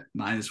half at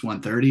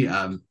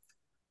 -130.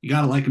 You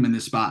got to like them in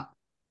this spot.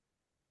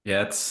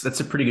 Yeah,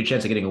 that's a pretty good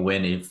chance of getting a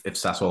win if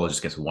Sassuolo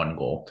just gets 1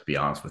 goal, to be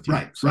honest with you.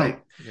 Right, so,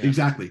 right. Yeah.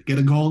 Exactly. Get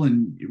a goal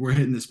and we're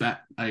hitting this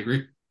bet. I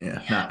agree. Yeah,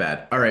 not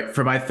bad. All right,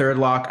 for my third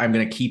lock, I'm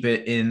going to keep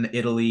it in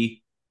Italy.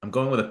 I'm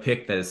going with a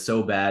pick that is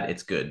so bad,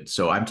 it's good.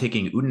 So I'm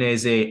taking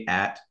Udinese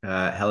at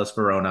Hellas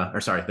Verona,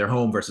 or sorry, their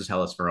home versus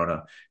Hellas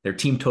Verona. Their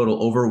team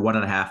total over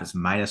 1.5 is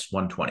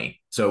 -120.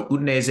 So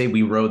Udinese,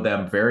 we rode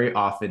them very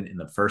often in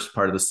the first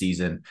part of the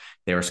season.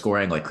 They were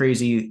scoring like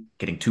crazy,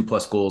 getting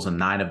 2+ goals in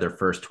 9 of their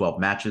first 12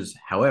 matches.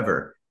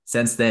 However,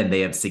 since then, they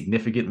have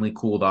significantly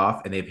cooled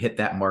off, and they've hit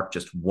that mark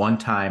just 1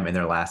 time in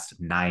their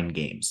last 9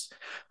 games.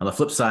 On the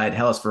flip side,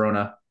 Hellas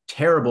Verona,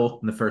 terrible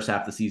in the first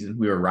half of the season.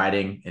 We were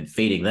riding and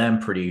fading them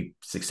pretty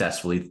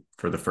successfully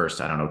for the first,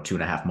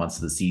 2.5 months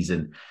of the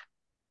season.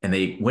 And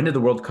they went to the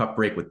World Cup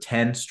break with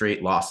 10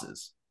 straight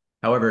losses.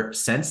 However,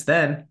 since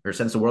then, or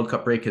since the World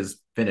Cup break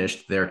has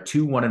finished, they're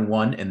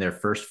 2-1-1 in their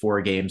first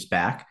 4 games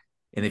back,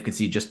 and they've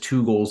conceded just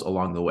 2 goals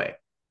along the way.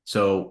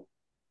 So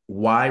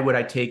why would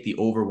I take the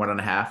over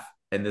 1.5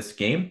 in this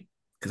game?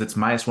 Because it's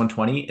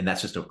 -120, and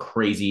that's just a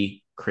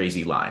crazy,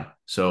 crazy line.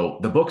 So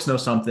the books know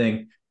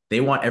something. They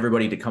want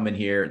everybody to come in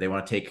here. They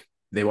want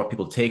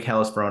people to take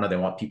Hellas Verona. They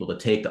want people to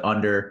take the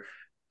under.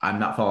 I'm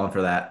not falling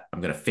for that. I'm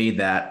going to fade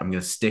that. I'm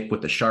going to stick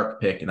with the sharp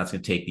pick, and that's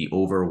going to take the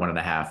over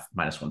 1.5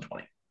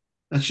 -120.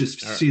 That's just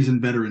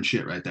seasoned veteran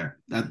shit right there.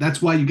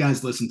 That's why you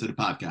guys listen to the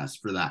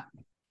podcast, for that.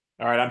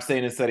 All right, I'm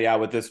staying in Serie A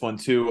with this one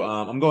too.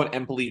 I'm going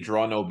Empoli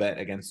draw no bet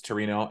against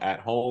Torino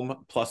at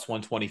home,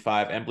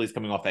 +125. Empoli's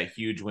coming off that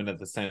huge win at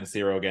the San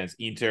Siro against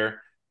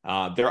Inter.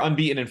 They're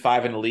unbeaten in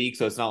 5 in the league,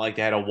 so it's not like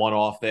they had a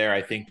one-off there.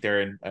 I think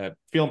they're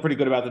feeling pretty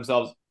good about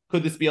themselves.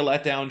 Could this be a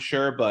letdown?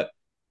 Sure, but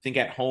I think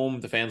at home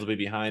the fans will be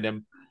behind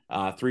them.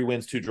 3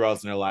 wins, 2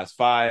 draws in their last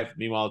 5.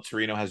 Meanwhile,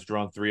 Torino has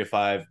drawn 3 of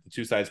 5. The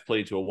 2 sides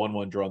played to a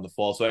 1-1 draw in the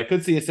fall, so I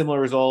could see a similar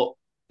result.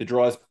 The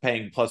draw is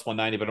paying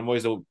 +190, but I'm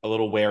always a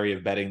little wary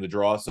of betting the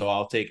draw, so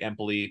I'll take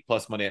Empoli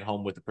plus money at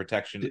home with the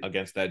protection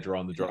against that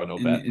draw and the draw no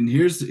bet. And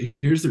here's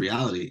the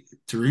reality: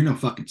 Torino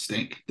fucking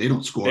stink. They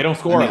don't score. They don't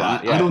score a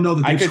lot. Yeah. I don't know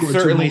that I could scored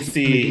certainly 2 goals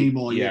in a game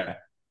all year.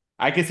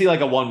 I could see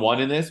like a 1-1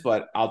 in this,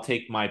 but I'll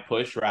take my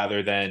push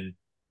rather than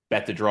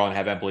bet the draw and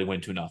have Empoli win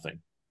 2-0.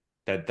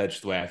 That's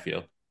just the way I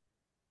feel.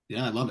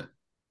 Yeah, I love it.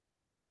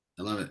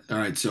 All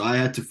right, so I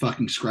had to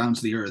fucking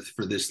scrounge the earth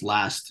for this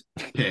last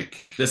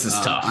pick. This is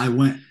tough.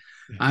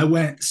 I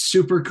went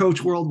super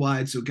coach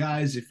worldwide. So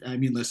guys,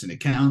 listen, it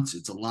counts.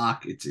 It's a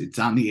lock. It's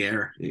on the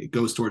air. It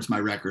goes towards my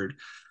record.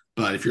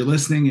 But if you're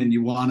listening and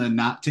you want to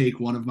not take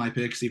one of my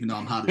picks, even though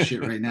I'm hot as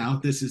shit right now,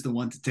 this is the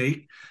one to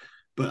take.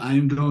 But I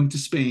am going to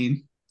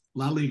Spain,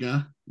 La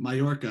Liga,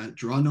 Mallorca,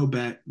 draw no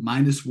bet,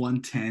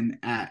 -110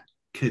 at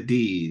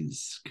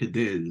Cadiz. I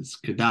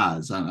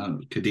don't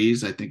know.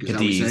 Cadiz, I think is how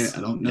we say it.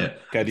 I don't know. Yeah.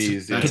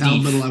 Cadiz. That's how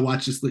little I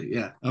watch this league.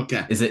 Yeah.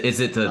 Okay. Is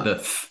it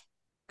the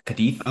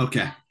Cadiz?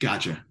 Okay,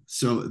 gotcha.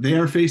 So they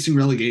are facing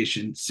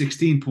relegation,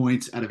 16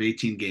 points out of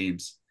 18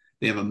 games.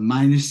 They have a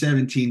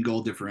 -17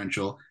 goal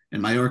differential, and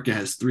Mallorca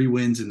has 3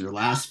 wins in their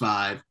last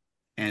 5.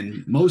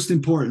 And most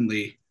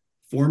importantly,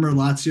 former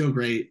Lazio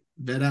great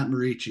Vedat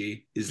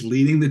Murici is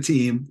leading the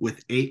team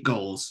with 8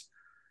 goals.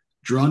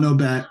 Draw no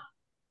bet,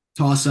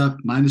 toss up,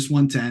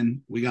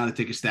 -110. We got to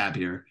take a stab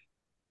here.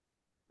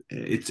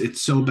 It's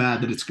so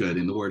bad that it's good,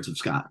 in the words of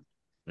Scott.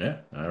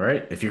 Yeah. All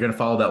right. If you're going to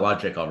follow that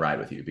logic, I'll ride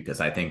with you,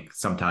 because I think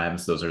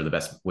sometimes those are the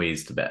best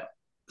ways to bet.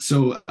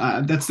 So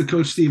that's the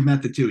Coach Steve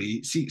method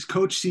too.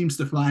 Coach seems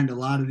to find a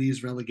lot of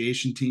these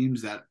relegation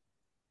teams that,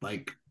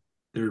 like,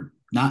 they're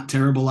not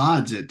terrible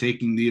odds at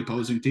taking the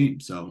opposing team.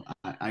 So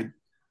I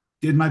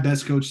did my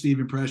best Coach Steve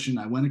impression.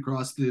 I went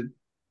across the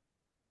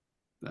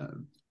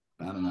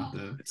I don't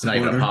know. It's not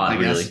even a pod,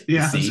 really.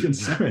 Yeah. I was gonna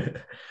say.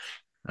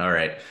 All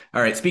right.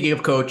 Speaking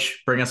of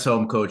Coach, bring us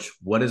home, Coach.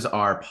 What is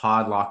our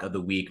pod lock of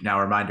the week? Now,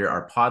 reminder,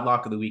 our pod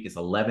lock of the week is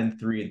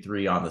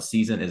 11-3-3 on the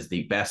season, is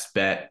the best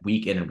bet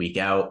week in and week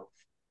out.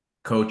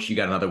 Coach, you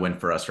got another win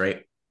for us,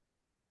 right?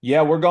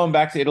 Yeah, we're going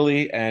back to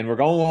Italy, and we're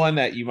going one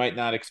that you might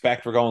not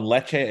expect. We're going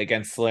Lecce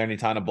against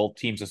Salernitana, both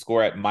teams to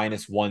score at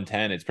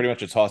 -110. It's pretty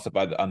much a toss-up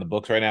on the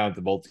books right now.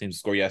 The both teams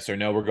score yes or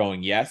no. We're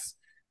going yes.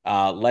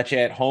 Lecce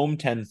at home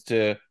tends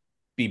to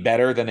be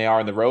better than they are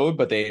on the road,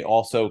 but they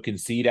also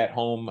concede at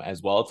home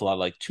as well. It's a lot of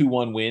like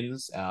 2-1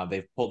 wins.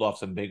 They've pulled off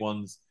some big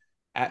ones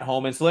at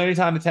home, and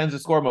Salernitana tends to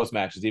score most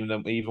matches,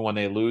 even when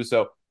they lose.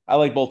 So I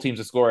like both teams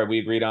to score. We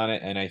agreed on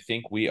it, and I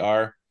think we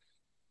are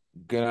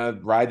gonna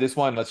ride this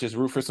one. Let's just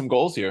root for some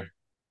goals here.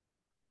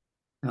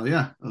 Hell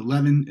yeah,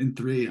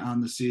 11-3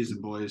 on the season,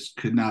 boys.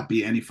 Could not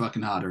be any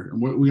fucking hotter.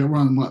 And we're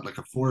on what, like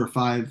a 4 or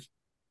 5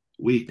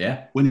 week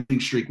winning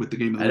streak with the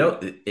game of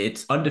the week.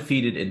 It's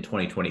undefeated in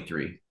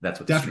 2023.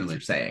 That's what definitely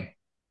the saying.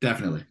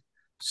 Definitely.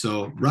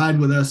 So ride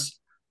with us.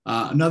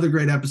 Another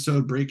great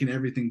episode, breaking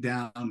everything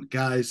down,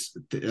 guys.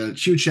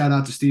 Huge shout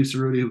out to Steve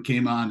Ceruti, who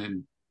came on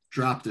and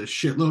dropped a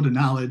shitload of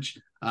knowledge.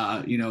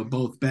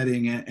 Both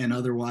betting and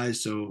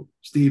otherwise. So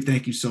Steve,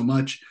 thank you so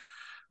much.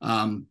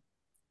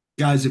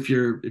 Guys, if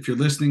you're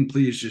listening,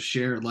 please just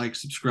share, like,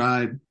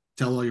 subscribe,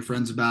 tell all your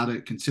friends about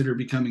it. Consider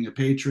becoming a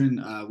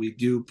patron. We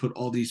do put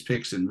all these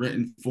picks in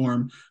written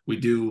form. We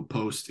do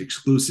post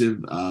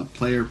exclusive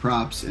player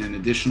props and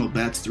additional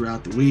bets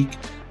throughout the week.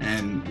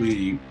 And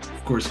we,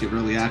 of course, give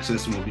early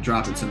access, and we'll be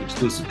dropping some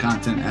exclusive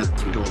content as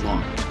we go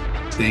along.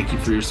 Thank you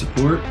for your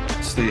support.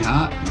 Stay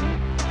hot,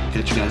 and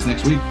catch you guys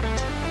next week.